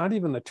way, it's not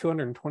even the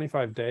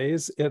 225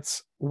 days,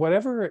 it's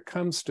whatever it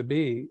comes to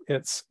be,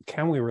 it's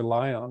can we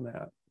rely on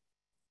that?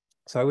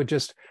 So I would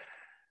just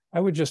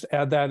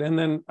add that. And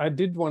then I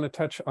did want to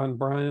touch on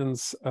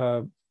Brian's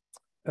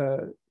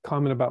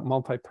comment about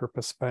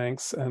multi-purpose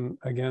banks. And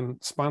again,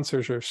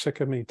 sponsors are sick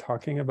of me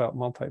talking about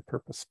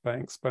multi-purpose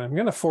banks, but I'm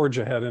going to forge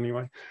ahead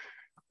anyway.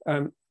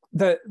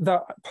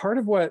 The part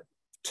of what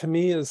to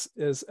me is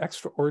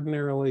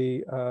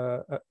extraordinarily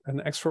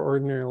an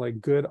extraordinarily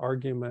good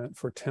argument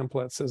for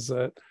templates is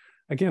that,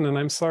 again, and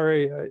I'm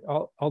sorry,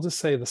 I'll just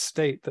say the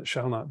state that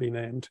shall not be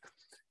named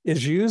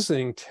is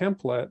using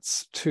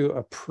templates to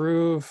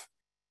approve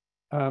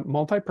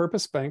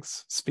multi-purpose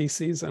banks,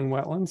 species and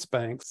wetlands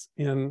banks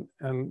and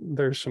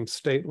there's some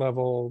state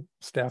level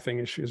staffing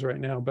issues right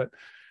now, but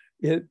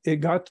it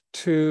got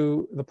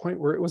to the point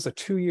where it was a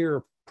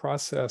 2-year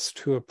process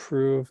to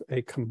approve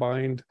a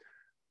combined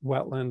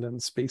wetland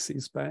and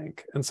species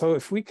bank. And so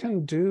if we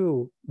can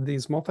do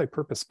these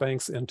multi-purpose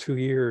banks in 2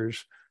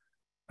 years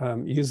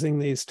using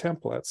these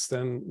templates,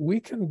 then we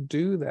can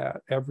do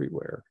that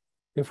everywhere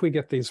if we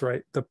get these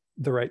right,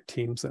 the right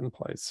teams in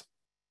place.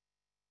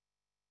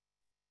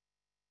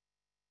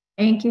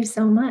 Thank you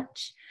so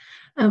much.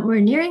 We're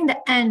nearing the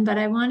end, but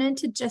I wanted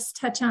to just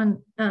touch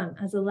on,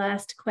 as a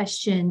last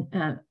question,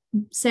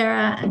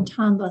 Sara and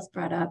Tom both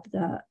brought up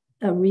the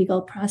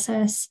legal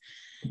process.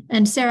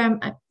 And Sara,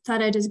 I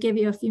thought I'd just give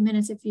you a few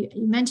minutes if you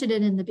mentioned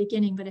it in the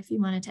beginning, but if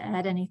you wanted to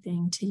add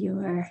anything to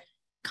your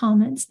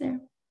comments there.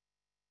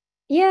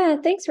 Yeah,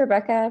 thanks,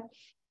 Rebecca.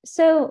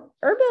 So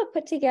ERBA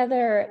put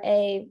together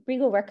a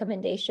legal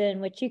recommendation,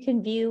 which you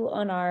can view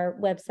on our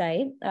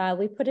website.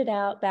 We put it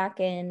out back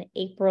in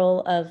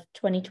April of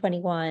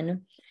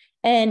 2021,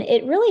 and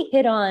it really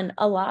hit on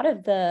a lot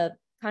of the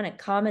kind of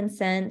common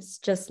sense,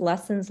 just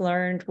lessons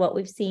learned, what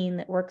we've seen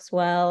that works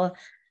well.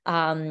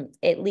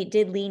 It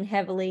did lean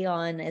heavily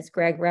on, as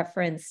Greg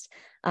referenced,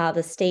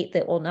 the state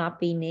that will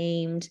not be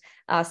named,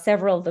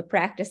 several of the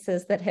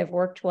practices that have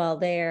worked well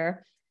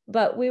there.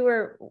 But we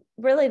were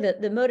really,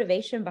 the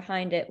motivation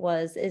behind it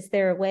was, is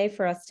there a way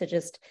for us to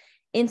just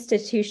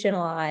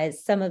institutionalize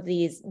some of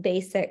these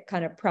basic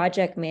kind of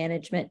project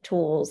management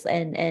tools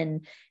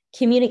and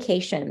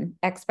communication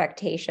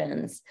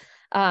expectations.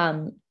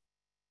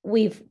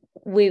 We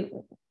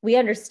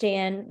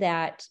understand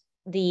that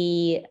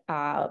the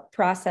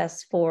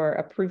process for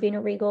approving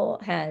a regal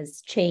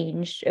has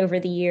changed over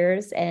the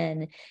years,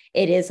 and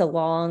it is a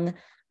long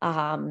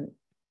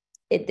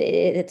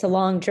it's a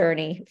long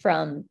journey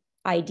from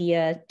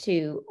idea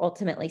to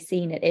ultimately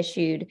seeing it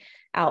issued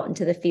out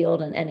into the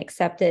field and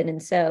accepted.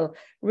 And so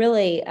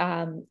really,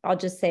 I'll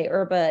just say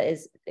ERBA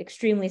is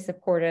extremely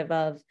supportive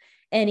of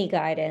any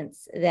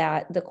guidance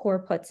that the Corps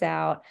puts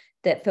out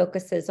that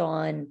focuses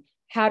on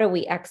how do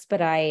we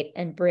expedite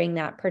and bring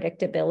that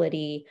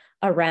predictability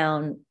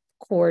around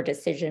core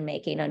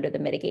decision-making under the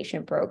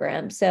mitigation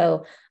program.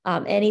 So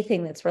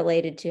anything that's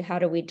related to how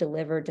do we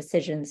deliver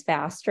decisions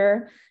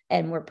faster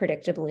and more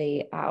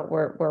predictably,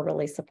 we're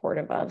really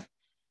supportive of.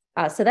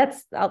 So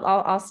that's,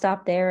 I'll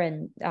stop there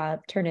and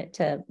turn it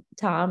to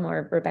Tom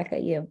or Rebecca,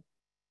 you.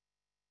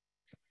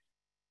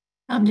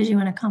 Did you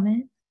want to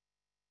comment?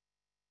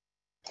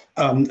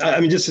 I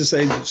mean, just to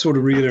say, sort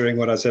of reiterating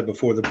what I said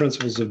before, the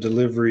principles of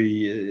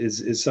delivery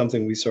is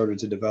something we started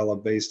to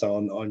develop based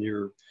on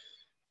your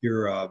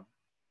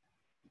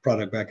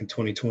product back in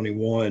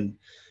 2021.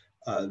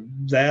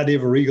 That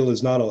if a regal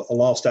is not a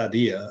lost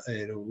idea,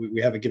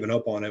 we haven't given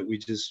up on it. We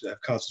just have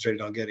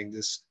concentrated on getting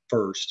this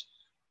first.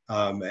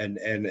 And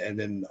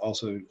then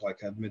also,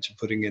 like I mentioned,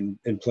 putting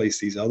in place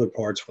these other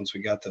parts once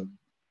we got the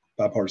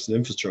bipartisan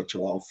infrastructure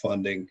law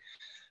funding.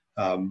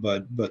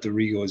 But the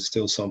regal is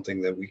still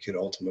something that we could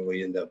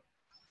ultimately end up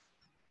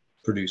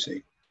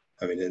producing.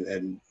 I mean,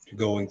 and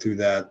going through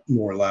that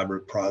more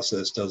elaborate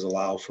process does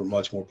allow for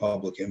much more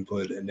public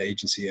input and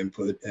agency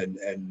input,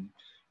 and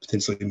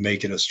potentially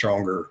make it a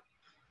stronger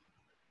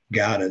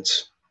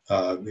guidance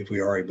if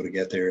we are able to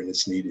get there and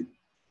it's needed.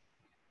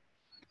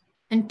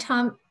 And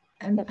Tom,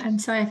 I'm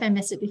sorry if I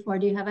missed it before.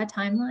 Do you have a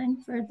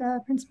timeline for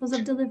the principles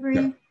of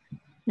delivery?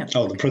 No.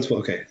 Oh, the principle.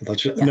 Okay. I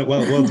thought you, yeah. No,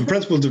 well, the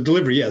principles of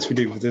delivery. Yes, we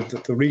do.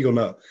 The regal,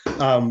 no.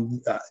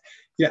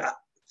 Yeah.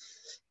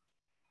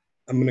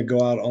 I'm going to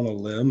go out on a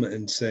limb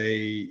and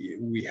say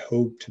we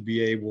hope to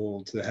be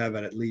able to have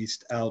it at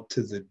least out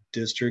to the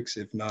districts,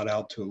 if not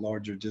out to a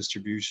larger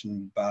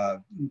distribution by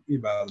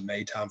the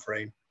May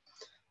timeframe,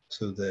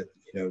 so that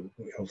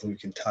hopefully we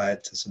can tie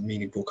it to some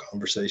meaningful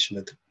conversation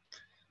at the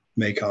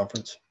May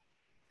conference.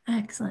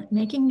 Excellent.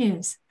 Making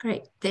news.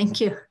 Great. Thank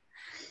you.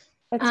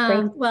 That's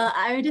great. Well,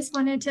 I just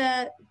wanted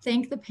to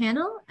thank the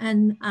panel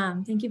and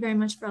thank you very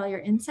much for all your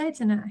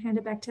insights, and I'll hand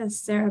it back to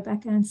Sara,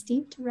 Becca, and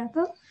Steve to wrap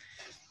up.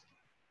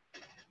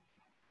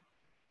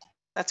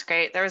 That's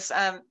great. There's,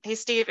 hey,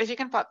 Steve, if you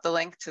can pop the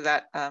link to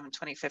that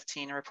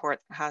 2015 report,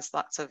 that has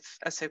lots of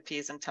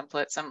SOPs and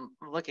templates. I'm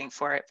looking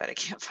for it, but I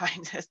can't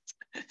find it.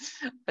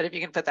 But if you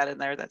can put that in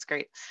there, that's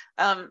great.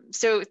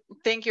 So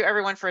thank you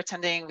everyone for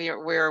attending.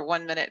 We're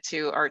 1 minute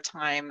to our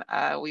time.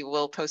 We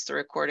will post a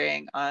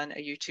recording on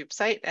a YouTube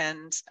site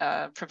and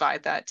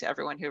provide that to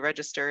everyone who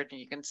registered, and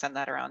you can send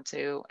that around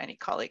to any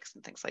colleagues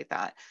and things like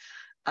that.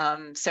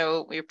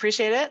 So we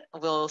appreciate it.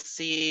 We'll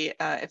see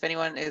if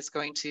anyone is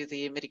going to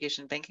the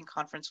Mitigation Banking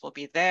Conference, we'll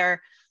be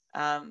there.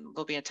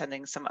 We'll be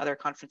attending some other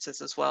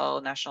conferences as well,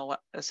 National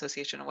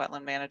Association of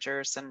Wetland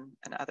Managers and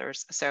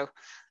others. So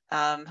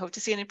hope to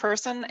see you in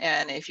person.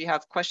 And if you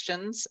have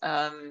questions,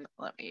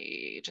 let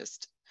me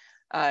just,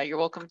 you're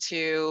welcome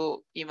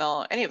to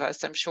email any of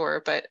us, I'm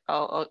sure, but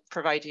I'll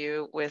provide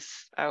you with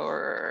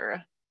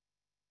our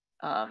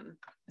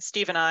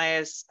Steve and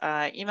I's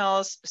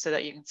emails so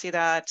that you can see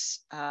that.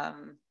 All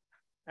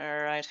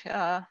right,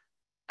 yeah.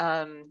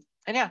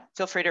 And yeah,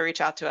 feel free to reach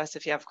out to us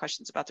if you have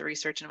questions about the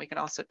research, and we can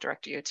also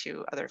direct you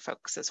to other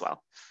folks as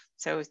well.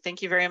 So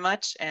thank you very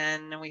much,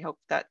 and we hope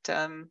that,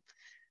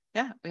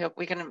 yeah, we hope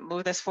we can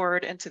move this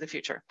forward into the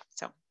future.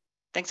 So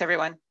thanks,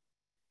 everyone.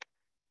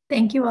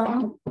 Thank you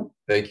all.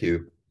 Thank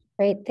you.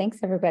 Great, thanks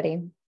everybody.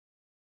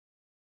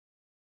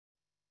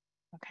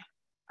 Okay,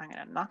 I'm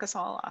gonna knock us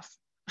all off.